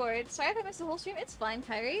Discord. Sorry if I missed the whole stream. It's fine,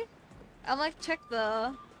 Kyrie. I'm like check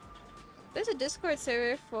the. There's a Discord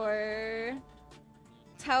server for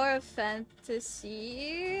Tower of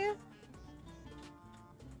Fantasy.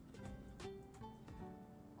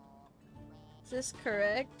 Is this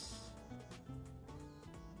correct?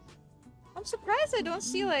 I'm surprised I don't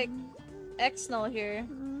see like Xnull here.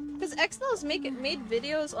 Because Xnull's made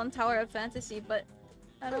videos on Tower of Fantasy, but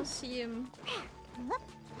I don't see him.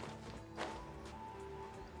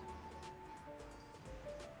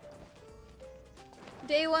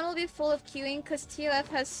 Day 1 will be full of queuing because TOF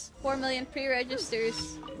has 4 million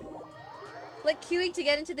pre-registers. Like queuing to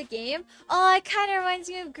get into the game? Oh, it kind of reminds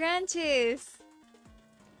me of Grand Chase.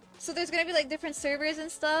 So there's gonna be like different servers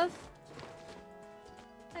and stuff.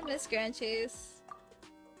 I miss Grand Chase.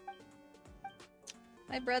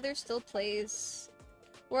 My brother still plays.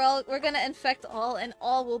 We're gonna infect all and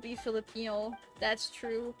all will be Filipino. That's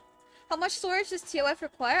true. How much storage does TOF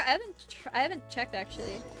require? I haven't checked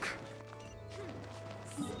actually.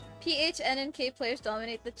 PH, N, and K players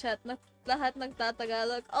dominate the chat. Lahat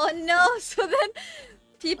nagtatagalog. Oh no! So then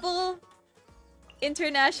people,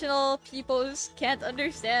 international peoples can't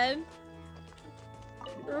understand.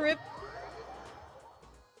 RIP.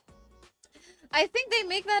 I think they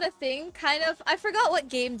make that a thing, kind of. I forgot what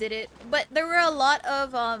game did it, but there were a lot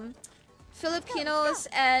of Filipinos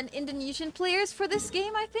and Indonesian players for this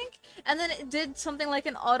game, I think. And then it did something like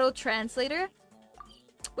an auto-translator,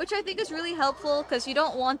 which I think is really helpful because you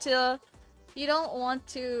don't want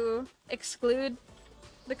to exclude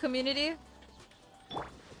the community.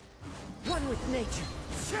 One with nature.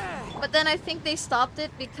 But then I think they stopped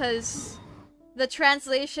it because the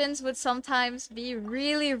translations would sometimes be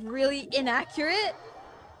really, really inaccurate.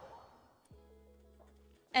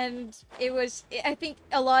 And I think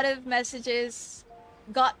a lot of messages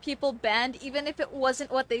got people banned even if it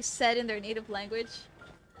wasn't what they said in their native language.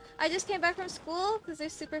 I just came back from school because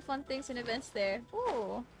there's super fun things and events there.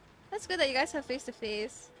 Ooh, that's good that you guys have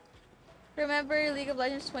face-to-face. Remember League of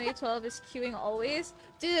Legends 2012 is queuing always?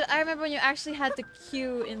 Dude, I remember when you actually had to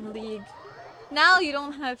queue in League. Now you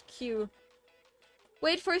don't have queue.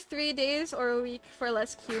 Wait for 3 days or a week for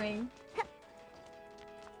less queuing.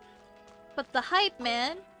 But the hype,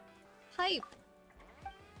 man. Hype.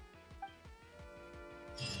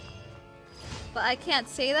 But I can't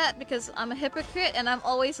say that because I'm a hypocrite and I'm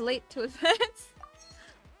always late to events.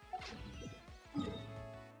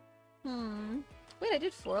 Wait, I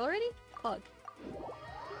did 4 already? Fuck.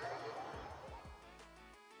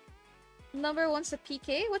 Number wants a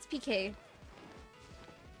PK? What's PK?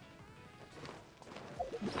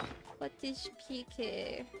 What is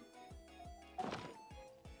PK?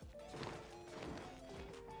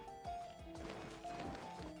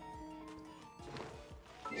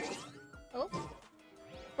 Oh.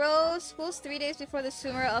 Bro, school's 3 days before the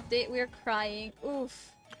Sumer update. We're crying.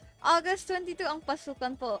 Oof. August 22 ang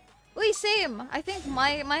pasukan po. Uy, same! I think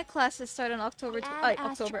my classes start on August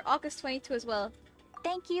 22 as well.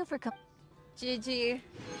 Thank you for GG.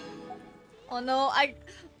 Oh no, I'm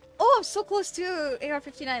so close to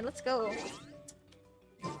AR-59. Let's go.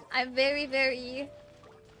 I'm very, very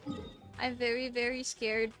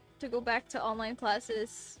scared to go back to online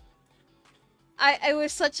classes. It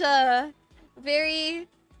was such a very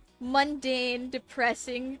mundane,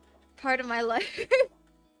 depressing part of my life.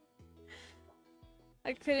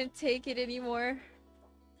 I couldn't take it anymore.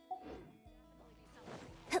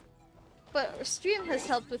 But stream has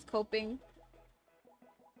helped with coping.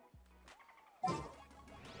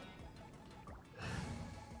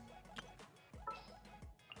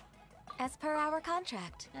 As per our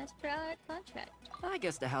contract. I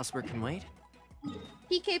guess the housework can wait.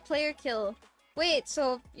 PK player kill. Wait,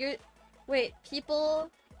 so people,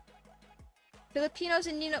 Filipinos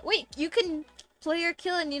in Nino. Wait, you can player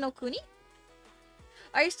kill in Ni no Kuni?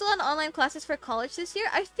 Are you still on online classes for college this year?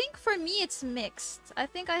 I think for me it's mixed. I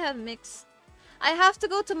think I have mixed. I have to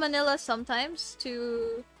go to Manila sometimes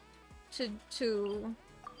to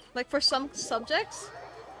like for some subjects.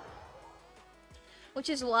 Which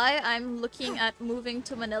is why I'm looking at moving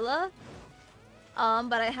to Manila.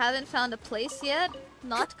 But I haven't found a place yet.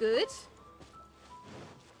 Not good.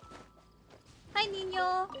 Hi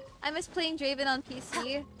Nino! I miss playing Draven on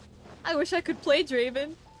PC. I wish I could play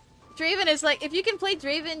Draven. Draven is like, if you can play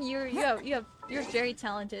Draven, you're very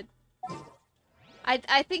talented.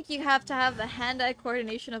 I think you have to have the hand-eye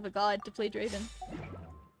coordination of a god to play Draven.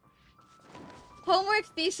 Homework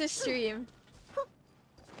thesis stream.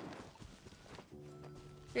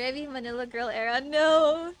 Revi Manila girl era.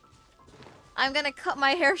 No! I'm gonna cut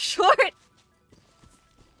my hair short!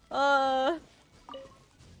 I'm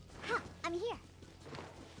here.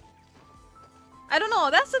 I don't know,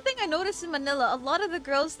 that's the thing I noticed in Manila. A lot of the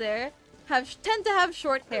girls there tend to have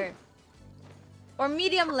short hair. Or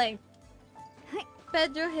medium length.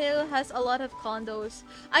 Pedro Hill has a lot of condos.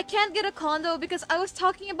 I can't get a condo because I was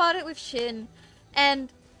talking about it with Shin.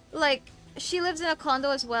 And, like, she lives in a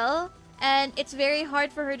condo as well. And it's very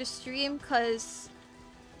hard for her to stream because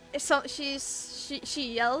she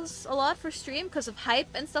yells a lot for stream because of hype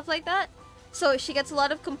and stuff like that. So she gets a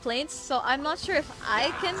lot of complaints, so I'm not sure if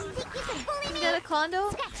I can get a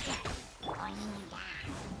condo.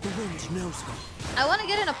 The wind knows me. I want to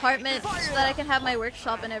get an apartment so that I can have my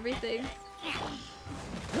workshop and everything.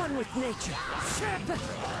 One with nature.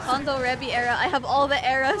 Kondo Rebi era. I have all the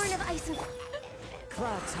eras. Born of ice and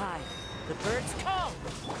Clouds high. The birds call.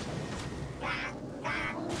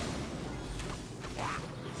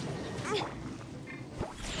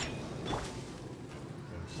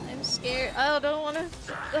 I'm scared. I don't want to.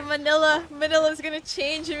 The Manila's gonna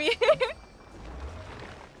change me.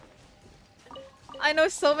 I know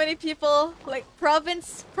so many people, like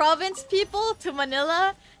province people to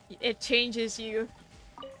Manila. It changes you.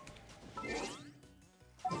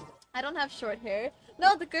 I don't have short hair.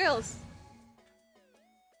 No, the girls.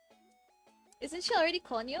 Isn't she already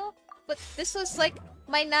konyo? But this was like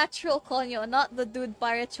my natural konyo, not the dude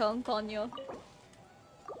parechong konyo.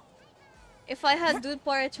 If I had dude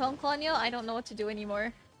parechong konyo, I don't know what to do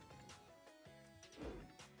anymore.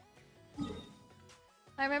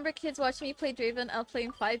 I remember kids watching me play Draven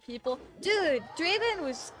outplaying 5 people. Dude, Draven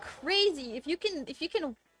was crazy. If you can,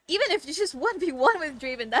 even if you just 1v1 with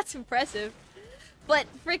Draven, that's impressive. But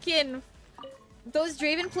freaking those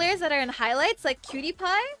Draven players that are in highlights, like Cutie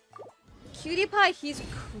Pie, he's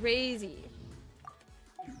crazy.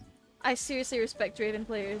 I seriously respect Draven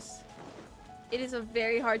players. It is a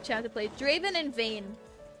very hard champ to play. Draven and Vayne.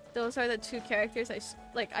 Those are the 2 characters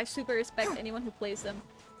I super respect anyone who plays them.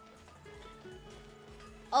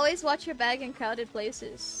 Always watch your bag in crowded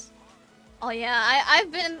places. Oh yeah, I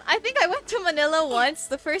think I went to Manila once.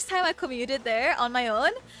 The first time I commuted there on my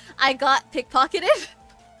own, I got pickpocketed.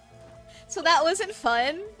 So that wasn't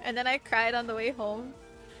fun. And then I cried on the way home.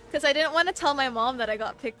 Because I didn't want to tell my mom that I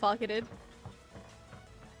got pickpocketed.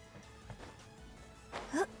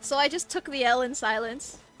 So I just took the L in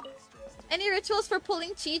silence. Any rituals for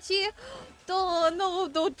pulling Chi-Chi? No,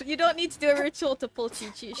 you don't need to do a ritual to pull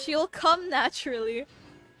Chi-Chi. She'll come naturally.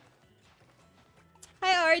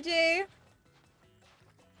 Hi, RJ.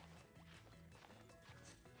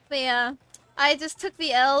 But yeah, I just took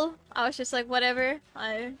the L. I was just like, whatever.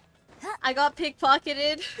 I got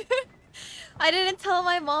pickpocketed. I didn't tell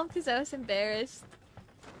my mom because I was embarrassed.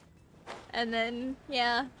 And then,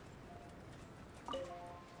 yeah.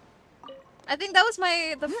 I think that was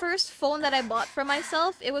the first phone that I bought for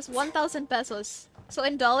myself. It was 1,000 pesos. So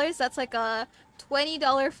in dollars, that's like a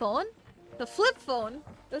 $20 phone. The flip phone.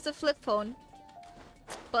 It was a flip phone.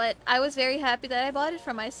 But I was very happy that I bought it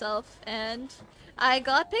for myself. And I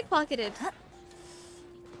got pickpocketed.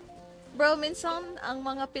 Bro, minsan ang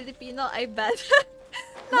mga Pilipino ay bad.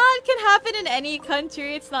 That can happen in any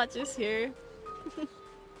country. It's not just here.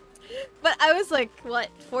 But I was like, what,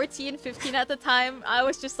 14, 15 at the time? I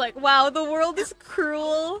was just like, wow, the world is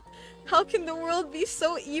cruel. How can the world be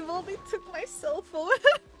so evil? They took my cell phone.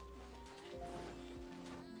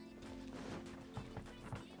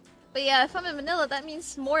 But yeah, if I'm in Manila, that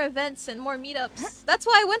means more events and more meetups. That's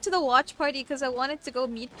why I went to the watch party, because I wanted to go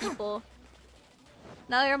meet people.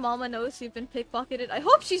 Now your mama knows you've been pickpocketed. I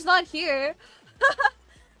hope she's not here.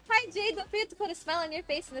 Hi Jade, don't forget to put a smile on your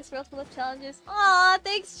face in this world full of challenges. Aw,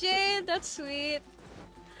 thanks Jade, that's sweet.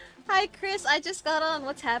 Hi Chris, I just got on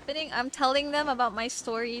what's happening. I'm telling them about my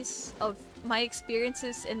stories of my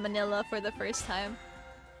experiences in Manila for the first time.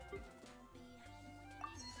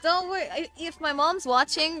 Don't worry, if my mom's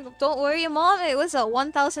watching, don't worry mom, it was a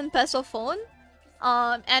 1,000 peso phone.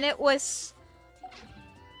 And it was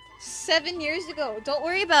 7 years ago. Don't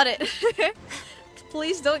worry about it.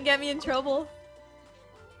 Please don't get me in trouble.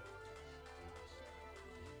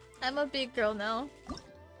 I'm a big girl now.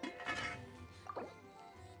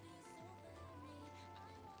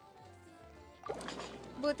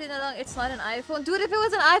 Buti na lang it's not an iPhone. Dude, if it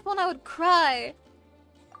was an iPhone, I would cry.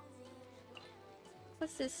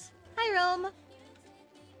 What's this? Hi, Rome.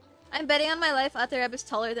 I'm betting on my life Ate Reb is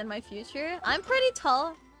taller than my future. I'm pretty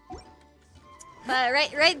tall. But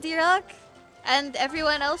right, D-Rock? And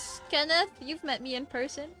everyone else, Kenneth, you've met me in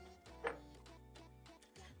person.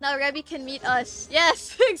 Now Rebby can meet us.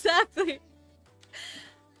 Yes, exactly.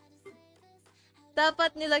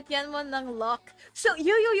 Dapat nilagyan mo ng lock. So,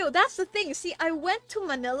 yo, that's the thing. See, I went to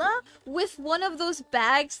Manila with one of those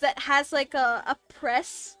bags that has like a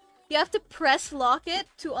press. You have to press lock it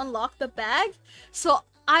to unlock the bag. So,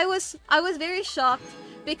 I was very shocked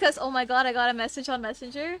because, oh my god, I got a message on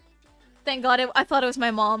Messenger. Thank god, I thought it was my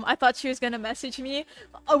mom. I thought she was gonna message me.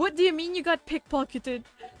 Oh, what do you mean you got pickpocketed?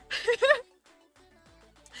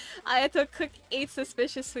 I had to cook 8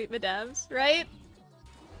 suspicious sweet madams, right?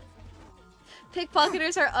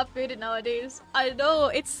 Pickpocketers are upgraded nowadays. I know,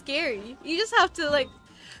 it's scary. You just have to like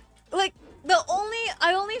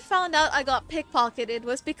I only found out I got pickpocketed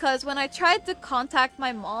was because when I tried to contact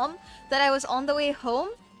my mom that I was on the way home,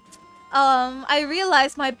 I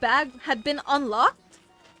realized my bag had been unlocked,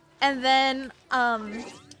 and then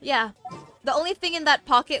yeah, the only thing in that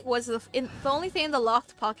pocket was the only thing in the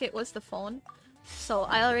locked pocket was the phone. So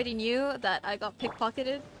I already knew that I got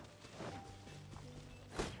pickpocketed.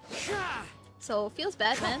 So feels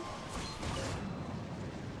bad, man.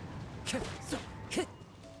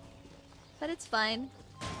 But it's fine.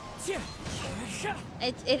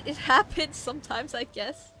 It happens sometimes, I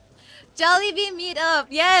guess. Jollibee meetup!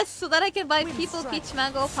 Yes! So that I can buy people peach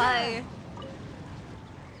mango pie.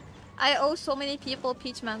 I owe so many people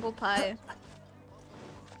peach mango pie.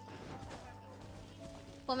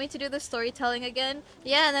 Want me to do the storytelling again?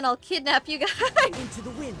 Yeah, and then I'll kidnap you guys. Into the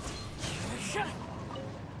wind.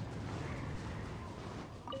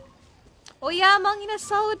 Oh yeah, Mang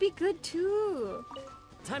Inasal would be good too.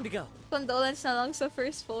 Time to go. Condolence na lang sa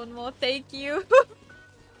first phone mo. Thank you.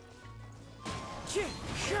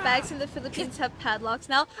 Bags in the Philippines have padlocks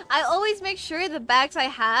now. I always make sure the bags I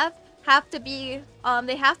have to be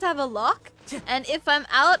they have to have a lock. And if I'm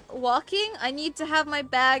out walking, I need to have my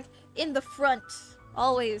bag in the front.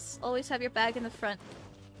 Always have your bag in the front.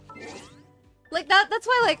 Like that's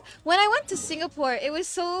why, like, when I went to Singapore, it was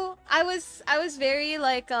so I was very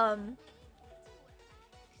like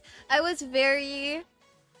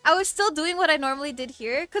I was still doing what I normally did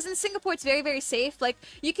here, because in Singapore it's very, very safe. Like,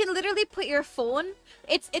 you can literally put your phone.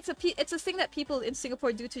 It's a thing that people in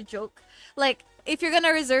Singapore do to joke. Like, if you're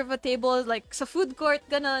gonna reserve a table, like sa food court,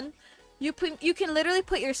 ganon, you can literally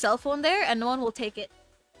put your cell phone there and no one will take it.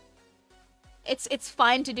 It's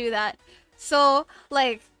fine to do that. So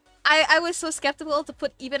like, I was so skeptical to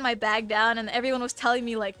put even my bag down, and everyone was telling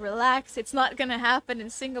me like, relax, it's not gonna happen in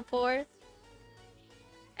Singapore.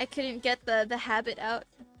 I couldn't get the habit out.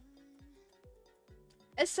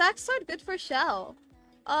 Is sack sword good for Shao?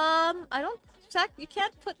 You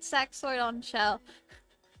can't put sack sword on Shao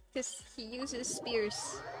because he uses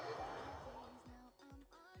spears.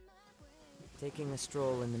 Taking a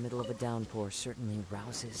stroll in the middle of a downpour certainly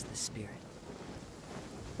rouses the spirit.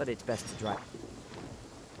 But it's best to drive.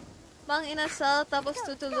 Mang Inasal, tapos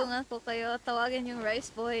tutulungan ko kayo. Tawagin yung rice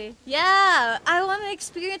boy. Yeah! I want to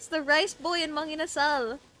experience the rice boy in Mang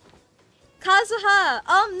Inasal. Kazuha!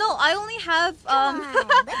 No, I only have,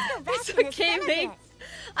 it's okay, mate.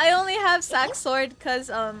 I only have sack sword because,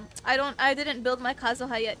 I didn't build my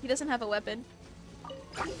Kazuha yet. He doesn't have a weapon.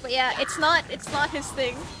 But yeah, it's not his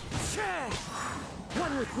thing.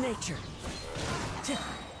 One with nature.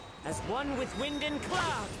 As one with wind and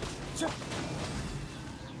cloud.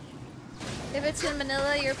 If it's in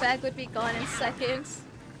Manila, your bag would be gone in seconds.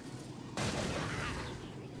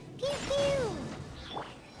 Pew pew!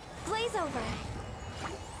 Blaze over.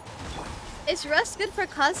 Is rust good for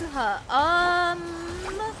Kazuha?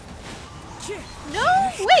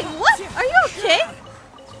 No! Wait, what? Are you okay?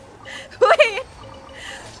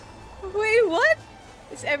 Wait, what?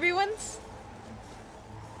 Is everyone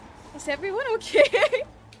okay?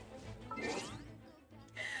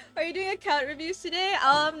 Are you doing account reviews today?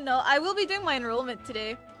 No, I will be doing my enrollment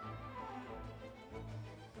today.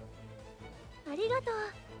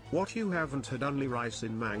 Arigato. What, you haven't had only rice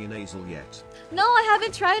in Mang Inasal yet? No, I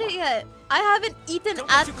haven't tried it yet. I haven't eaten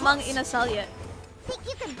at Mang Inasal yet. Think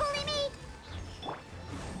you can bully me?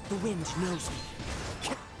 The wind knows me.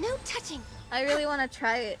 No touching. I really want to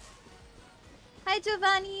try it. Hi,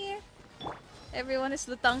 Giovanni. Everyone is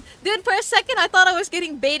lutang. Dude, for a second I thought I was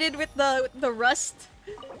getting baited with the rust.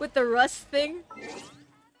 With the rust thing.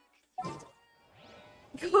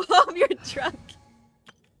 Go home, you're drunk.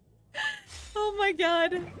 Oh my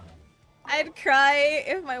god. I'd cry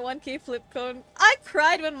if my 1K flip cone. I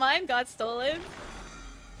cried when mine got stolen.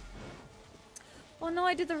 Oh no,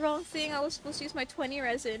 I did the wrong thing. I was supposed to use my 20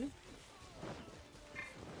 resin.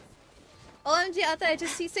 OMG, Ata, I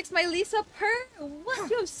just C6 my Lisa per? What?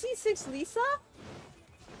 You have C6 Lisa?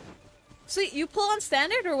 So you pull on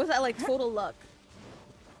standard, or was that like total luck?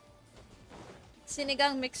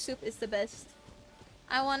 Sinigang mixed soup is the best.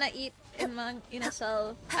 I wanna eat in Mang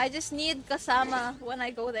Inasal. I just need kasama when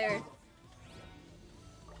I go there.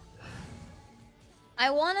 I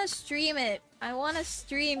wanna stream it. I wanna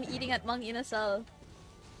stream eating at Mang Inasal.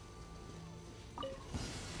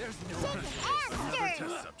 There's no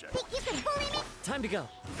Think you can bully me? Time to go.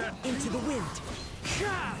 Into the wind.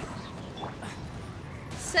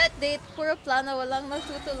 Set date, puro plano, walang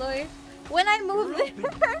magtutuloy. When I move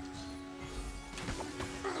there.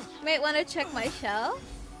 Might wanna check my shell.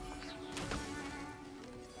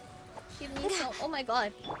 Give me some. Oh my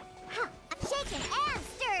god. Shaken and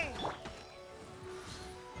stirred.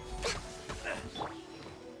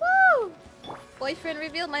 Woo! Boyfriend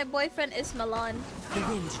reveal. My boyfriend is Milan. The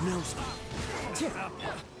wind knows me.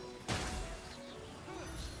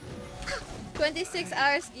 26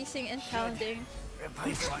 hours geesing and counting.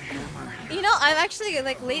 You know, I'm actually,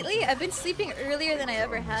 like, lately, I've been sleeping earlier than I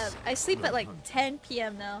ever have. I sleep at like 10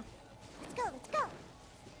 p.m. now. Let's go, let's go.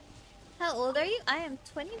 How old are you? I am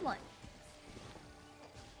 21.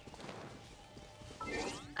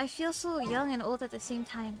 I feel so young and old at the same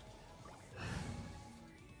time.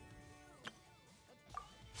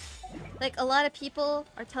 Like, a lot of people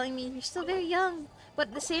are telling me, you're still very young. But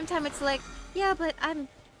at the same time, it's like, yeah, but I'm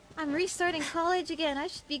restarting college again. I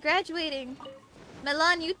should be graduating.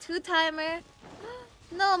 Milan, you two-timer.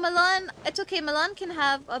 No, Milan, it's okay. Milan can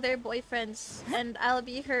have other boyfriends, and I'll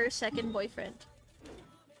be her second boyfriend.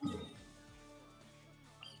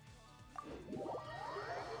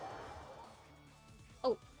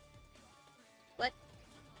 Oh. What?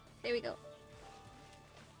 There we go.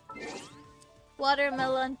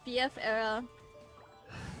 Watermelon BF era.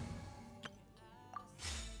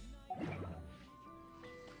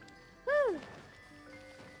 Woo!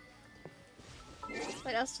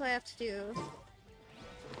 What else do I have to do?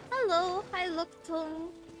 Hello! Hi, Loktung!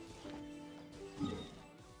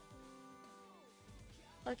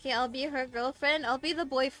 Okay, I'll be her girlfriend. I'll be the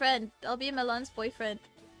boyfriend. I'll be Milan's boyfriend.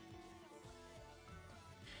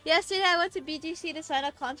 Yesterday, I went to BGC to sign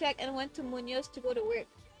a contract and went to Munoz to go to work.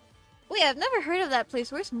 Wait, I've never heard of that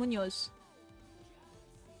place. Where's Munoz?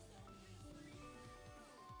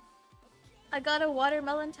 I got a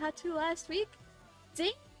watermelon tattoo last week.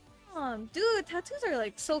 Damn, dude, tattoos are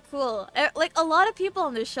like so cool. Like a lot of people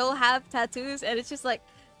on the show have tattoos, and it's just like,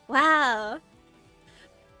 wow.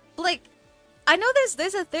 Like, I know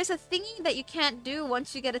there's a thingy that you can't do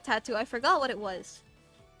once you get a tattoo. I forgot what it was,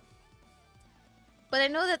 but I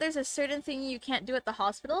know that there's a certain thing you can't do at the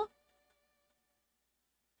hospital.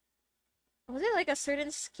 Was it like a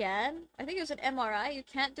certain scan? I think it was an MRI. You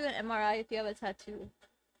can't do an MRI if you have a tattoo.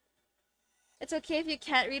 It's okay if you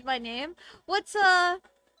can't read my name. What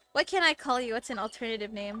can I call you? What's an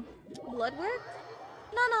alternative name? Bloodwork?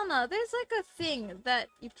 No. There's like a thing that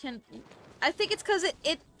you can... I think it's because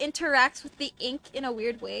it interacts with the ink in a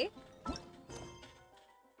weird way.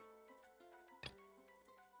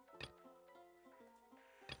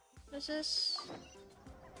 Is this...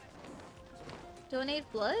 Donate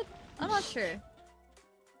blood? I'm not sure.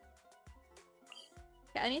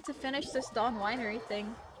 Yeah, I need to finish this Dawn Winery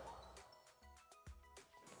thing.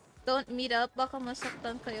 Don't meet up, baka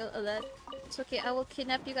masaktan kayo ulit. It's okay, I will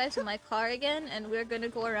kidnap you guys in my car again, and we're gonna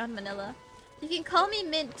go around Manila. You can call me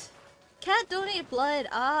Mint. Can't donate blood.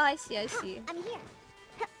 Ah, I see. I'm here.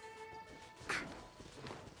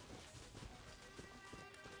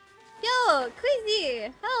 Yo, Queasy!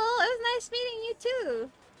 Hello, it was nice meeting you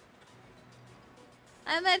too.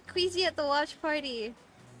 I met Queasy at the watch party.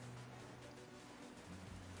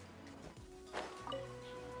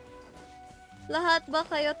 Lahat ba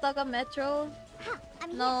kayo taga Metro?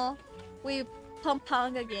 I'm No, we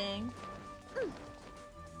Pampanga gang.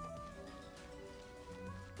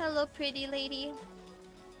 Hello, pretty lady.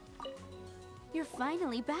 You're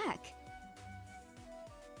finally back.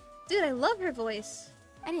 Dude, I love her voice.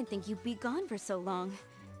 I didn't think you'd be gone for so long.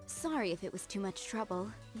 Sorry if it was too much trouble.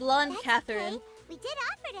 Blonde That's Catherine. okay. We did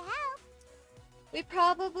offer to help. We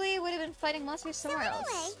probably would have been fighting monsters somewhere So anyway,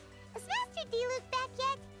 else. is Master Diluc back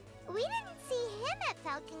yet? We didn't see him at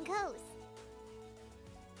Falcon Coast.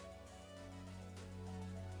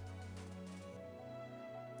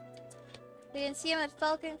 We didn't see him at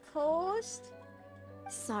Falcon Coast?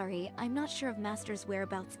 Sorry, I'm not sure of Master's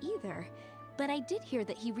whereabouts either, but I did hear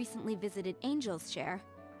that he recently visited Angel's Share.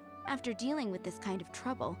 After dealing with this kind of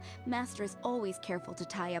trouble, Master is always careful to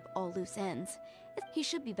tie up all loose ends. He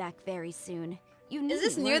should be back very soon. You Is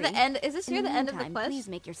this near the end? Is this near the end of the quest? Please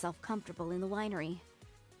make yourself comfortable in the winery.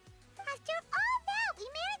 After all that, we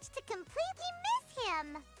managed to completely miss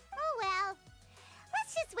him. Oh well.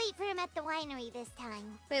 Let's just wait for him at the winery this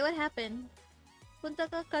time. Wait, what happened? Punta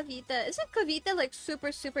ka Cavite. Isn't Cavite like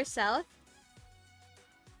super south?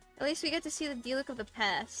 At least we get to see the Diluc of the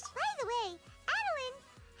past. By the way, Adeline,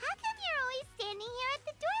 how come you're always standing here at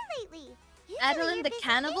the door lately? Usually Adeline you're the busy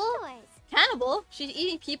cannibal? indoors. Cannibal? She's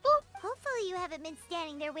eating people? Hopefully you haven't been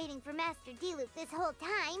standing there waiting for Master Diluc this whole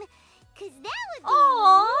time, cause that would be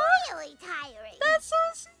Aww. really tiring. That's so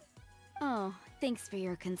sweet. Oh, thanks for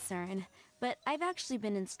your concern. But I've actually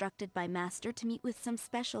been instructed by Master to meet with some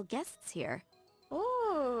special guests here.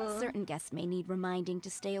 Oh. Certain guests may need reminding to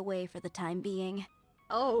stay away for the time being.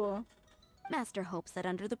 Oh. Master hopes that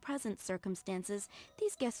under the present circumstances,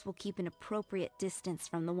 these guests will keep an appropriate distance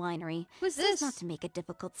from the winery. Who's so as this? not to make a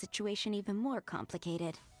difficult situation even more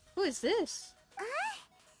complicated. Who is this?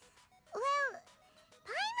 Well,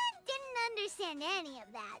 Paimon didn't understand any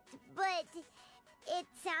of that, but It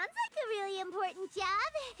sounds like a really important job.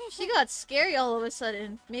 She got scary all of a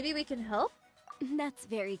sudden. Maybe we can help? That's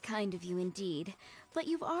very kind of you indeed, but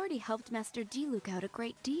you've already helped Master Diluc out a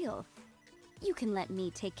great deal. You can let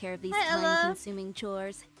me take care of these Hi, Ella. time-consuming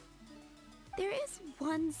chores. There is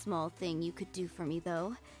one small thing you could do for me,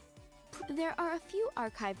 though. There are a few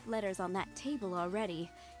archived letters on that table already.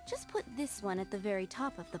 Just put this one at the very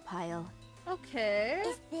top of the pile. Okay.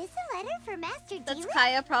 Is this a letter for Master That's Diluc?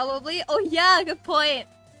 Kaya probably. Oh yeah, good point.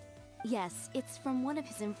 Yes, it's from one of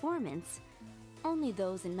his informants. Only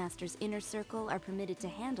those in Master's inner circle are permitted to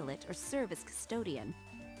handle it or serve as custodian.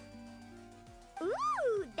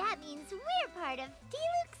 Ooh, that means we're part of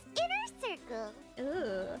Diluc's inner circle.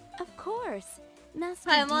 Ugh. Of course. Master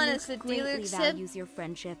Paimon Diluc is the greatly Diluc Sim. values your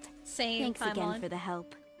friendship. Same. Thanks Paimon. again for the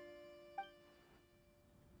help.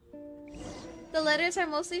 The letters are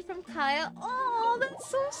mostly from Kaya. Oh, that's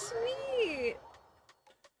so sweet.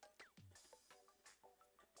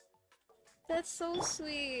 That's so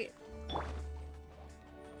sweet.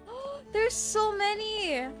 There's so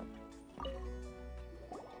many.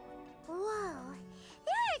 Whoa,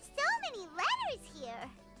 there are so many letters here.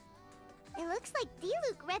 It looks like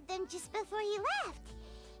Diluc read them just before he left.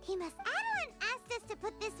 Adeline asked us to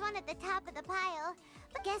put this one at the top of the pile,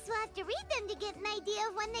 but guess we'll have to read them to get an idea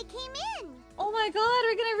of when they came in. Oh my god,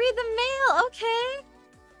 we're gonna read the mail. Okay.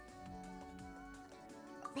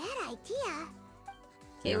 Bad idea.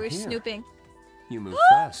 Okay, You're we're here. snooping. You move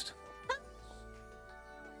fast.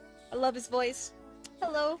 I love his voice.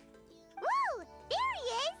 Hello. Woo, there he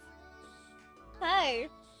is. Hi.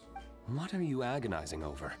 What are you agonizing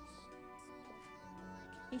over?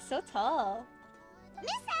 He's so tall.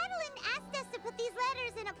 Miss Adeline asked us to put these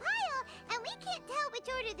letters in a pile, and we can't tell which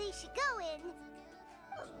order they should go in.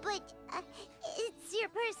 But it's your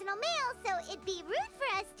personal mail, so it'd be rude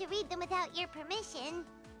for us to read them without your permission.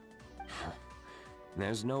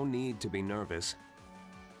 There's no need to be nervous.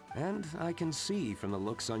 And I can see from the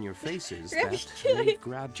looks on your faces Really? that they've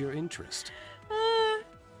grabbed your interest.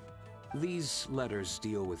 These letters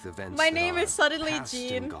deal with events My that name are is suddenly past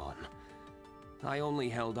Jean. and gone. I only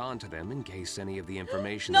held on to them in case any of the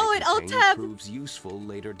information No, they it alt contain tab. proves useful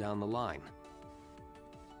later down the line.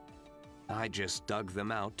 I just dug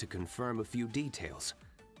them out to confirm a few details.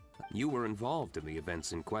 You were involved in the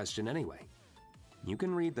events in question anyway. You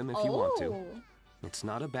can read them if you want to. Oh. It's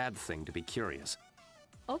not a bad thing to be curious.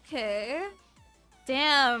 Okay.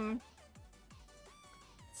 Damn.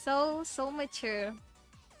 So mature.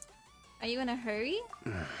 Are you in a hurry?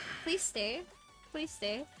 Please stay. Please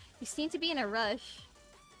stay. You seem to be in a rush.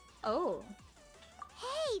 Oh.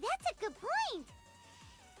 Hey, that's a good point.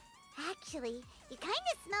 Actually, you kind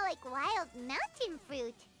of smell like wild mountain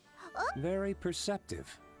fruit. Oh, Very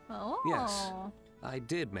perceptive. Oh. Yes. I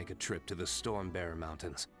did make a trip to the Stormbearer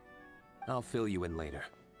Mountains. I'll fill you in later.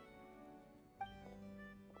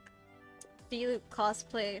 Diluc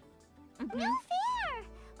cosplay. no fair.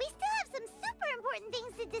 We still have some super important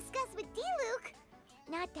things to discuss with Diluc.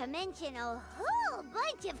 Not to mention a whole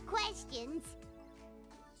bunch of questions.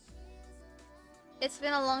 It's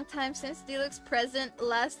been a long time since Diluc's present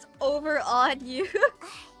last overawed you.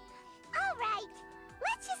 Alright,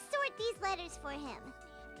 let's just sort these letters for him.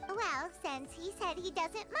 Well, since he said he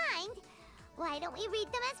doesn't mind, why don't we read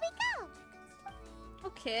them as we go?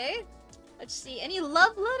 Okay. Let's see. Any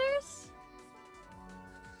love letters?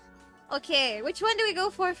 Okay, which one do we go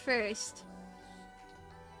for first?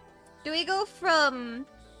 Do we go from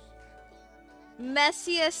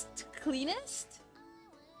messiest to cleanest?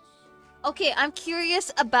 Okay, I'm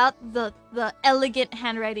curious about the elegant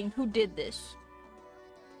handwriting. Who did this?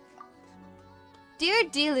 Dear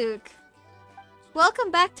Diluc,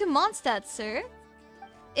 welcome back to Mondstadt, sir.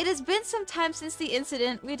 It has been some time since the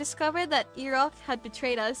incident. We discovered that Erok had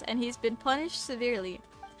betrayed us and he's been punished severely.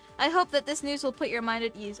 I hope that this news will put your mind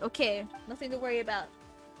at ease. Okay, nothing to worry about.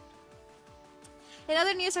 In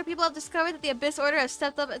other news, our people have discovered that the Abyss Order has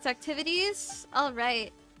stepped up its activities.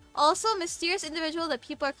 Alright. Also, a mysterious individual that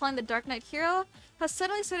people are calling the Dark Knight Hero has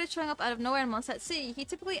suddenly started showing up out of nowhere in Mondstadt City. He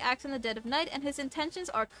typically acts in the dead of night and his intentions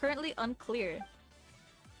are currently unclear.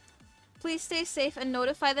 Please stay safe and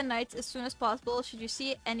notify the knights as soon as possible should you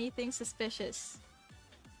see anything suspicious.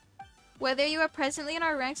 Whether you are presently in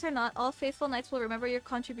our ranks or not, all faithful knights will remember your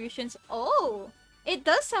contributions. Oh! It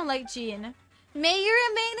does sound like Jean. May you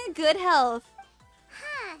remain in good health.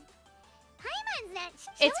 Huh. Paimon's next.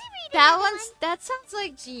 Shall It's we read that another one's that sounds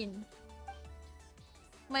like Jean.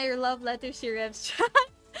 My love letter, she Rev's chat.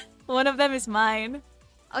 One of them is mine.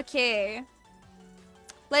 Okay.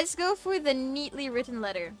 Let's go for the neatly written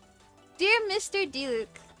letter. Dear Mr. Diluc.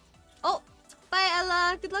 Oh, bye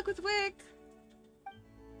Ella. Good luck with work.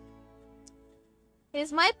 It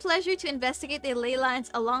is my pleasure to investigate the ley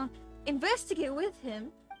lines investigate with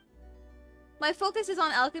him. My focus is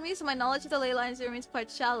on alchemy, so my knowledge of the ley lines remains quite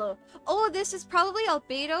shallow. Oh, this is probably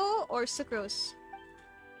albedo or sucrose.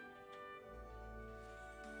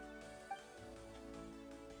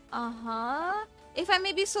 Uh-huh. If I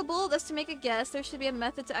may be so bold as to make a guess, there should be a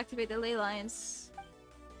method to activate the ley lines.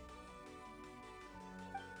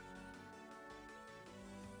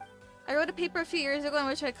 I wrote a paper a few years ago in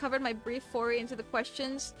which I covered my brief foray into the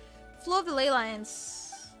questions. Flow of the ley lines.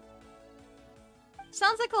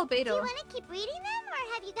 Sounds like albedo. Do you want to keep reading them,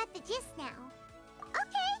 or have you got the gist now?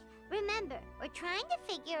 Okay, remember, we're trying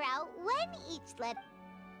to figure out when each letter...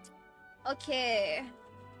 Okay.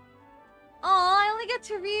 Oh, I only get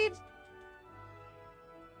to read...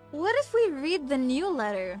 What if we read the new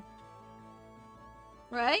letter?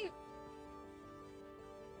 Right?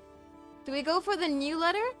 Do we go for the new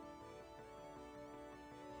letter?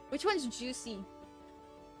 Which one's juicy?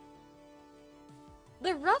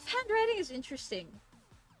 The rough handwriting is interesting.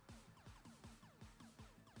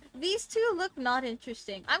 These two look not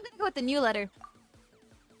interesting. I'm gonna go with the new letter.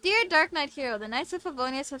 Dear Dark Knight Hero, the Knights of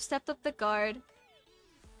Favonius have stepped up the guard.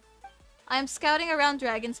 I am scouting around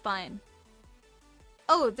Dragonspine.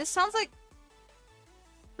 Oh, this sounds like...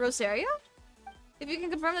 Rosaria? If you can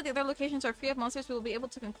confirm that the other locations are free of monsters, we will be able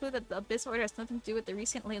to conclude that the Abyss Order has nothing to do with the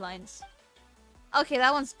recent ley lines. Okay,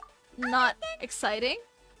 that one's not exciting.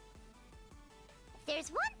 If there's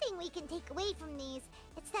one thing we can take away from these,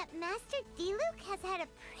 it's that Master Diluc has had a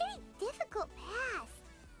pretty difficult past.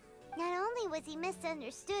 Not only was he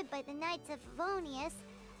misunderstood by the Knights of Favonius,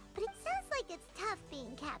 but it sounds like it's tough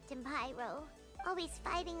being Captain Pyro. Always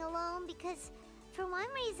fighting alone because, for one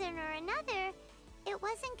reason or another, it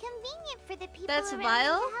wasn't convenient for the people That's around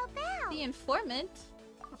Vile? him to help out. The informant?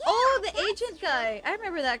 Yeah, Oh, the that's agent true. guy! I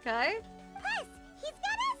remember that guy. Plus, he's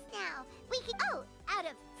got us now. We can... Oh, out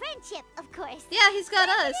of friendship, of course. Yeah, he's got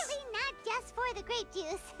us. Definitely not just for the grape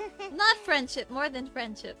juice. Not friendship, more than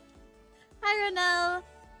friendship. Hi, Ronel.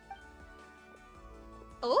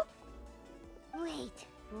 Oh? Wait,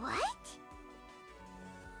 what?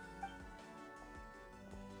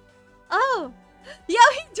 Oh! Yo,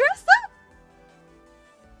 he dressed up!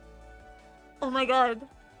 Oh my god.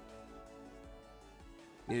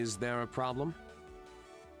 Is there a problem?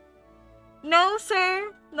 No,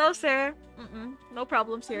 sir. No, sir. No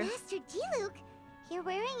problems here. Master Diluc, you're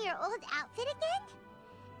wearing your old outfit again?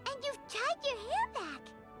 And you've tied your hair back.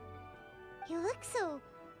 You look so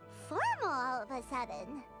formal all of a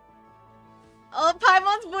sudden. Oh,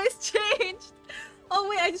 Paimon's voice changed! Oh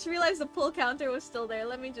wait, I just realized the pull counter was still there.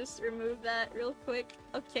 Let me just remove that real quick.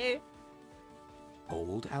 Okay.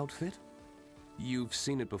 Old outfit? You've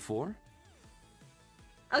seen it before?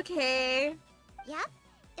 Okay. Yep,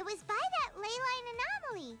 it was by that ley line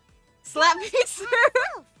anomaly. Slap me, sir!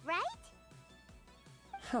 Elf, right?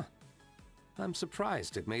 Huh. I'm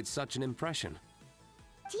surprised it made such an impression.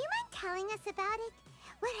 Do you mind telling us about it?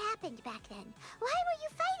 What happened back then? Why were you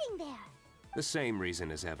fighting there? The same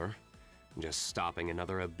reason as ever. Just stopping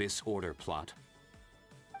another Abyss Order plot.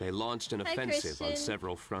 They launched an Hi, offensive on Christian.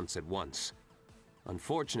 several fronts at once.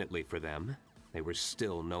 Unfortunately for them, they were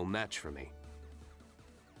still no match for me.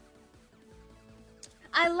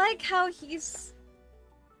 I like how he's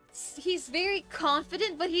very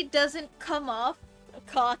confident, but he doesn't come off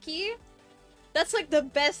cocky. That's like the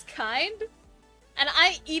best kind. And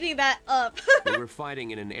I'm eating that up. They were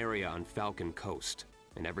fighting in an area on Falcon Coast,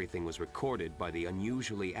 and everything was recorded by the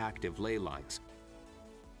unusually active ley lines.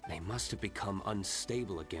 They must have become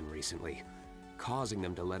unstable again recently, causing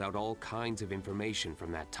them to let out all kinds of information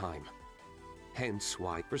from that time. Hence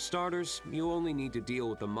why, for starters, you only need to deal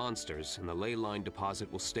with the monsters and the ley line deposit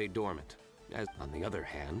will stay dormant. As on the other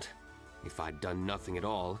hand, if I'd done nothing at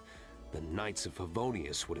all, the Knights of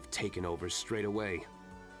Favonius would have taken over straight away.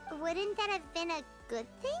 Wouldn't that have been a good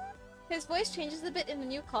thing? His voice changes a bit in the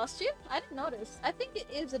new costume. I didn't notice. I think it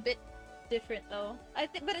is a bit different though.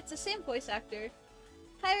 But it's the same voice actor.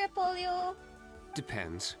 Hi, Rapolio.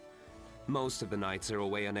 Depends. Most of the knights are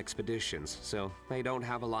away on expeditions, so they don't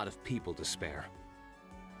have a lot of people to spare.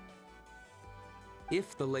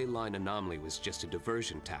 If the ley line anomaly was just a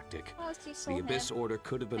diversion tactic, Oh, he's so the Abyss handsome. Order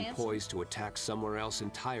could have been Fancy. poised to attack somewhere else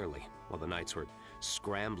entirely, while the knights were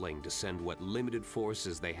scrambling to send what limited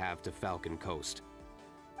forces they have to Falcon Coast.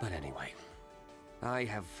 But anyway, I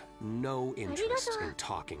have no interest in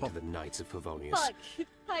talking to the Knights of Favonius. Fuck.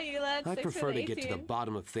 Hi, Elad. I 6 prefer to get to the 18.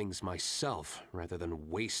 bottom of things myself, rather than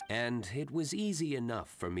waste. And it was easy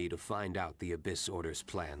enough for me to find out the Abyss Order's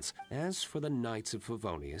plans. As for the Knights of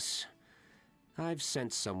Favonius, I've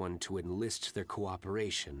sent someone to enlist their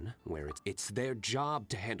cooperation, where it's their job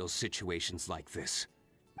to handle situations like this.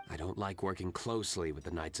 I don't like working closely with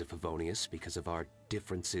the Knights of Favonius because of our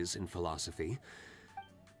differences in philosophy.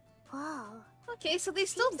 Whoa. Okay, so they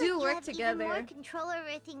still Seems do like work you have together. even more control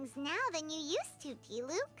over things now than you used to,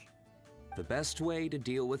 Diluc. The best way to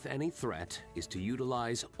deal with any threat is to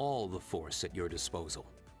utilize all the force at your disposal.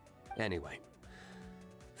 Anyway,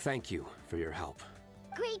 thank you for your help.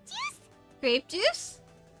 Grape juice? Grape juice?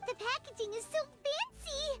 The packaging is so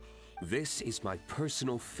fancy! This is my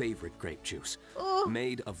personal favorite grape juice, Ooh,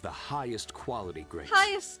 made of the highest quality grapes.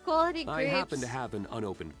 highest quality I grapes. happen to have an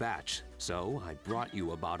unopened batch, so I brought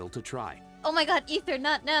you a bottle to try. Oh my god, Ether,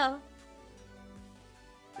 not now.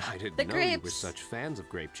 I didn't The know you were grapes. such fans of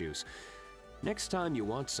grape juice. Next time you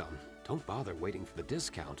want some, don't bother waiting for the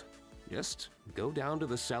discount. Just go down to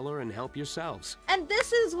the cellar and help yourselves. And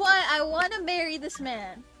this is why I want to marry this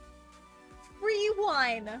man. Free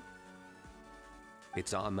wine.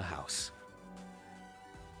 It's on the house.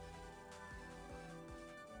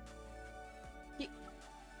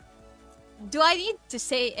 Do I need to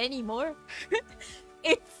say any more?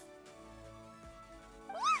 It's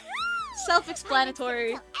Woohoo!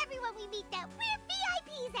 self-explanatory. Tell everyone we meet that we're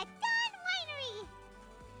VIPs at Dawn Winery!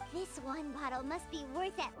 This one bottle must be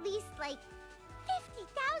worth at least, like,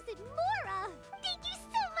 50,000 mora! Thank you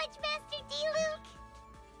so much, Master Diluc!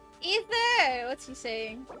 Ether! What's he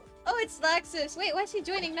saying? Oh, it's Laxus. Wait, why is he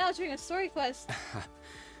joining now during a story quest?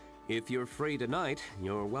 If you're free tonight,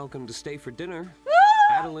 you're welcome to stay for dinner. Woo!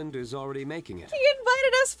 Adelind is already making it. He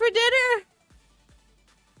invited us for dinner!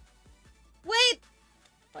 Wait!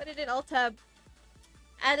 Why did it alt tab?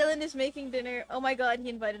 Adeline is making dinner. Oh my god, he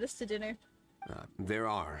invited us to dinner. There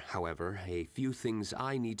are, however, a few things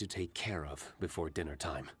I need to take care of before dinner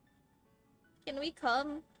time. Can we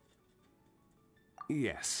come?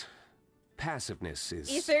 Yes. Passiveness is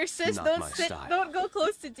Ether says not don't my sit, style. don't go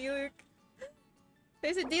close to Diluc.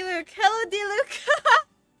 There's a Diluc. Hello, Diluc!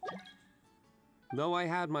 Though I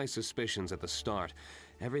had my suspicions at the start,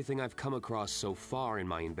 everything I've come across so far in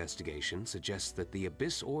my investigation suggests that the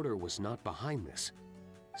Abyss Order was not behind this.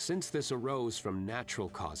 Since this arose from natural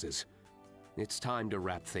causes, it's time to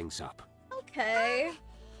wrap things up. Okay.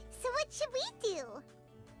 So what should we do?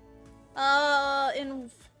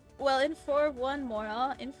 In for one more,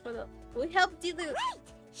 huh? In for the... We help Diluc. Right!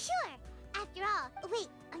 Sure! After all, wait,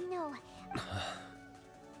 no.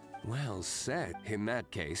 Well said. In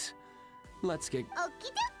that case, let's get...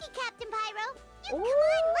 Okie dokie, Captain Pyro! Come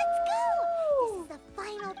on, let's go! This is the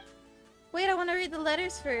final... Wait, I want to read the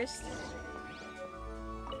letters first.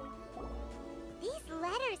 These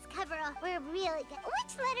letters cover a... We're really good.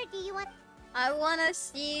 Which letter do you want? I want to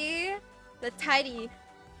see the tidy.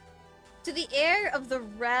 To the heir of the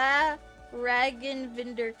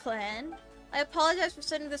Ragenvinder clan, I apologize for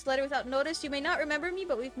sending this letter without notice. You may not remember me,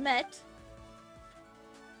 but we've met.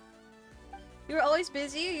 You were always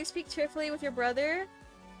busy. You speak cheerfully with your brother.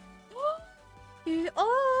 You're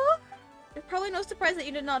probably no surprise that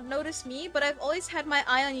you did not notice me, but I've always had my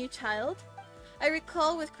eye on you, child. I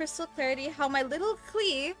recall with crystal clarity how my little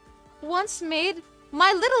Klee once made...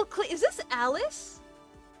 My little Klee... Is this Alice?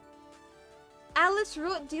 Alice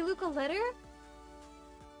wrote Diluc a letter?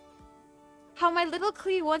 How my little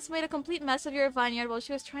Klee once made a complete mess of your vineyard while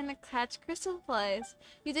she was trying to catch crystal flies.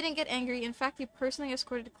 You didn't get angry. In fact, you personally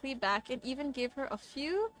escorted Klee back and even gave her a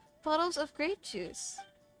few bottles of grape juice.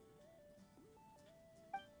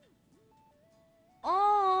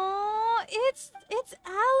 Oh, it's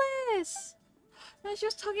Alice. No, she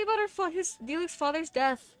was talking about Diluc's father's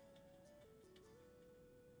death.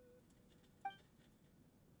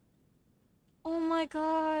 Oh my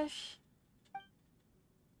gosh.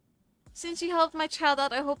 Since you helped my child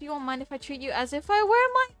out, I hope you won't mind if I treat you as if I were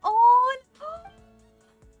my own.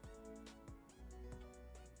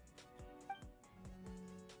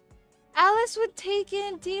 Alice would take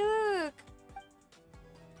in Diluc.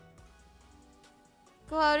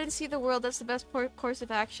 Go out and see the world. That's the best course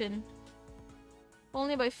of action.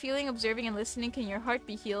 Only by feeling, observing, and listening can your heart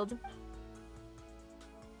be healed.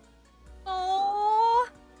 Oh.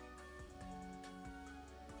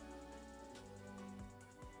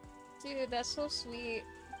 Dude, that's so sweet.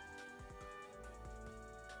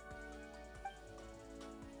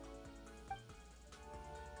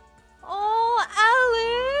 Oh,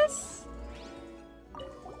 Alice!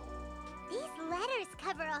 These letters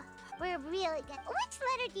cover a... We're really good. Which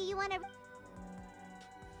letter do you want to...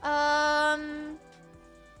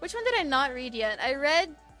 Which one did I not read yet? I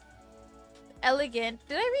read Elegant.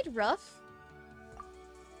 Did I read Rough?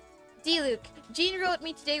 D-Luke, Jean wrote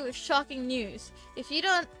me today with shocking news. If you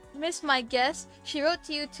don't miss my guess, she wrote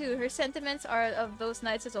to you too. Her sentiments are of those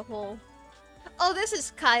nights as a whole. Oh, this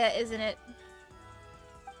is Kaya, isn't it?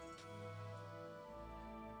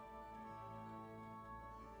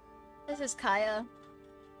 This is Kaya.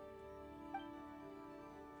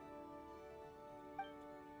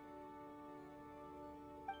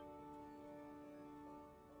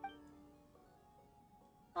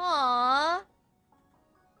 Aww.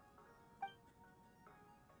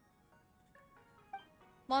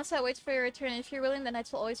 Mondstadt waits for your return. If you're willing, the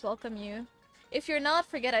Knights will always welcome you. If you're not,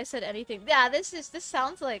 forget I said anything. Yeah, this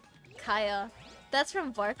sounds like Kaya. That's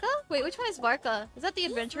from Varka? Wait, which one is Varka? Is that the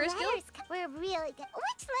Adventurers Guild? We're really good.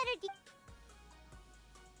 Which letter did...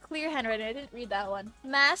 Clear handwriting. I didn't read that one.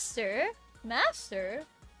 Master? Master?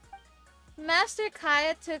 Master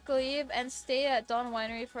Kaya took leave and stayed at Dawn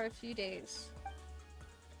Winery for a few days.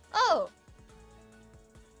 Oh!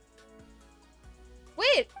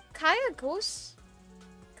 Wait! Kaya goes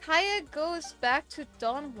back to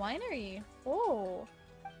Dawn Winery. Oh.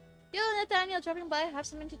 Yo, Nathaniel, dropping by. Have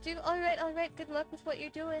something to do. Alright, alright. Good luck with what you're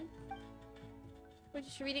doing. We're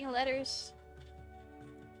just reading letters.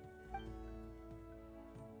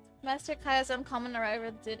 Master Kaya's uncommon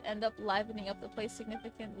arrival did end up livening up the place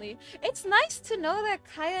significantly. It's nice to know that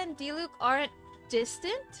Kaya and D-Luke aren't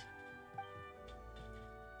distant.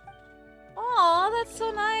 Aw, that's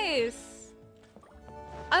so nice.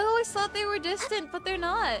 I always thought they were distant, but they're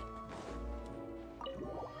not.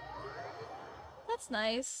 That's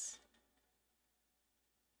nice.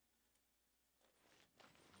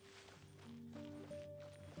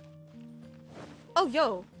 Oh,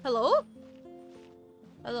 yo. Hello?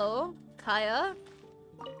 Hello? Kaya?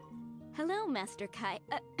 Hello, Master Kaya.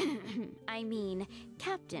 I mean,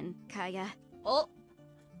 Captain Kaya. Oh.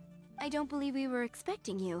 I don't believe we were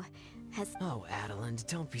expecting you. Oh, Adeland,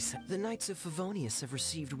 don't be so... The Knights of Favonius have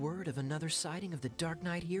received word of another sighting of the Dark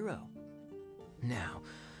Knight hero. Now,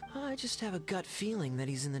 I just have a gut feeling that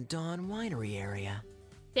he's in the Dawn Winery area.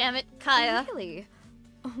 Damn it, Kaya. Really?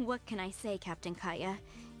 What can I say, Captain Kaya?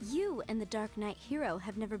 You and the Dark Knight hero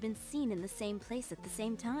have never been seen in the same place at the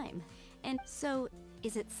same time. And so,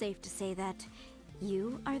 is it safe to say that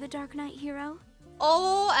you are the Dark Knight hero?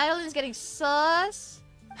 Oh, Adeland's getting sus.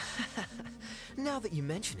 Now that you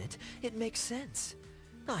mention it, it makes sense.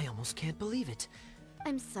 I almost can't believe it.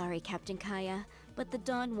 I'm sorry, Captain Kaya, but the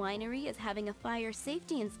Dawn Winery is having a fire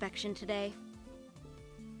safety inspection today.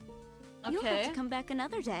 Okay. You'll have to come back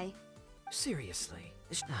another day. Seriously.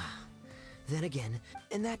 Then again,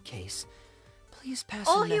 in that case, please pass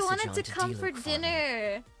Oh, a message he wanted on to to come D-Luke for me.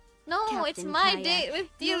 dinner. No, Captain it's my Kaya, date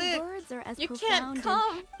with D-Luke. Your words are as You profound can't and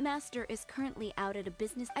come. Master is currently out at a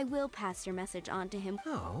business. I will pass your message on to him.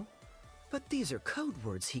 Oh, but these are code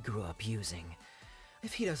words he grew up using.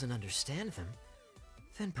 If he doesn't understand them,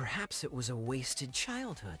 then perhaps it was a wasted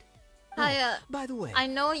childhood. Kaya, by the way, I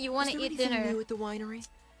know you want is to there eat anything dinner. new at the winery?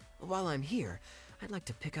 While I'm here, I'd like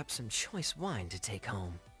to pick up some choice wine to take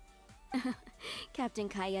home. Captain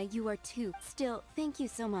Kaya, you are too. Still, thank you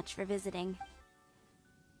so much for visiting.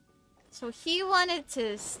 So he wanted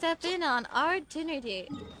to step in on our dinner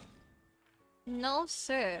date. No,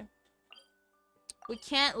 sir. We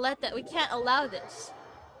can't let that. We can't allow this.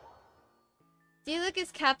 D-Luke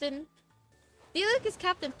is Captain. D-Luke is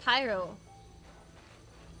Captain Pyro.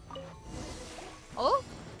 Oh,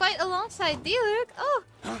 fight alongside D-Luke. Oh,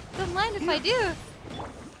 don't mind if I do.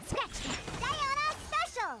 Scratch that. Diana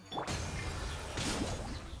Special!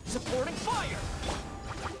 Supporting fire!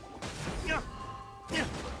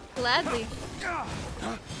 Gladly.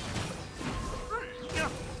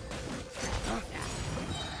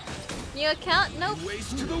 New account? Nope. Ways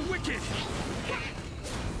to the wicked!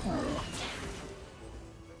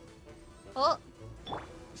 Oh.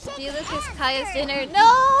 D-Luke is Kaya's dinner.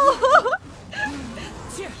 No!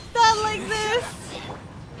 Not like this!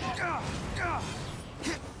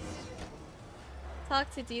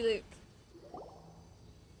 Talk to D-Luke.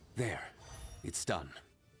 There. It's done.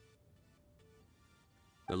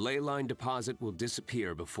 The ley line deposit will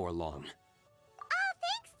disappear before long. All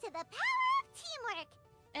thanks to the power of teamwork.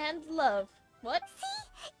 And love. What? See?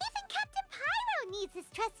 Even Captain Pyro needs his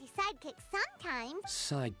trusty sidekick sometimes.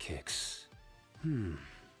 Sidekicks.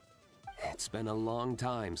 It's been a long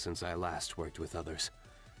time since I last worked with others.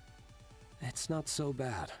 It's not so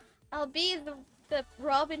bad. I'll be the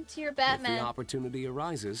Robin to your If the Batman. opportunity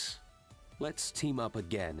arises, let's team up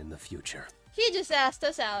again in the future. He just asked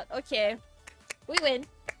us out. Okay. We win.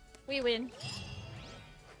 We win.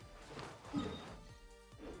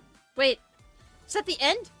 Wait. Is that the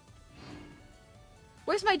end?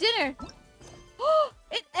 Where's my dinner?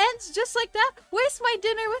 It ends just like that. Where's my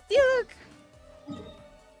dinner with Diluc?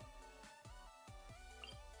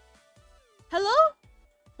 Hello?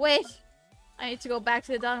 Wait. I need to go back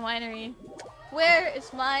to the Dawn Winery. Where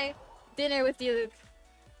is my dinner with Diluc?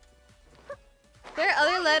 There are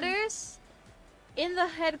other letters in the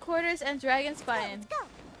headquarters and Dragonspine.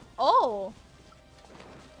 Oh.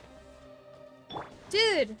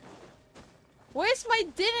 Dude. Where's my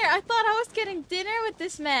dinner? I thought I was getting dinner with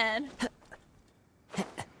this man.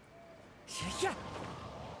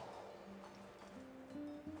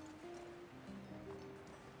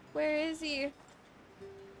 Where is he?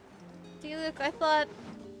 Diluc, I thought...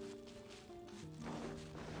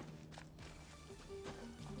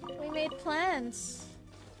 we made plans.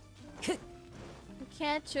 You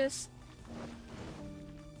can't just...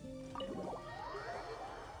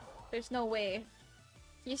 There's no way.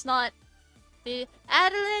 He's not...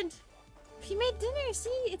 Adeline! He made dinner, see?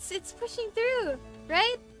 It's pushing through,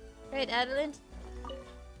 right? Right, Adeline?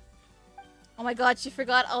 Oh my god, she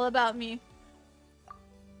forgot all about me.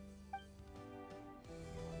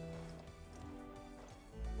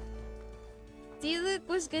 Diluc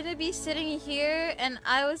was gonna be sitting here, and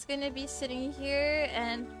I was gonna be sitting here,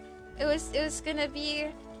 and it was gonna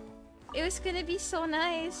be so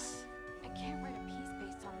nice. I can't write a piece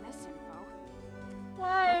based on this info.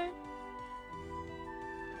 Why?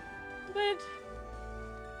 But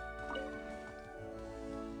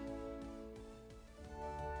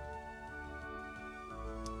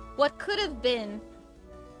what could have been?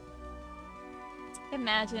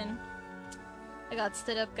 Imagine. I got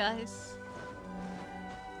stood up, guys.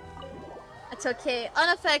 It's okay.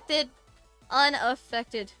 Unaffected.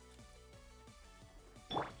 Unaffected.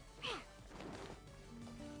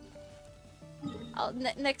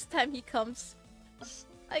 Next time he comes,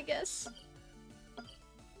 I guess.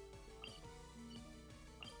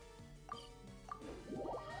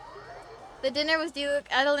 The dinner was Diluc.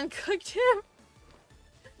 Adeline cooked him.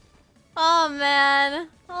 Oh man.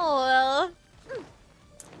 Oh well.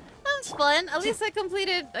 That was fun. At least I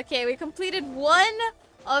completed. Okay, we completed one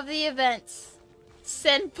of the events.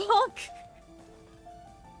 Senpok.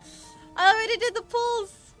 I already did the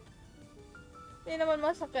pulls. Hindi naman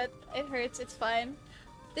masakit. It hurts. It's fine.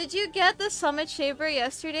 Did you get the Summit Shaper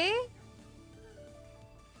yesterday?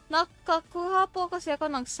 Nakakuha po kasi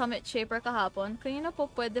ako ng Summit Shaper kahapon. Kanina po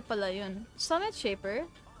pwede pala yun. Summit Shaper?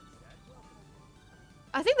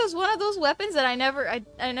 I think it was one of those weapons that I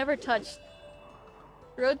never touched.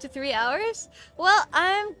 Road to 3 hours? Well,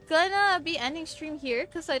 I'm gonna be ending stream here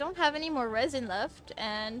because I don't have any more resin left.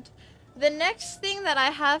 And the next thing that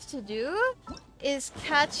I have to do is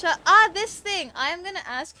catch up. This thing! I'm gonna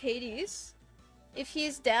ask Hades if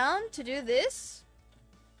he's down to do this.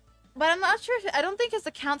 But I'm not sure I don't think his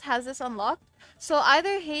account has this unlocked. So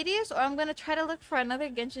either Hades or I'm gonna try to look for another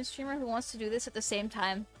Genshin streamer who wants to do this at the same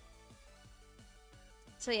time.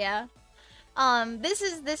 So yeah. This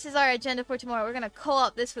is our agenda for tomorrow. We're gonna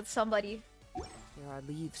co-op this with somebody. There are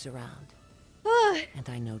leaves around. And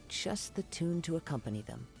I know just the tune to accompany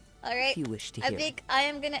them. Alright. If you wish to hear. I think I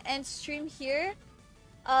am gonna end stream here.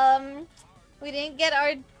 We didn't get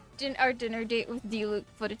our dinner date with Diluc,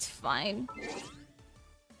 but it's fine.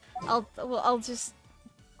 I'll just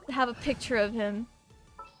have a picture of him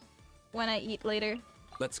when I eat later.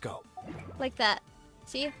 Let's go. Like that.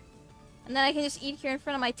 See? And then I can just eat here in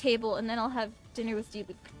front of my table, and then I'll have dinner with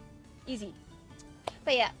Diluc. Easy.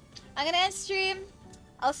 But yeah, I'm gonna end stream.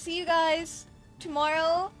 I'll see you guys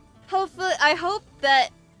tomorrow. Hopefully, I hope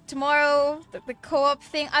that tomorrow, the co-op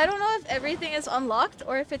thing, I don't know if everything is unlocked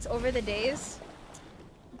or if it's over the days.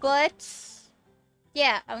 But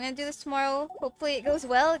yeah, I'm gonna do this tomorrow. Hopefully it goes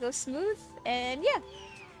well, it goes smooth, and yeah.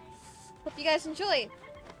 Hope you guys enjoy.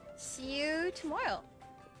 See you tomorrow.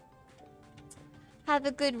 Have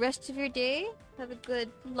a good rest of your day. Have a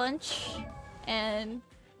good lunch. And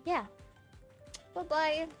yeah.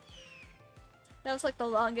 Bye-bye. That was like the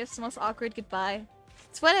longest, most awkward goodbye.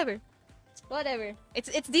 It's whatever. It's whatever. It's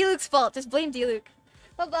Diluc's fault. Just blame Diluc.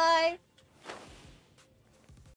 Bye-bye.